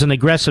 months is an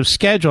aggressive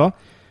schedule.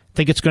 I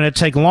think it's going to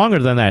take longer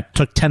than that. It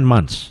took 10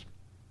 months.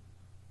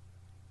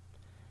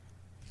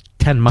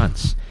 10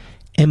 months.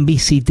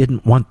 NBC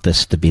didn't want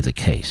this to be the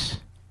case.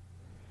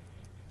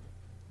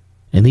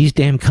 And these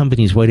damn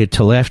companies waited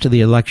till after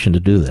the election to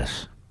do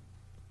this.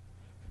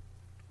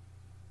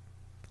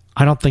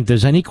 I don't think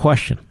there's any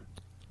question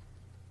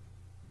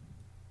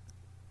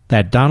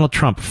that Donald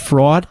Trump,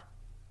 fraud,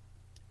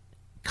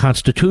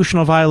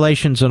 constitutional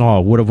violations and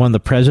all, would have won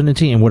the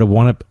presidency and would have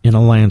won it in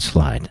a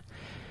landslide.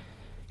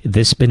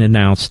 This had been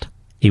announced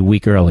a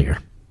week earlier.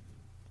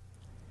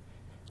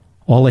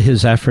 All of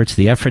his efforts,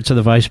 the efforts of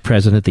the vice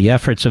president, the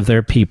efforts of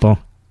their people,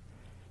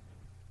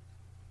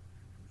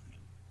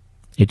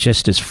 it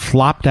just is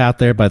flopped out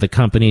there by the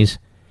companies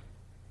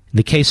In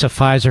the case of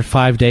Pfizer,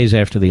 5 days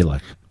after the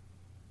election.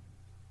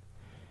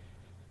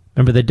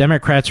 Remember, the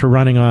Democrats were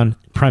running on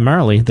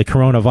primarily the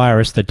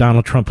coronavirus that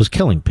Donald Trump was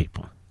killing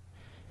people,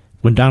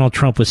 when Donald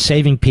Trump was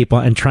saving people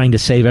and trying to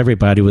save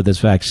everybody with this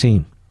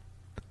vaccine.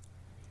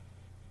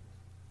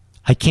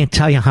 I can't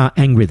tell you how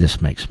angry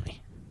this makes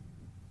me.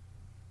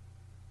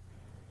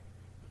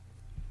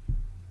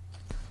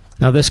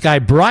 Now, this guy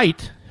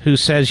Bright, who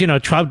says,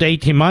 12 to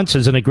 18 months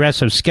is an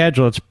aggressive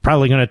schedule, it's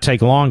probably going to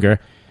take longer,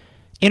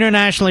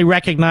 internationally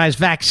recognized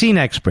vaccine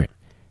expert,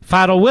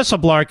 filed a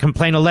whistleblower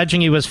complaint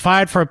alleging he was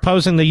fired for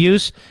opposing the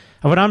use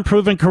of an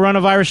unproven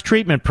coronavirus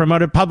treatment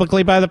promoted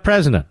publicly by the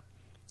president.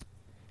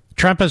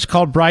 Trump has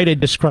called Bright a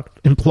disgruntled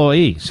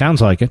employee.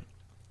 Sounds like it.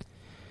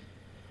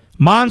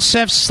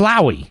 Moncef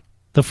Slaoui,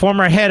 the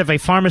former head of a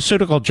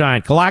pharmaceutical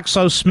giant,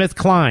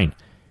 GlaxoSmithKline,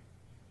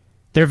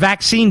 their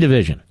vaccine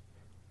division,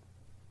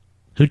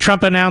 who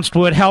Trump announced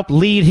would help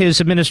lead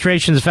his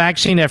administration's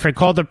vaccine effort,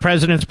 called the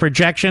president's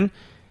projection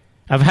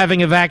of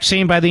having a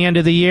vaccine by the end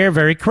of the year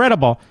very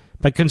credible,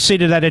 but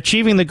conceded that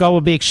achieving the goal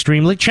would be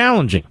extremely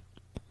challenging.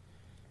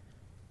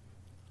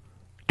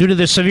 Due to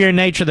the severe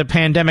nature of the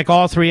pandemic,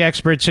 all three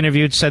experts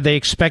interviewed said they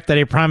expect that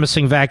a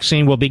promising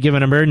vaccine will be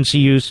given emergency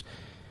use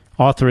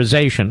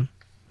authorization.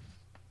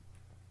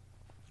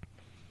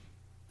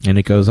 And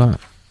it goes on.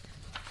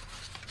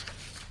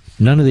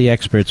 None of the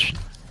experts,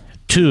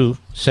 2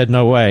 said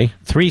no way,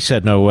 3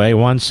 said no way,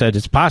 1 said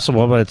it's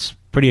possible, but it's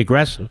pretty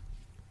aggressive.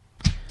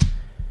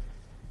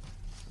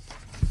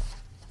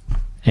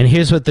 And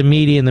here's what the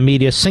media and the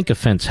media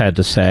sycophants had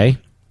to say.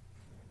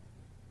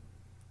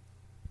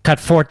 Cut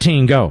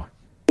 14, go.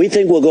 We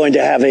think we're going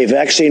to have a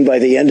vaccine by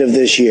the end of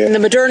this year. And the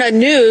Moderna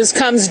news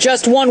comes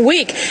just 1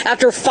 week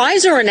after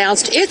Pfizer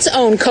announced its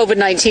own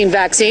COVID-19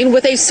 vaccine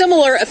with a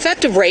similar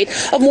effective rate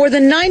of more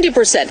than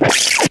 90%.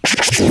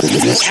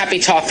 Happy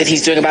talk that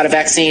he's doing about a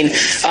vaccine.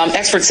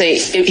 Experts say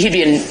he'd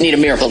be in need of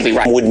a miracle to be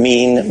right. Would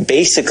mean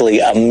basically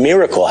a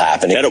miracle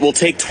happening. That it will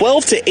take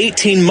 12 to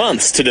 18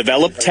 months to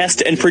develop,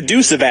 test, and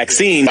produce a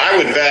vaccine. I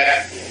would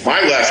bet my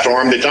left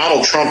arm that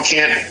Donald Trump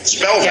can't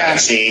spell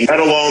vaccine, let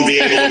alone be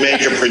able to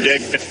make a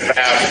prediction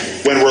about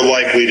when we're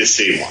likely to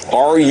see one.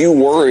 Are you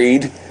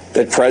worried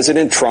that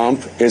President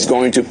Trump is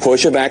going to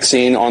push a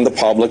vaccine on the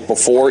public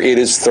before it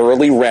is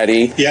thoroughly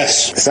ready?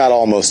 Yes. It's not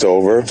almost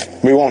over.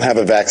 We won't have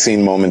a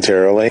vaccine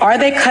momentarily. Are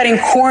they cutting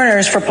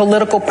corners for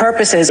political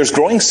purposes? There's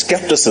growing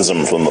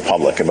skepticism from the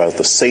public about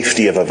the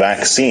safety of a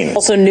vaccine.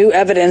 Also new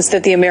evidence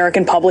that the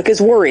American public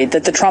is worried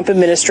that the Trump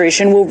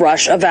administration will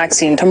rush a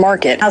vaccine to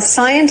market. Now,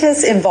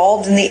 scientists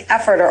involved in the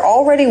effort are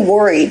already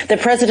worried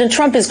that President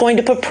Trump is going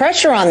to put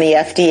pressure on the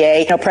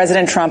FDA.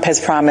 President Trump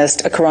has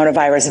promised a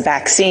coronavirus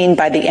vaccine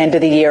by the end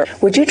of the year.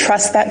 Would you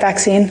trust that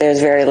vaccine? There's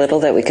very little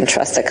that we can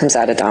trust that comes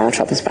out of Donald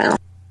Trump's mouth.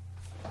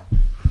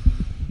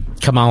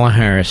 Kamala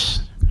Harris,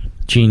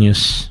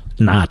 genius,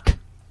 not.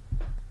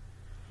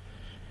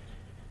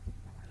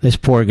 This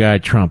poor guy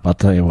Trump, I'll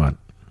tell you what.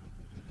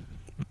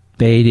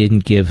 They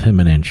didn't give him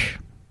an inch.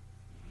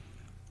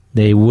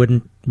 They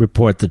wouldn't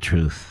report the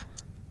truth.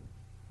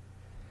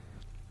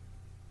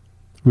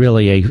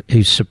 Really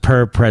a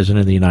superb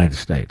president of the United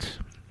States.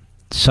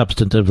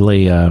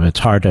 Substantively, it's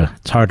hard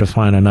to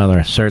find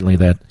another, certainly,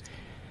 that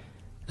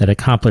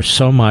accomplished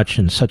so much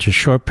in such a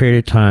short period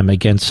of time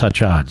against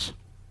such odds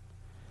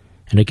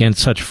and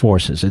against such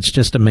forces. It's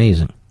just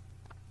amazing.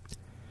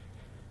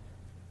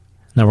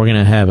 Now we're going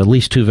to have at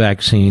least 2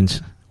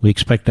 vaccines. We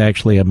expect to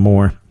actually have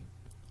more.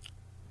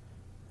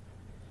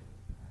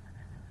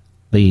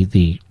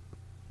 The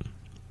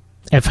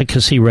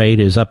efficacy rate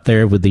is up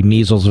there with the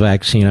measles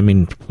vaccine. I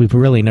mean, we've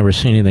really never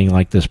seen anything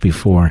like this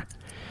before.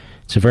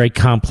 It's a very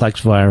complex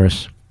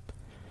virus.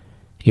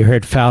 You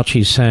heard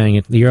Fauci saying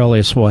at the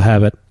earliest we'll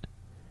have it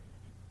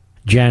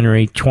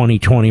January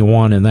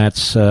 2021, and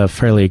that's a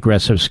fairly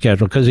aggressive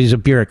schedule because he's a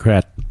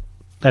bureaucrat.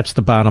 That's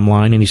the bottom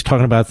line, and he's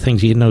talking about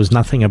things he knows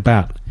nothing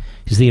about.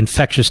 He's the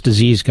infectious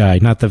disease guy,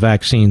 not the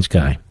vaccines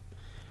guy.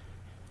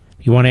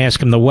 You want to ask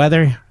him the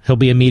weather, he'll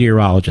be a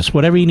meteorologist.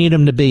 Whatever you need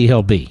him to be,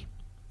 he'll be.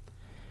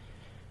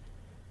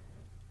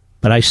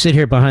 But I sit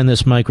here behind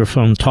this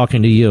microphone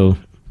talking to you,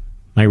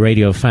 my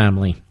radio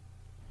family,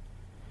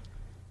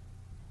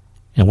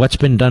 and what's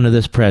been done to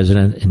this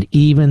president, and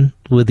even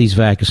with these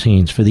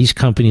vaccines, for these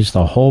companies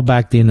to hold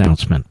back the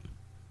announcement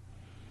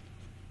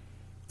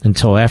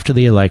until after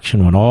the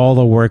election, when all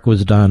the work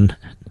was done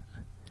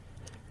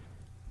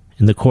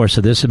in the course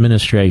of this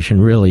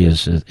administration, really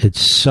it's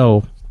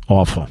so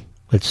awful.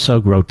 It's so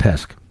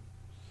grotesque.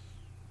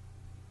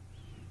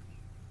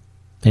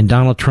 And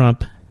Donald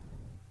Trump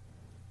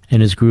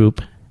and his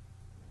group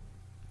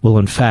will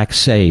in fact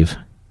save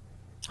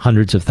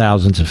hundreds of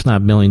thousands, if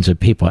not millions of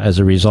people as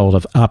a result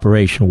of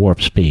Operation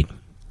Warp Speed.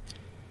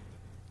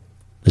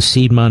 The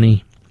seed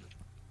money,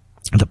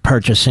 the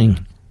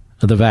purchasing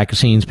of the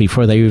vaccines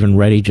before they're even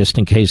ready, just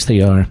in case they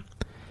are,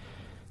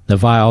 the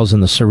vials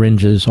and the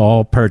syringes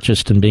all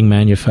purchased and being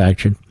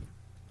manufactured,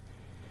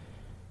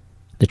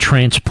 the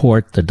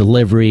transport, the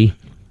delivery.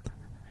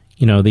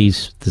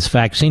 This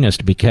vaccine has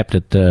to be kept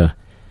at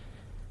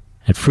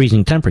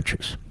freezing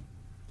temperatures.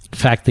 In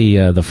fact, the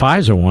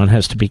Pfizer one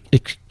has to be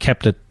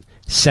kept at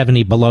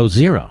 70 below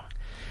zero.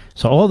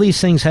 So all these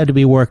things had to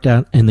be worked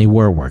out, and they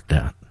were worked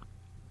out.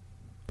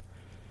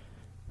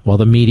 While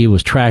the media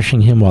was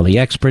trashing him, while the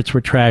experts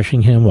were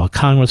trashing him, while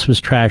Congress was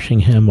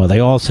trashing him, while they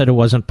all said it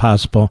wasn't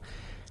possible,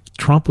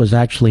 Trump was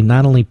actually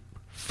not only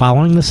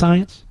following the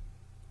science,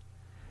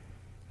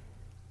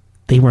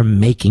 they were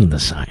making the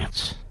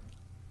science.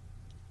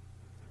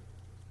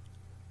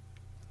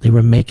 They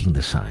were making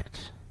the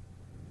science.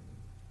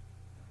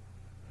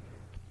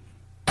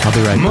 I'll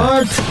be right back.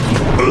 Mark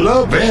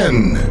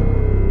Levin.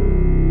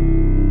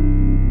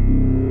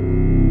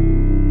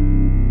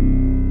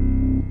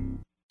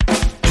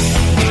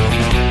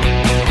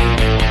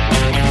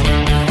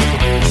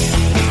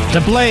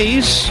 The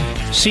Blaze,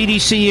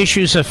 CDC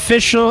issues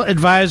official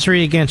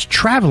advisory against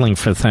traveling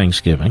for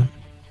Thanksgiving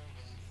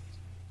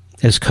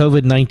as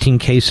COVID-19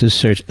 cases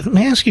surge. Let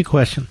me ask you a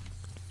question.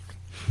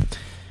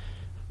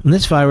 When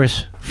this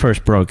virus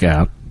first broke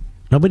out,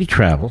 nobody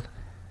traveled.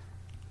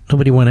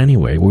 Nobody went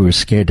anywhere. We were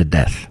scared to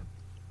death.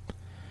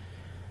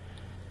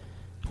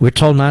 We were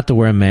told not to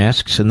wear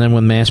masks, and then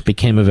when masks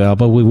became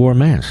available, we wore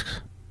masks.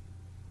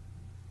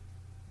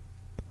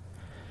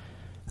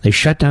 They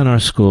shut down our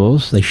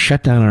schools. They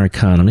shut down our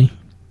economy.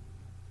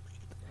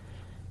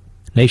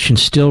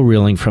 Nation's still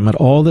reeling from it.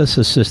 All this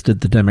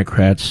assisted the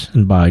Democrats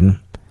and Biden.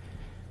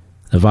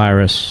 The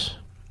virus,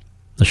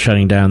 the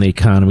shutting down the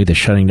economy, the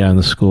shutting down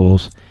the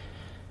schools.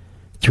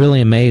 It's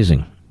really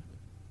amazing.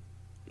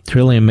 It's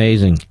really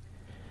amazing.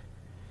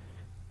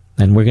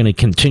 And we're going to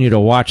continue to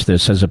watch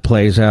this as it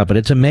plays out. But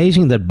it's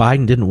amazing that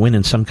Biden didn't win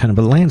in some kind of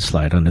a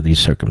landslide under these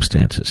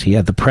circumstances. He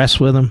had the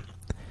press with him.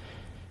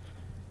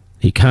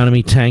 The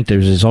economy tanked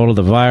as a result of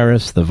the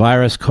virus. The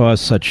virus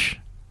caused such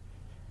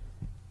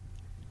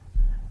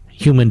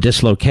human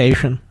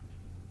dislocation.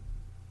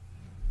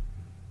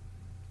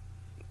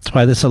 That's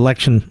why this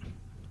election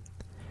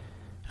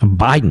of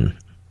Biden,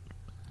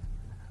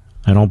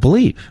 I don't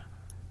believe.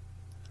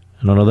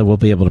 I don't know that we'll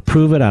be able to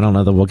prove it. I don't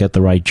know that we'll get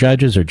the right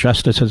judges or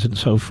justices and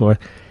so forth.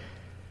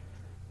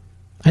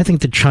 I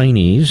think the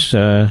Chinese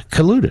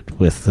colluded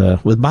with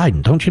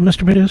Biden. Don't you,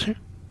 Mr. Producer?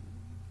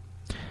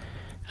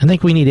 I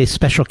think we need a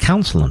special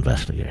counsel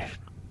investigation.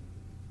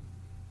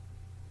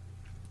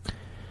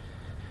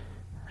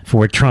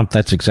 For Trump,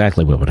 that's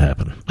exactly what would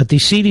happen. But the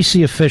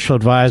CDC official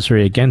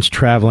advisory against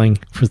traveling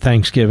for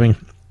Thanksgiving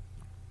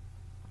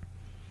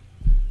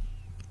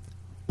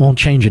won't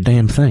change a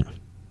damn thing.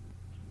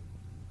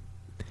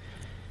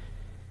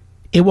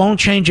 It won't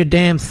change a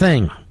damn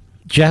thing,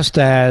 just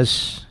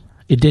as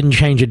it didn't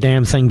change a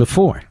damn thing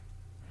before.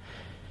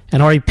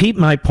 And I'll repeat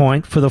my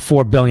point for the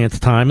 4 billionth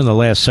time in the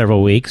last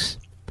several weeks.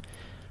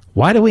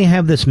 Why do we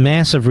have this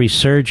massive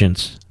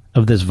resurgence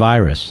of this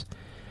virus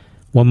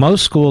when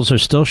most schools are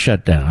still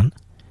shut down,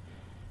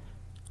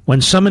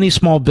 when so many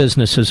small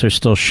businesses are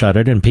still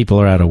shuttered and people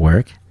are out of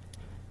work,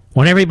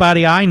 when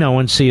everybody I know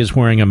and see is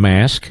wearing a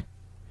mask?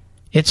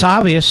 It's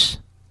obvious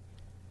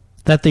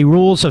that the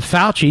rules of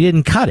Fauci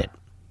didn't cut it.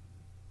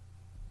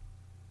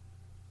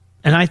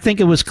 And I think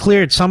it was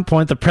clear at some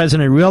point the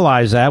president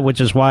realized that, which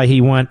is why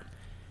he went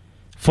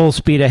full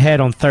speed ahead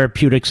on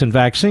therapeutics and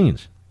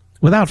vaccines,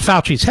 without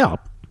Fauci's help.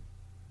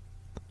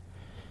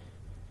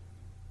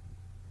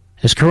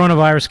 As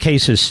coronavirus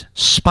cases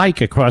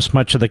spike across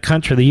much of the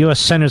country, the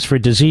U.S. Centers for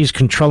Disease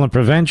Control and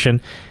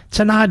Prevention, it's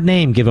an odd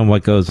name given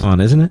what goes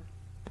on, isn't it?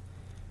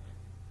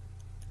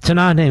 It's an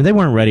odd name. They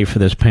weren't ready for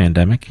this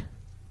pandemic.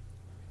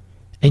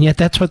 And yet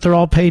that's what they're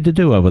all paid to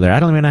do over there. I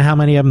don't even know how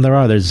many of them there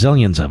are. There's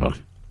zillions of them.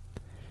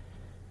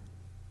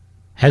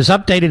 Has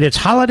updated its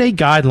holiday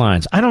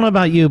guidelines. I don't know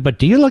about you, but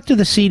do you look to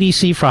the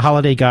CDC for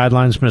holiday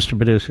guidelines, Mr.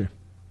 Producer?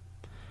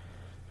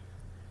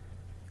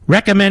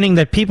 Recommending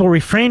that people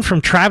refrain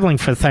from traveling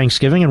for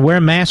Thanksgiving and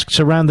wear masks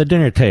around the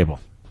dinner table.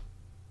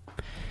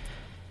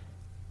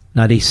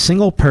 Not a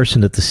single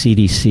person at the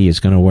CDC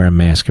is going to wear a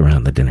mask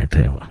around the dinner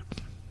table.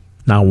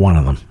 Not one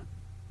of them.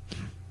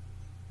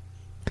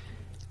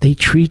 They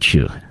treat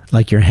you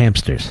like you're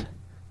hamsters.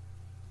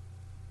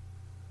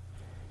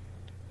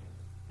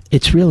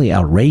 It's really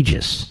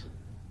outrageous,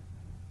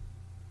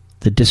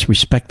 the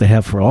disrespect they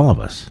have for all of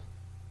us.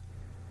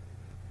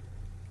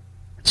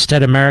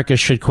 Instead, America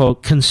should,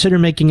 quote, consider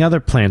making other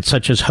plans,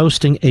 such as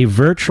hosting a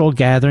virtual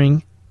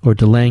gathering or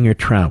delaying your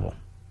travel.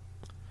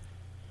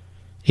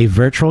 A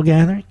virtual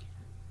gathering?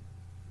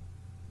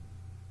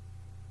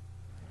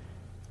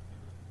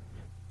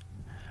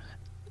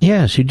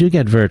 Yes, you do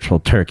get virtual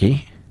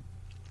turkey.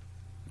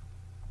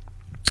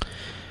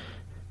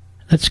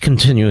 Let's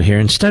continue here.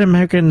 Instead,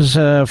 Americans,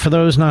 for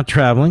those not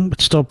traveling but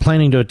still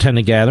planning to attend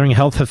a gathering,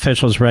 health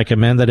officials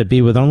recommend that it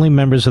be with only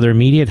members of their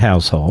immediate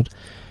household,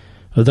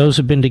 or those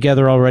who've been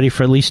together already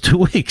for at least 2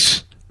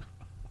 weeks.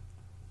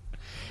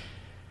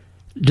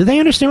 Do they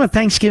understand what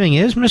Thanksgiving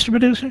is, Mr.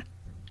 Producer?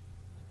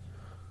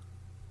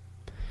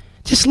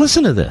 Just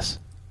listen to this.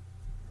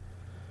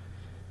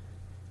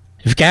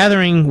 If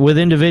gathering with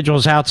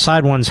individuals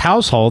outside one's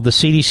household, the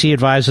CDC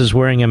advises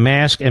wearing a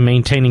mask and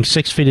maintaining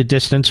 6 feet of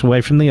distance away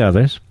from the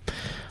others.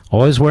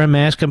 Always wear a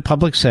mask in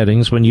public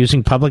settings when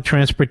using public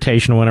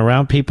transportation, when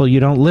around people you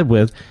don't live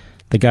with.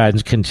 The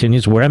guidance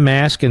continues. Wear a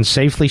mask and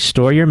safely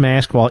store your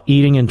mask while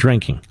eating and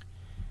drinking.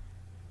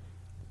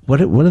 What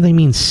do they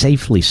mean,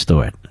 safely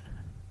store it?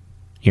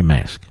 Your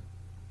mask.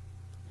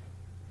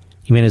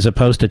 You mean as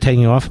opposed to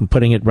taking off and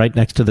putting it right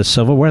next to the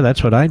silverware?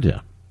 That's what I do.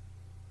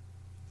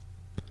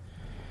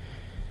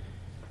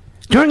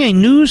 During a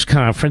news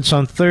conference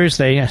on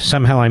Thursday,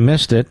 somehow I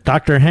missed it,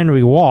 Dr.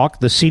 Henry Walk,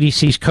 the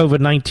CDC's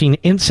COVID-19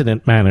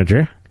 incident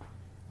manager,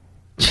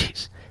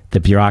 the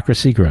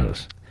bureaucracy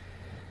grows,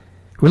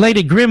 relayed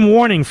a grim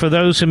warning for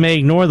those who may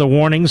ignore the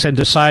warnings and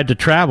decide to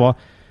travel.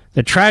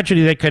 The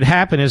tragedy that could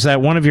happen is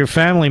that one of your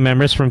family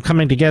members from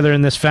coming together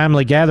in this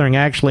family gathering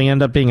actually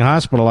end up being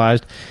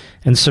hospitalized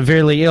and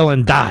severely ill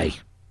and die.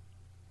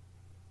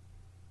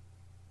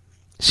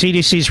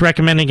 CDC's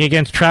recommending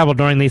against travel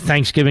during the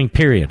Thanksgiving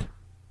period.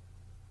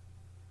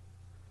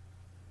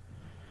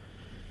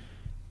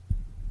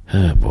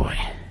 Oh, boy.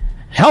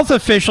 Health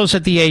officials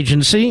at the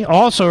agency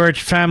also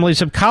urge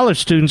families of college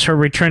students who are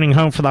returning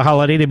home for the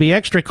holiday to be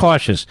extra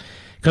cautious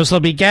because they'll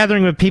be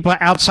gathering with people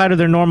outside of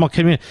their normal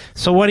community.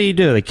 So what do?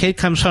 The kid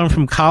comes home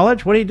from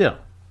college? What do?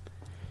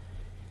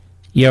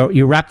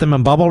 You wrap them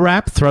in bubble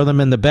wrap, throw them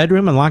in the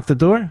bedroom, and lock the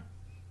door?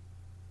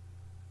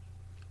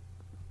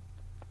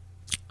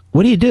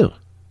 What do?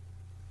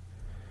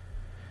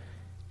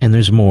 And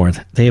there's more.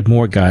 They have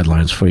more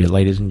guidelines for you,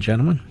 ladies and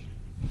gentlemen.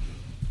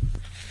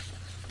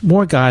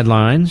 More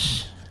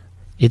guidelines.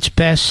 It's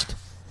best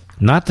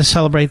not to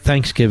celebrate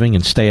Thanksgiving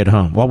and stay at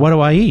home. Well, what do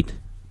I eat?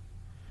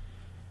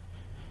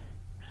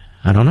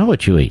 I don't know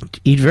what you eat.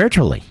 Eat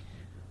virtually.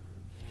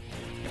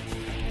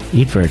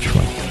 Eat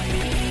virtually.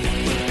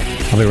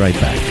 I'll be right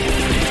back.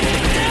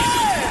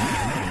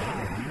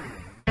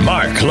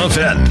 Mark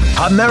Levin,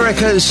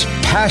 America's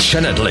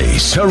passionately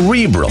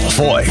cerebral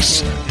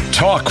voice.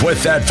 Talk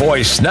with that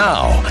voice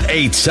now.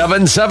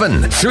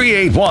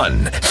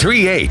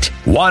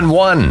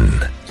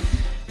 877-381-3811.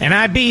 And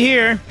I be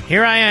here.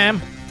 Here I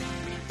am.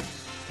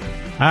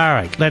 All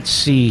right, let's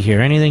see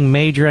here. Anything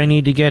major I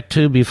need to get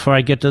to before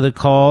I get to the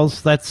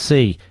calls? Let's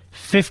see.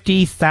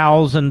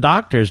 50,000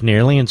 doctors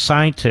nearly and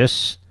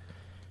scientists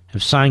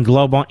have signed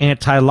global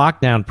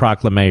anti-lockdown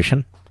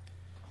proclamation.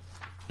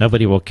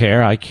 Nobody will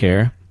care. I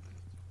care.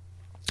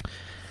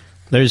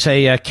 There's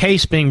a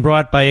case being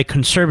brought by a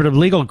conservative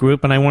legal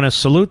group, and I want to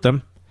salute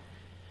them.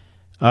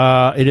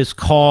 It is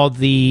called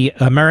the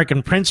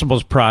American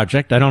Principles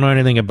Project. I don't know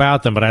anything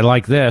about them, but I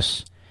like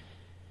this.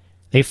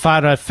 They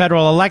filed a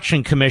Federal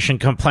Election Commission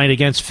complaint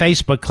against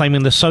Facebook,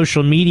 claiming the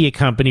social media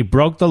company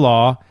broke the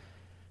law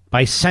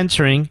by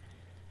censoring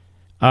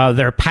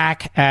their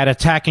PAC ad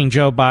attacking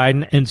Joe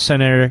Biden and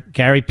Senator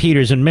Gary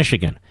Peters in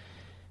Michigan.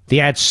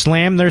 The ad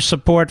slammed their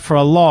support for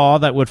a law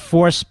that would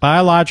force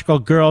biological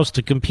girls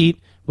to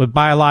compete with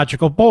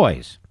biological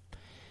boys.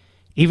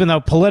 Even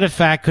though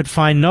PolitiFact could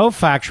find no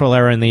factual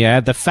error in the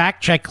ad, the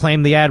fact check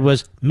claimed the ad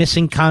was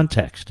missing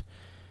context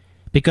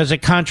because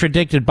it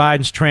contradicted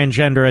Biden's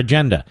transgender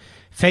agenda.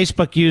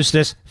 Facebook used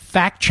this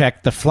fact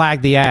check to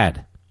flag the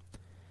ad.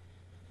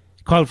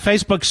 Quote,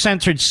 Facebook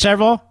censored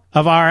several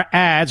of our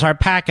ads, our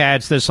PAC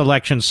ads, this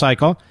election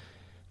cycle.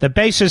 The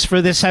basis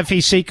for this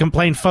FEC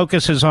complaint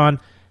focuses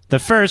on the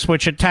first,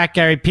 which attacked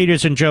Gary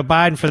Peters and Joe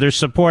Biden for their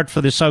support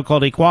for the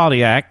so-called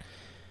Equality Act,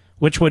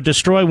 which would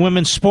destroy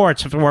women's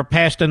sports if it were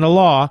passed into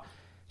law,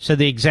 said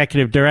the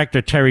executive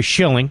director, Terry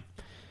Schilling.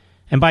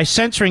 And by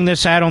censoring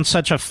this ad on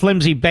such a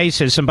flimsy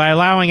basis and by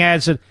allowing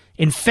ads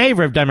in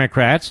favor of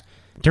Democrats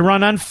to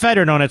run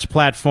unfettered on its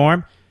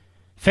platform,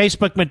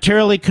 Facebook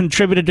materially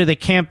contributed to the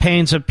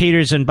campaigns of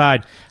Peters and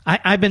Biden.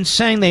 I've been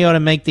saying they ought to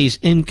make these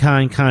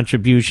in-kind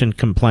contribution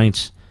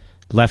complaints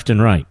left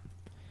and right.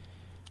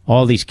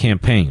 All these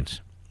campaigns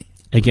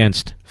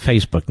against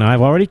Facebook. Now,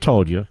 I've already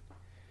told you,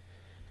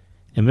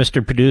 and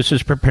Mr.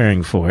 Producer's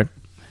preparing for it.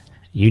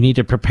 You need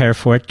to prepare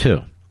for it,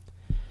 too.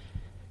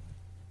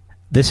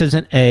 This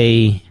isn't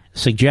a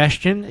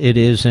suggestion. It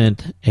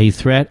isn't a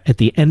threat. At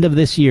the end of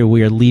this year,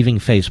 we are leaving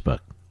Facebook.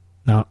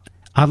 Now,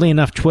 oddly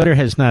enough, Twitter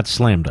has not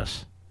slammed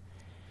us.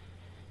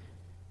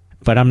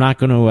 But I'm not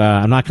going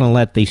to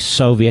let the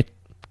Soviet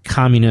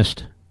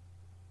communist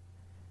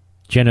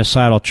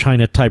genocidal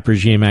China-type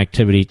regime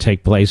activity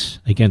take place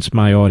against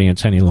my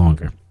audience any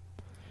longer.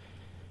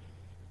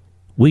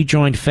 We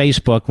joined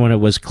Facebook when it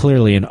was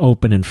clearly an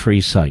open and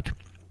free site.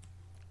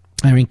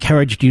 I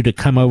encouraged you to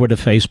come over to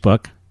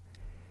Facebook,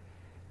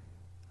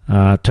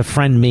 to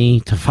friend me,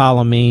 to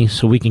follow me,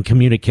 so we can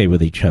communicate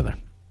with each other.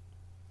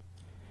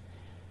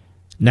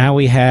 Now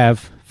we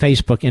have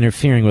Facebook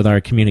interfering with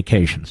our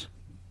communications.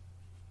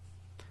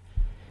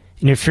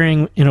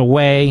 Interfering in a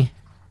way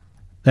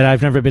that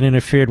I've never been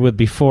interfered with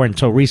before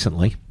until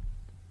recently,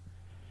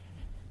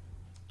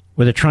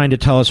 where they're trying to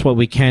tell us what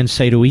we can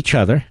say to each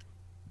other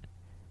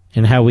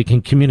and how we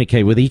can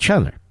communicate with each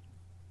other.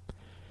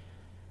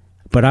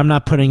 But I'm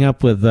not putting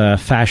up with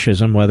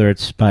fascism, whether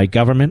it's by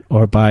government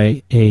or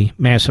by a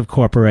massive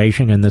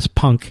corporation and this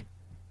punk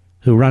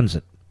who runs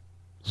it,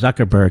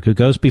 Zuckerberg, who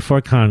goes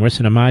before Congress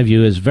and, in my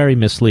view, is very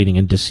misleading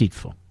and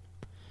deceitful.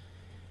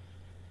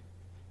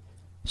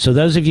 So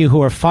those of you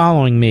who are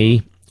following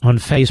me on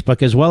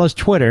Facebook as well as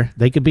Twitter,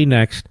 they could be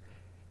next.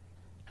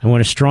 I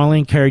want to strongly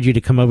encourage you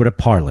to come over to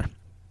Parler.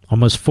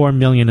 Almost 4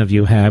 million of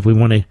you have. We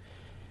want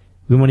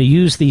to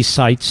use these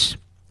sites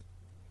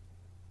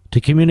to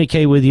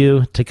communicate with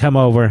you, to come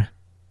over,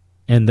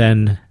 and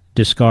then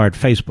discard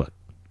Facebook.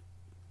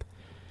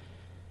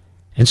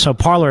 And so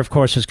Parler, of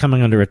course, is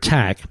coming under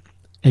attack,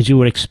 as you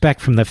would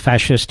expect from the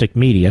fascistic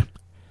media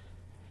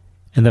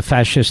and the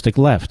fascistic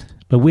left.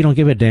 But we don't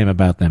give a damn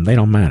about them. They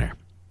don't matter.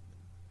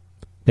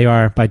 They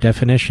are, by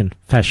definition,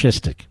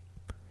 fascistic.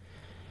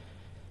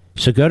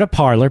 So go to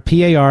Parler,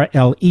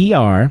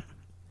 Parler,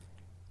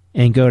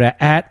 and go to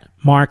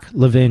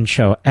 @MarkLevin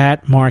Show,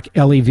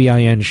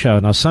 @MarkLevin Show.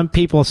 Now, some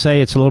people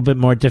say it's a little bit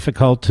more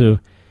difficult to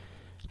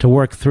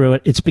work through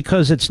it. It's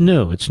because it's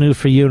new. It's new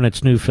for you and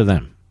it's new for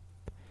them.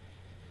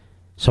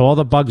 So all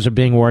the bugs are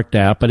being worked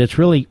out, but it's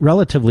really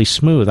relatively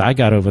smooth. I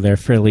got over there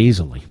fairly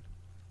easily.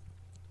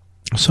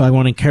 So I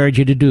want to encourage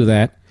you to do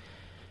that.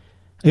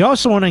 I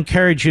also want to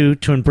encourage you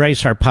to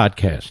embrace our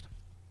podcast.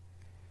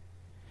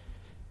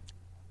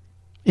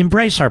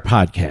 Embrace our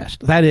podcast.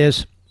 That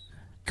is,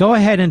 go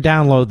ahead and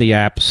download the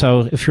app.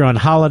 So if you're on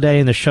holiday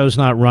and the show's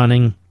not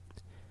running,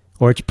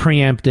 or it's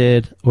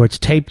preempted, or it's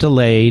tape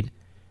delayed,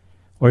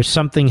 or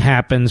something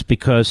happens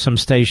because some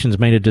stations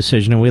made a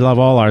decision, and we love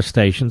all our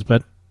stations,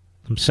 but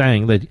I'm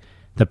saying that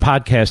the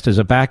podcast is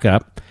a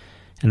backup.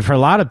 And for a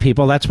lot of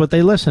people, that's what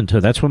they listen to.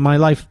 That's what my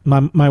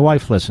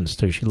wife listens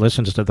to. She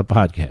listens to the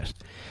podcast.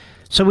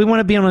 So we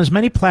want to be on as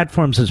many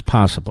platforms as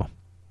possible.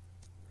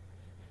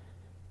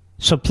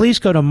 So please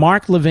go to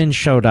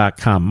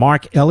marklevinshow.com,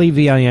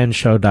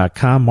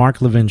 marklevinshow.com,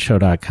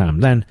 marklevinshow.com.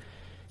 Then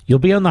you'll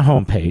be on the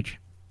homepage.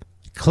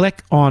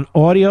 Click on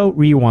Audio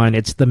Rewind.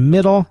 It's the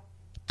middle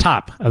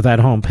top of that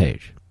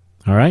homepage.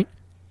 All right?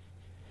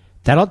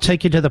 That'll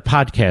take you to the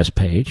podcast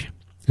page.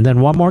 And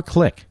then one more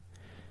click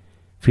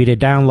for you to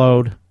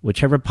download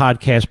whichever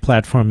podcast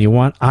platform you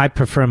want. I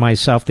prefer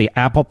myself the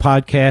Apple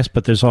Podcast,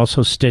 but there's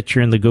also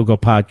Stitcher and the Google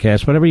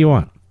Podcast, whatever you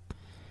want.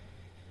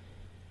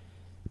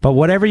 But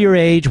whatever your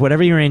age,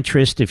 whatever your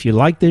interest, if you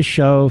like this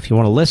show, if you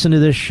want to listen to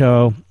this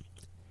show,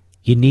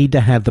 you need to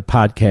have the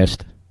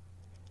podcast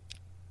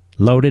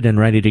loaded and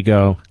ready to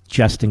go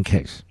just in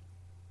case.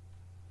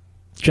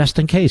 Just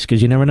in case,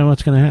 because you never know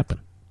what's going to happen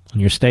on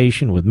your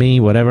station, with me,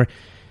 whatever.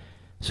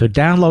 So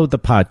download the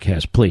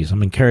podcast, please.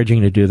 I'm encouraging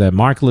you to do that.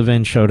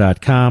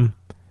 MarkLevinShow.com.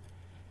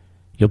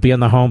 You'll be on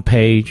the home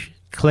page.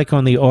 Click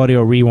on the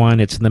Audio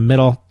Rewind. It's in the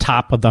middle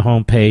top of the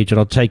home page.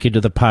 It'll take you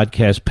to the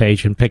podcast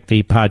page and pick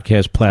the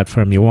podcast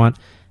platform you want.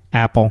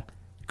 Apple,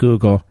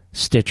 Google,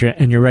 Stitcher,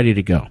 and you're ready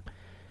to go.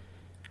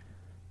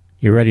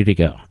 You're ready to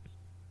go.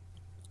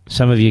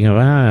 Some of you go,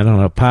 I don't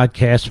know,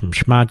 podcast from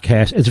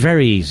Schmodcast. It's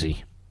very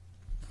easy.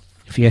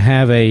 If you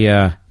have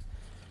a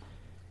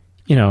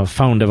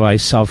phone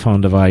device, cell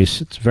phone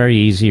device, it's very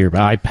easy. Your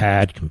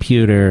iPad,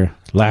 computer,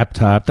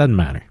 laptop, doesn't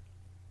matter.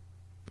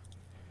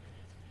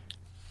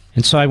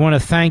 And so I want to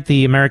thank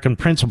the American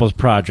Principles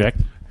Project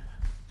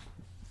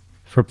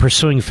for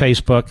pursuing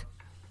Facebook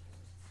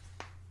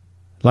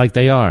like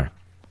they are.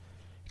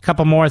 A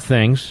couple more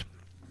things.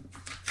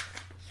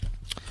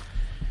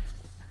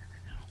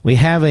 We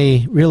have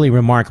a really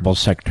remarkable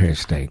Secretary of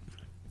State.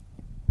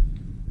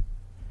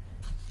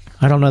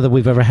 I don't know that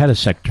we've ever had a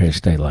Secretary of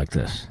State like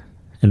this,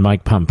 in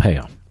Mike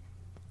Pompeo.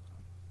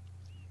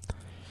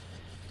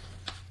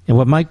 And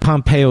what Mike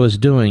Pompeo is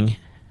doing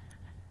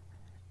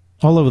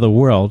all over the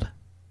world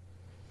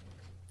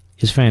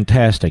is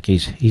fantastic.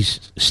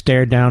 He's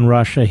stared down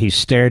Russia, he's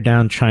stared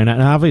down China,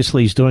 and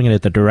obviously he's doing it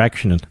at the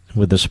direction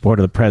with the support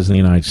of the President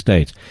of the United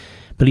States.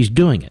 But he's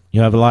doing it.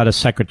 You have a lot of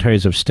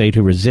secretaries of state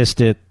who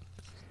resist it.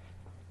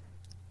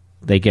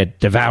 They get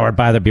devoured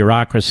by the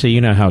bureaucracy.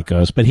 You know how it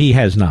goes. But he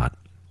has not.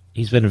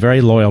 He's been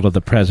very loyal to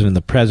the President.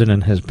 The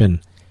President has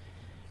been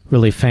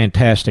really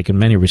fantastic in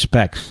many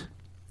respects.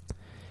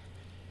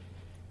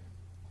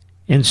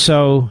 And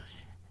so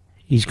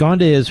he's gone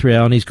to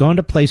Israel, and he's gone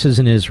to places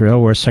in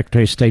Israel where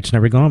Secretary of State's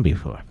never gone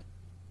before.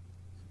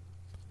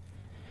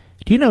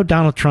 Do you know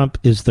Donald Trump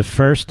is the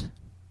first,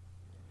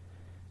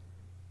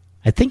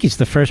 I think he's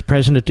the first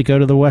president to go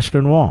to the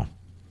Western Wall.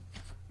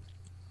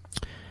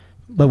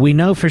 But we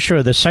know for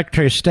sure the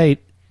Secretary of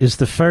State is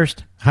the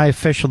first high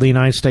official of the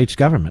United States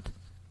government,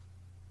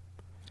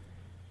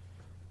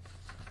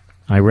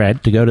 I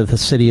read, to go to the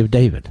city of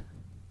David,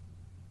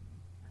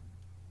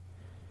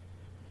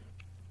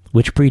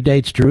 which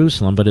predates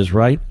Jerusalem, but is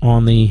right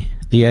on the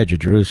edge of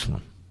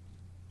Jerusalem.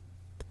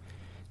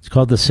 It's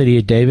called the City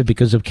of David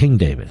because of King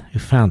David, who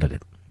founded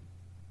it.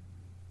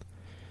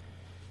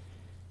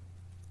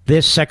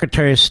 This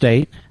Secretary of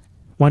State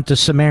went to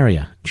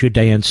Samaria,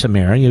 Judea and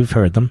Samaria. You've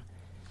heard them.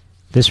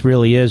 This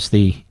really is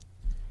the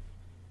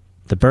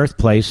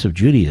birthplace of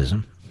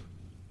Judaism.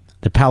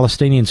 The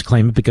Palestinians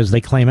claim it because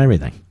they claim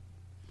everything.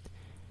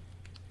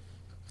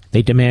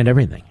 They demand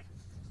everything.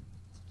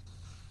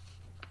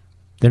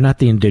 They're not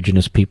the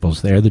indigenous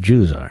peoples there, the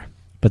Jews are.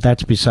 But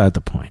that's beside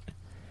the point.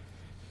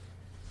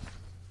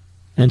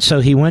 And so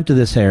he went to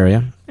this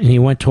area, and he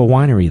went to a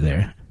winery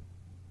there.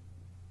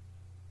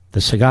 the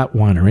Sagat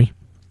Winery.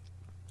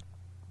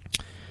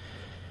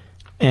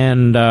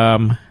 And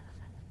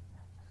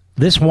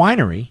this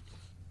winery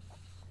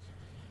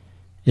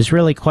is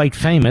really quite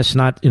famous,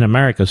 not in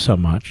America so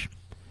much,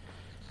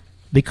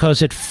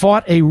 because it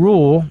fought a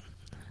rule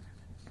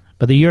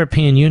by the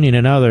European Union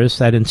and others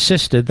that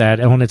insisted that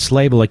on its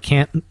label it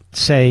can't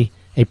say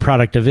a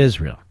product of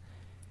Israel.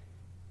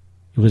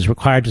 It was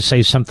required to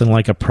say something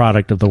like a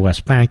product of the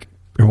West Bank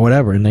or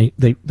whatever, and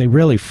they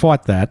really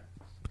fought that.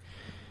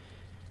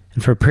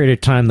 And for a period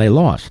of time they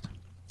lost,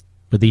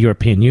 with the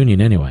European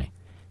Union anyway.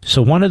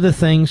 So one of the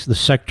things the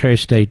Secretary of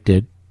State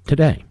did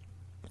today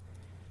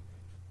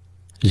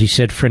is he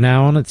said, for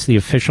now on, it's the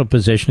official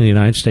position of the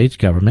United States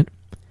government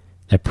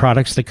that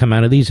products that come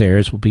out of these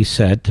areas will be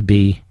said to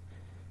be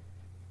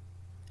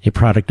a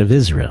product of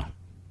Israel.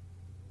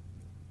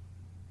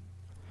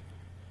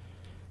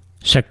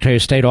 Secretary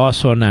of State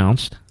also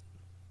announced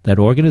that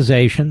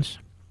organizations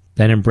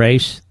that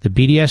embrace the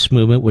BDS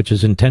movement, which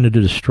is intended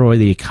to destroy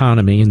the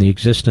economy and the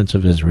existence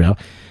of Israel,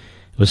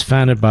 was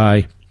founded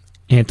by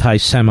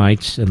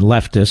anti-Semites and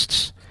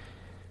leftists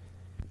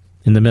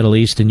in the Middle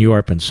East and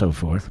Europe and so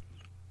forth,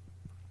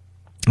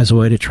 as a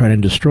way to try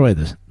and destroy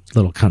this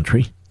little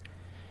country.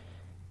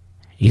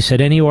 He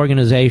said any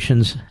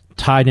organizations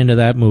tied into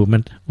that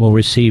movement will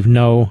receive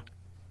no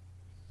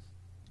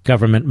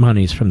government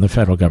monies from the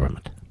federal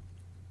government.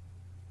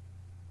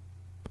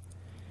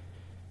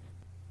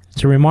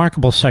 It's a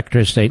remarkable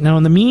Secretary of State. Now,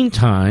 in the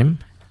meantime,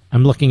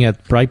 I'm looking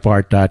at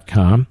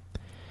Breitbart.com.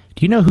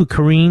 Do you know who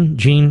Karine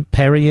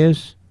Jean-Pierre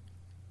is?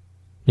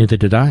 Neither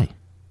did I.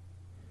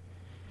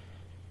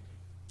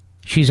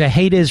 She's a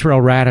hate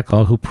Israel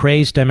radical who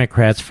praised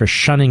Democrats for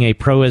shunning a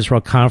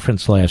pro-Israel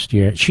conference last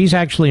year. She's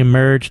actually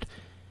emerged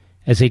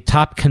as a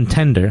top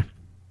contender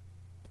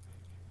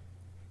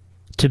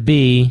to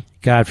be,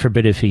 God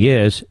forbid if he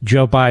is,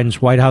 Joe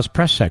Biden's White House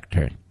press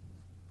secretary.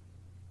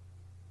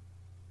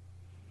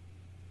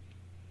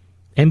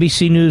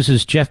 NBC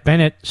News' Jeff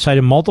Bennett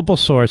cited multiple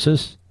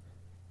sources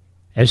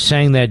as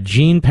saying that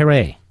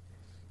Jean-Pierre,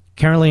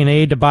 currently an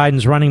aide to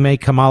Biden's running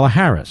mate Kamala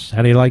Harris,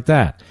 how do you like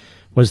that,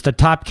 was the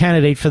top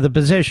candidate for the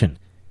position.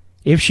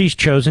 If she's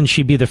chosen,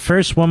 she'd be the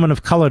first woman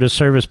of color to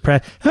serve as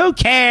president. Who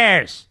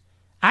cares?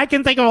 I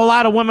can think of a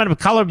lot of women of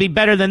color be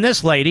better than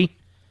this lady.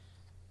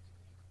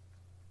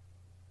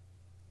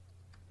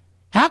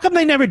 How come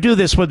they never do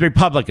this with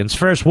Republicans?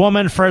 First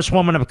woman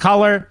of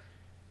color,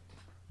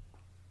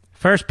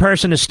 first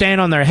person to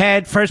stand on their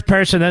head, first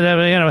person,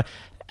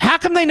 how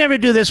come they never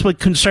do this with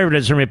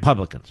conservatives and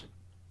Republicans?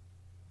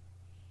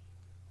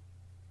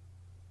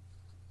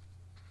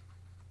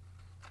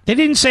 They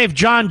didn't say if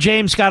John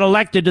James got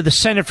elected to the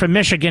Senate from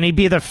Michigan, he'd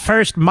be the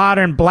first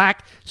modern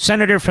black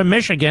senator from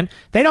Michigan.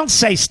 They don't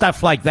say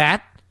stuff like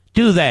that,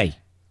 do they?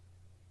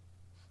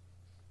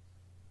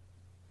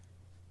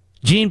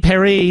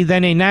 Jean-Pierre,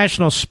 then a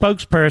national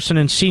spokesperson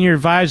and senior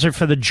advisor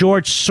for the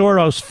George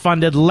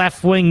Soros-funded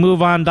left-wing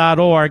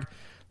MoveOn.org,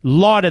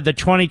 lauded the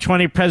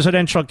 2020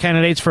 presidential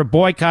candidates for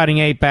boycotting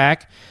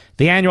AIPAC,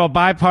 the annual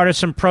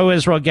bipartisan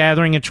pro-Israel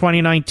gathering in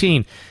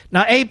 2019.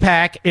 Now,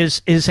 AIPAC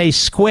is a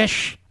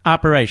squish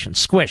operation.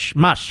 Squish.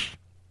 Mush.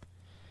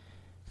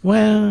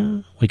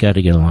 Well, we got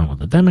to get along with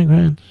the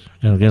Democrats.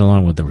 We got to get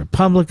along with the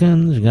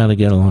Republicans. We got to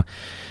get along.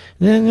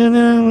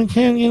 We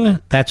can't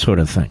get that sort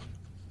of thing.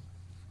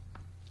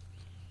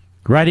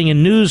 Writing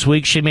in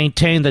Newsweek, she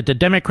maintained that the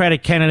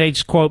Democratic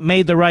candidates, quote,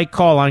 made the right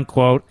call,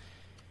 unquote,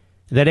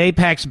 that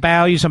AIPAC's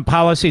values and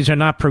policies are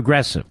not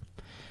progressive.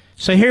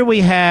 So here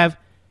we have,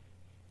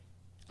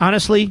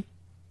 honestly,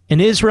 an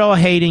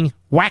Israel-hating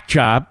whack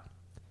job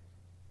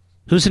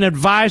who's an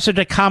advisor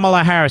to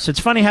Kamala Harris.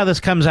 It's funny how this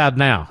comes out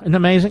now. Isn't it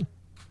amazing?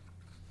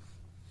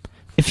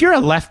 If you're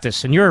a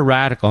leftist and you're a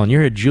radical and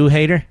you're a Jew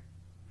hater,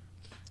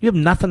 you have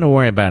nothing to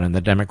worry about in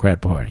the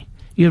Democrat Party.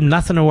 You have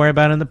nothing to worry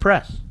about in the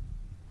press.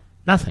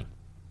 Nothing.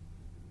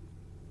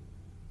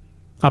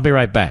 I'll be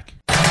right back.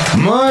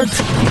 Mark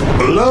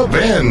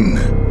Levin.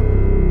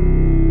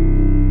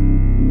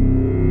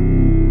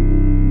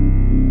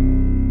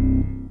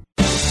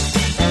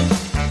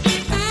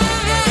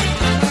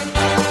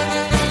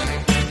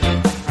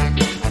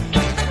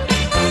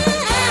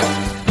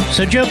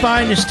 So Joe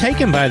Biden is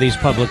taken by these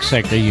public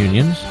sector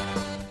unions.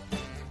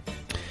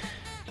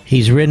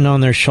 He's ridden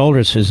on their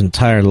shoulders his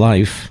entire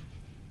life,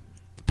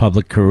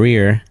 public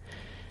career.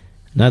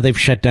 Now they've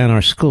shut down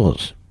our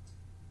schools.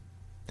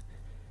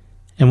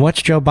 And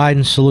what's Joe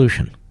Biden's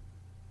solution?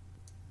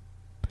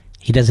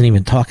 He doesn't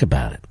even talk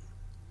about it.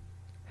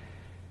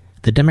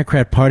 The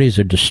Democrat parties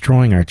are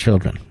destroying our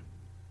children.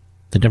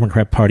 The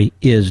Democrat Party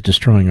is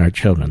destroying our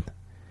children.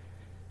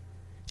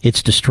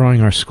 It's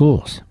destroying our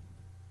schools.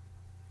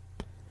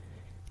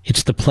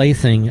 It's the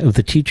plaything of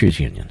the teachers'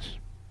 unions.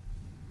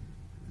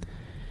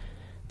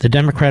 The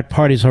Democrat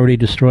Party's already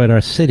destroyed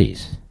our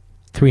cities.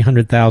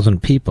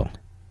 300,000 people,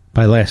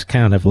 by last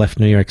count, have left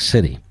New York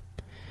City.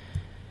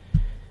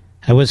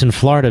 I was in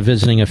Florida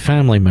visiting a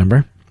family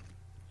member,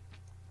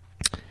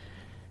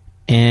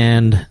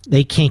 and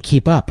they can't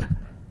keep up.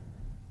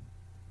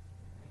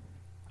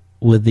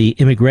 with the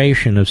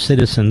immigration of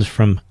citizens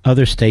from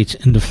other states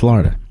into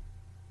Florida.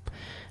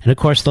 And, of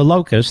course, the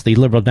locusts, the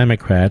liberal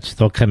Democrats,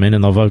 they'll come in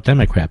and they'll vote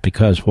Democrat.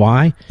 Because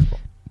why?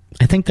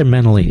 I think they're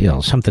mentally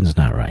ill. Something's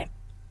not right.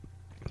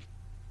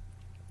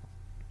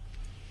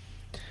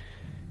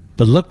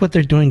 But look what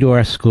they're doing to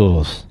our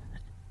schools.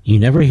 You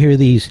never hear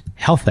these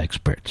health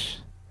experts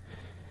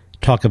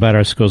talk about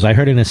our schools. I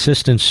heard an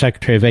assistant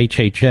secretary of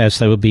HHS,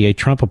 that would be a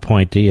Trump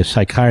appointee, a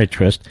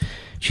psychiatrist.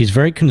 She's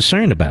very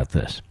concerned about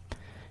this.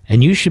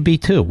 And you should be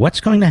too. What's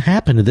going to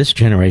happen to this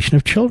generation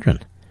of children?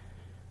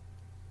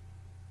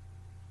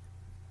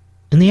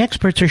 And the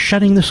experts are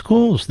shutting the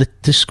schools.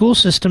 The school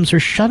systems are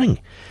shutting.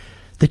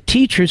 The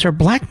teachers are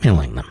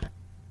blackmailing them.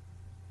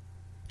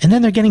 And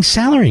then they're getting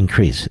salary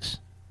increases.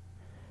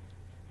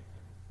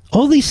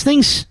 All these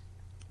things,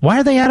 why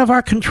are they out of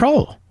our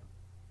control?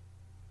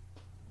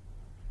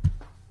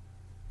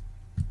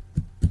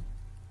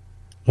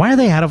 Why are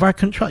they out of our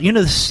control? You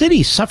know, the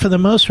cities suffer the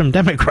most from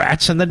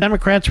Democrats, and the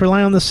Democrats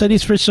rely on the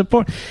cities for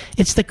support.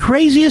 It's the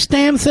craziest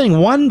damn thing.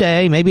 One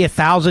day, maybe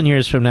 1,000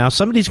 years from now,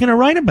 somebody's going to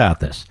write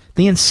about this.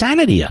 The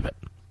insanity of it.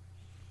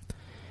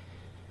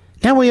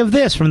 Now we have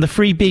this from the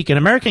Free Beacon.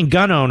 American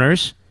gun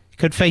owners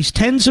could face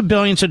tens of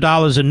billions of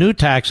dollars in new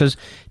taxes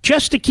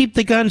just to keep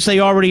the guns they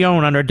already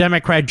own under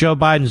Democrat Joe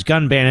Biden's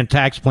gun ban and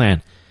tax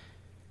plan.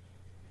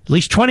 At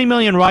least 20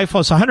 million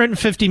rifles,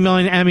 150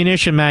 million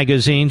ammunition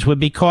magazines would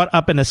be caught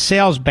up in a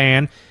sales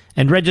ban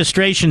and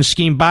registration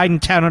scheme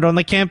Biden touted on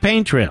the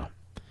campaign trail.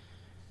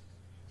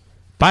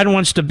 Biden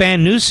wants to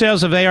ban new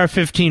sales of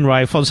AR-15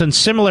 rifles and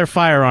similar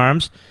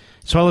firearms,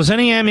 as well as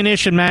any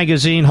ammunition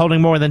magazine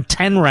holding more than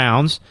 10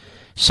 rounds,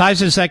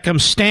 sizes that come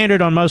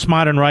standard on most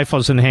modern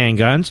rifles and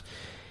handguns.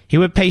 He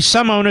would pay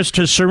some owners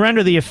to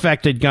surrender the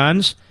affected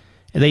guns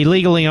they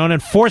legally own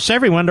and force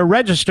everyone to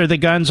register the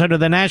guns under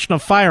the National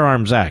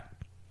Firearms Act.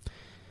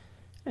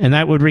 And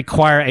that would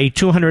require a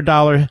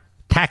 $200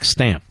 tax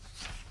stamp.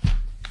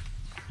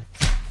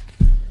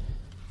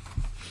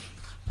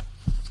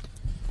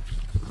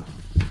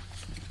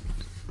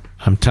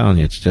 I'm telling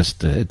you, it's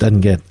just, it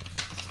doesn't get...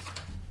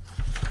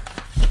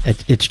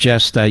 It's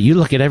just, you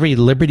look at every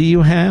liberty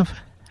you have,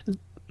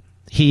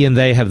 he and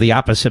they have the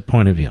opposite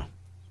point of view.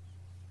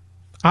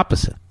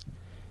 Opposite.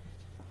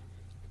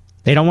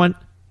 They don't want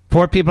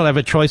poor people to have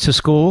a choice of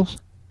schools.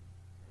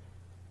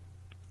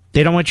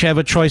 They don't want you to have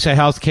a choice of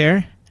health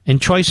care.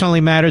 And choice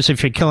only matters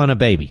if you're killing a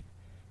baby.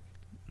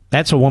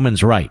 That's a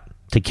woman's right,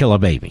 to kill a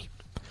baby.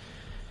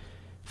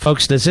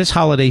 Folks, does this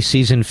holiday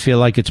season feel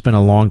like it's been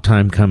a long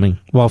time coming?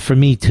 Well, for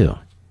me, too.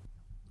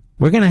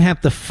 We're going to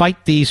have to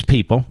fight these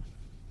people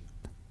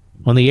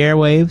on the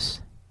airwaves,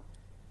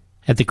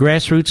 at the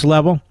grassroots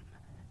level,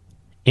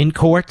 in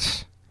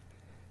courts,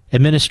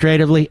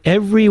 administratively,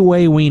 every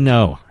way we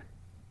know.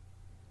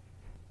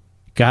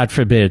 God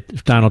forbid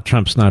if Donald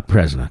Trump's not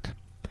president.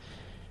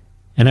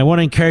 And I want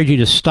to encourage you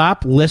to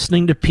stop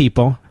listening to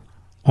people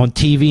on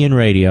TV and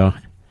radio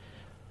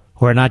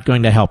who are not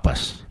going to help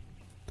us.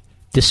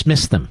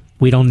 Dismiss them.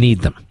 We don't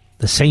need them.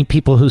 The same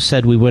people who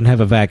said we wouldn't have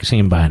a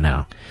vaccine by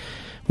now.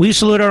 We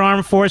salute our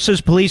armed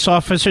forces, police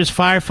officers,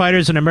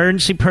 firefighters, and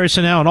emergency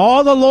personnel, and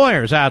all the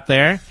lawyers out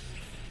there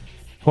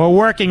who are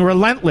working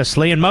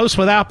relentlessly, and most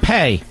without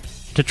pay,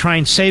 to try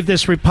and save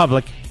this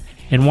republic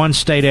in one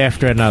state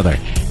after another.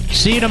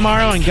 See you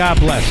tomorrow, and God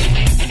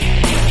bless.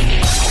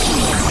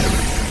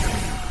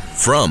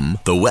 From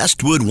the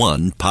Westwood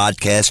One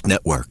Podcast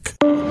Network.